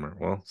 that's a bummer.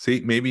 Well,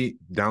 see, maybe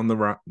down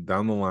the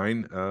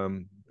line,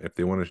 if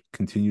they want to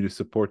continue to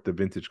support the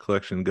vintage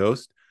collection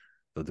Ghost,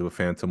 they'll do a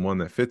Phantom 1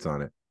 that fits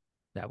on it.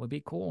 That would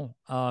be cool.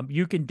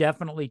 You can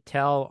definitely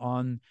tell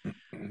on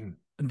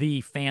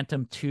the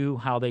Phantom 2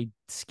 how they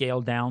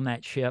scaled down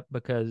that ship,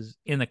 because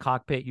in the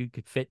cockpit you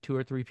could fit 2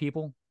 or 3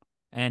 people,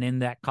 and in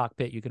that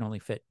cockpit you can only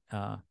fit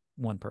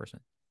one person.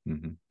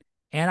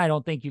 And I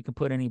don't think you can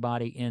put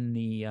anybody in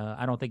the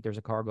I don't think there's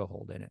a cargo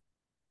hold in it,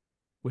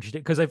 which,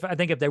 because I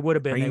think if there would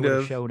have been, they would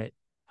have shown it.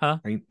 Huh?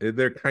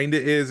 There kind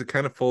of is. It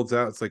kind of folds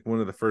out. It's like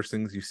one of the first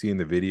things you see in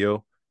the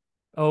video.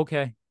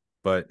 Okay.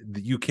 But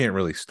you can't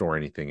really store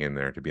anything in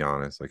there, to be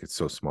honest. Like, it's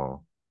so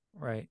small.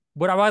 Right.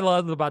 What I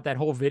love about that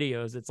whole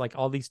video is it's like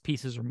all these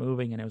pieces are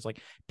moving, and it was like,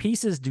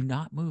 pieces do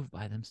not move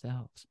by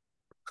themselves.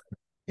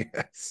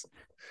 Yes.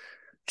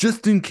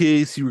 Just in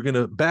case you were going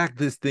to back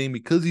this thing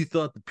because you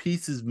thought the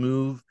pieces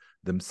move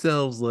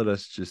themselves, let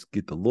us just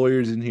get the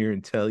lawyers in here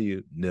and tell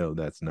you, no,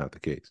 that's not the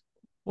case.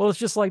 Well, it's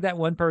just like that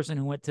one person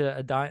who went to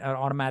an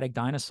automatronic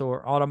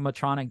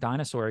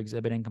dinosaur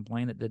exhibit and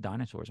complained that the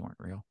dinosaurs weren't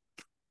real.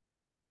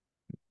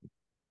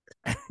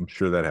 I'm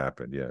sure that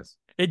happened. Yes,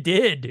 It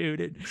did,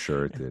 dude. I'm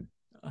sure it did.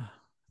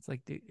 It's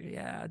like, dude,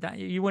 yeah,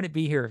 you wouldn't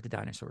be here if the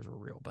dinosaurs were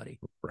real, buddy.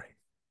 Right.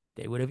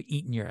 They would have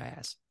eaten your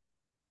ass.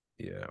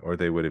 Yeah, or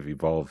they would have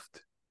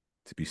evolved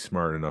to be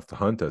smart enough to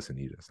hunt us and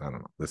eat us. I don't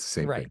know. That's the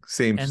same Right. thing.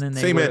 Same And then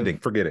they same would've- ending.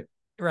 Forget it.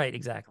 Right,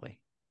 exactly.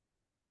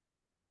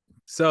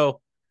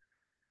 So,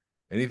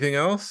 anything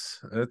else?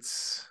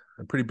 That's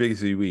a pretty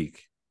busy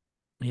week.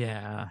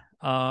 Yeah.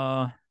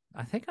 I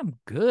think I'm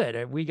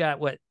good. We got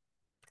what,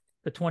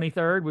 the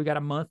 23rd? We got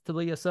a month to the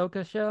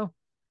Ahsoka show.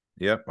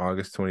 Yep,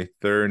 August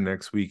 23rd.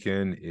 Next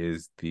weekend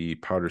is the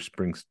Powder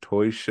Springs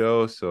Toy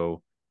Show.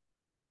 So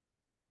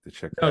to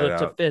check No, that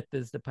the out. 5th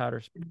is the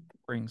Powder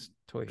Springs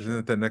Toy Isn't Show.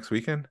 it that next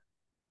weekend?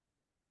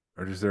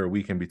 Or is there a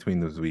weekend between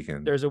those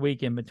weekends? There's a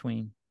week in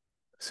between.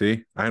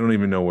 See, I don't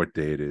even know what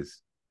day it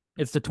is.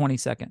 It's the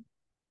 22nd.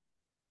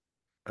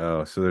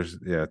 Oh, so there's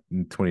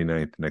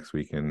 29th next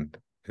weekend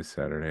is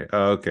Saturday.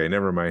 Oh, okay,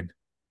 never mind.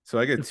 So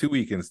I get 2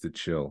 weekends to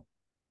chill.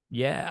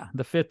 Yeah,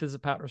 the 5th is the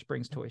Powder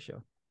Springs Toy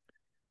Show.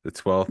 The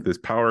 12th is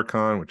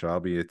PowerCon, which I'll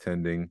be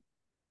attending.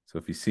 So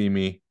if you see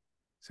me,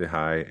 say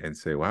hi and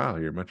say, wow,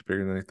 you're much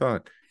bigger than I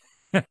thought.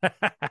 And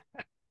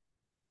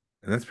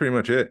that's pretty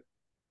much it.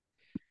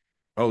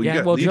 Oh, yeah, you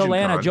got well, Legion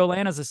Con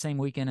Joanna's the same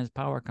weekend as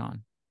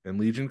PowerCon. and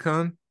Legion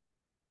Con?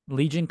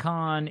 Legion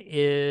Con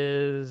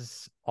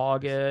is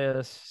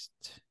August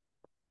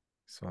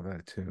Saw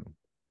that too.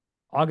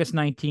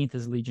 19th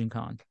is Legion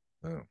Con.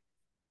 Oh.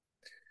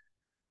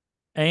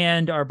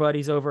 And our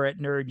buddies over at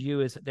Nerd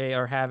U they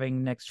are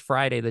having next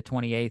Friday, the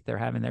 28th, they're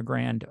having their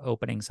grand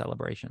opening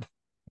celebration.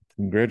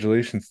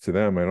 Congratulations to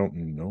them. I don't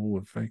know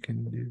if I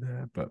can do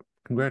that, but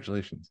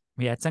congratulations.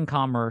 Yeah, it's in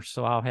Commerce,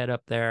 so I'll head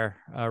up there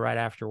right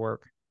after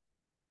work.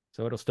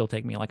 So it'll still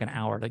take me like an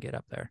hour to get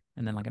up there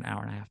and then like an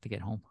hour and a half to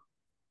get home.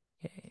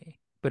 Yay.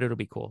 But it'll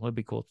be cool. It'll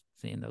be cool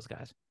seeing those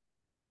guys.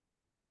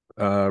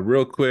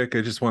 Real quick,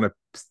 I just want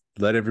to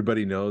let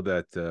everybody know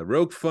that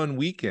Rogue Fun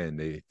Weekend,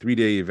 a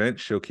 3-day event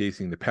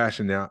showcasing the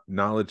passion,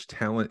 knowledge,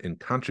 talent, and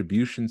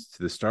contributions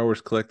to the Star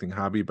Wars collecting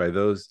hobby by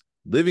those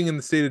living in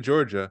the state of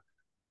Georgia,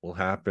 will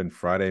happen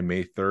Friday,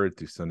 May 3rd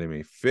through Sunday,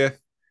 May 5th.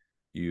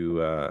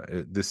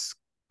 This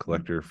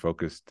collector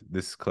focused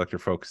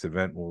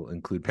event will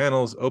include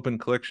panels, open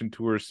collection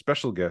tours,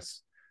 special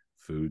guests,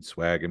 food,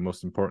 swag, and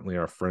most importantly,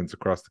 our friends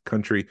across the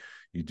country.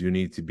 You do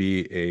need to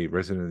be a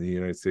resident of the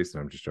United States.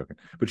 No, I'm just joking.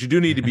 But you do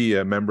need to be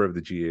a member of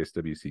the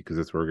GASWC because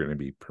that's where we're going to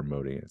be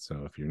promoting it.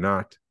 So if you're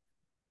not,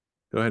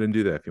 go ahead and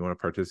do that. If you want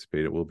to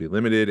participate, it will be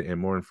limited and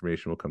more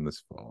information will come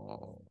this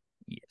fall.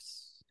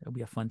 Yes, it'll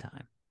be a fun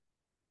time.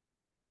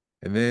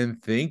 And then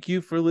thank you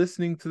for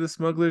listening to the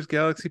Smugglers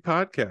Galaxy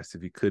podcast.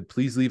 If you could,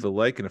 please leave a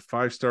like and a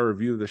 5-star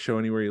review of the show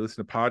anywhere you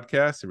listen to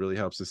podcasts. It really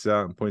helps us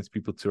out and points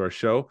people to our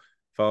show.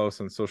 Follow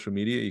us on social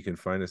media. You can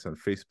find us on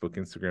Facebook,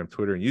 Instagram,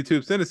 Twitter, and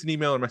YouTube. Send us an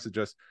email or message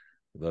us.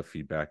 We love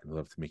feedback and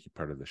love to make you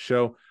part of the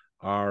show.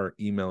 Our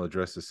email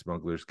address is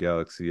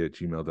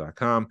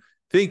smugglersgalaxy@gmail.com.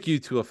 Thank you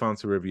to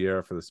Alfonso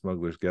Riviera for the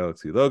Smugglers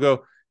Galaxy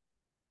logo.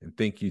 And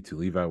thank you to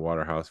Levi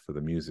Waterhouse for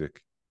the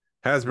music.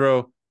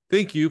 Hasbro,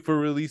 thank you for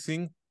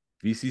releasing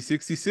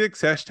VC66.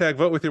 Hashtag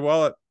vote with your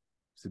wallet.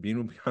 Sabine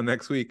will be on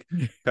next week.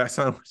 Pass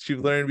on what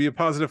you've learned. Be a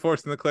positive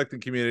force in the collecting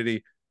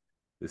community.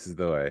 This is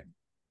the way.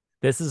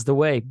 This is the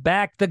way.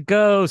 Back the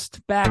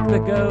ghost. Back the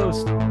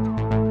ghost.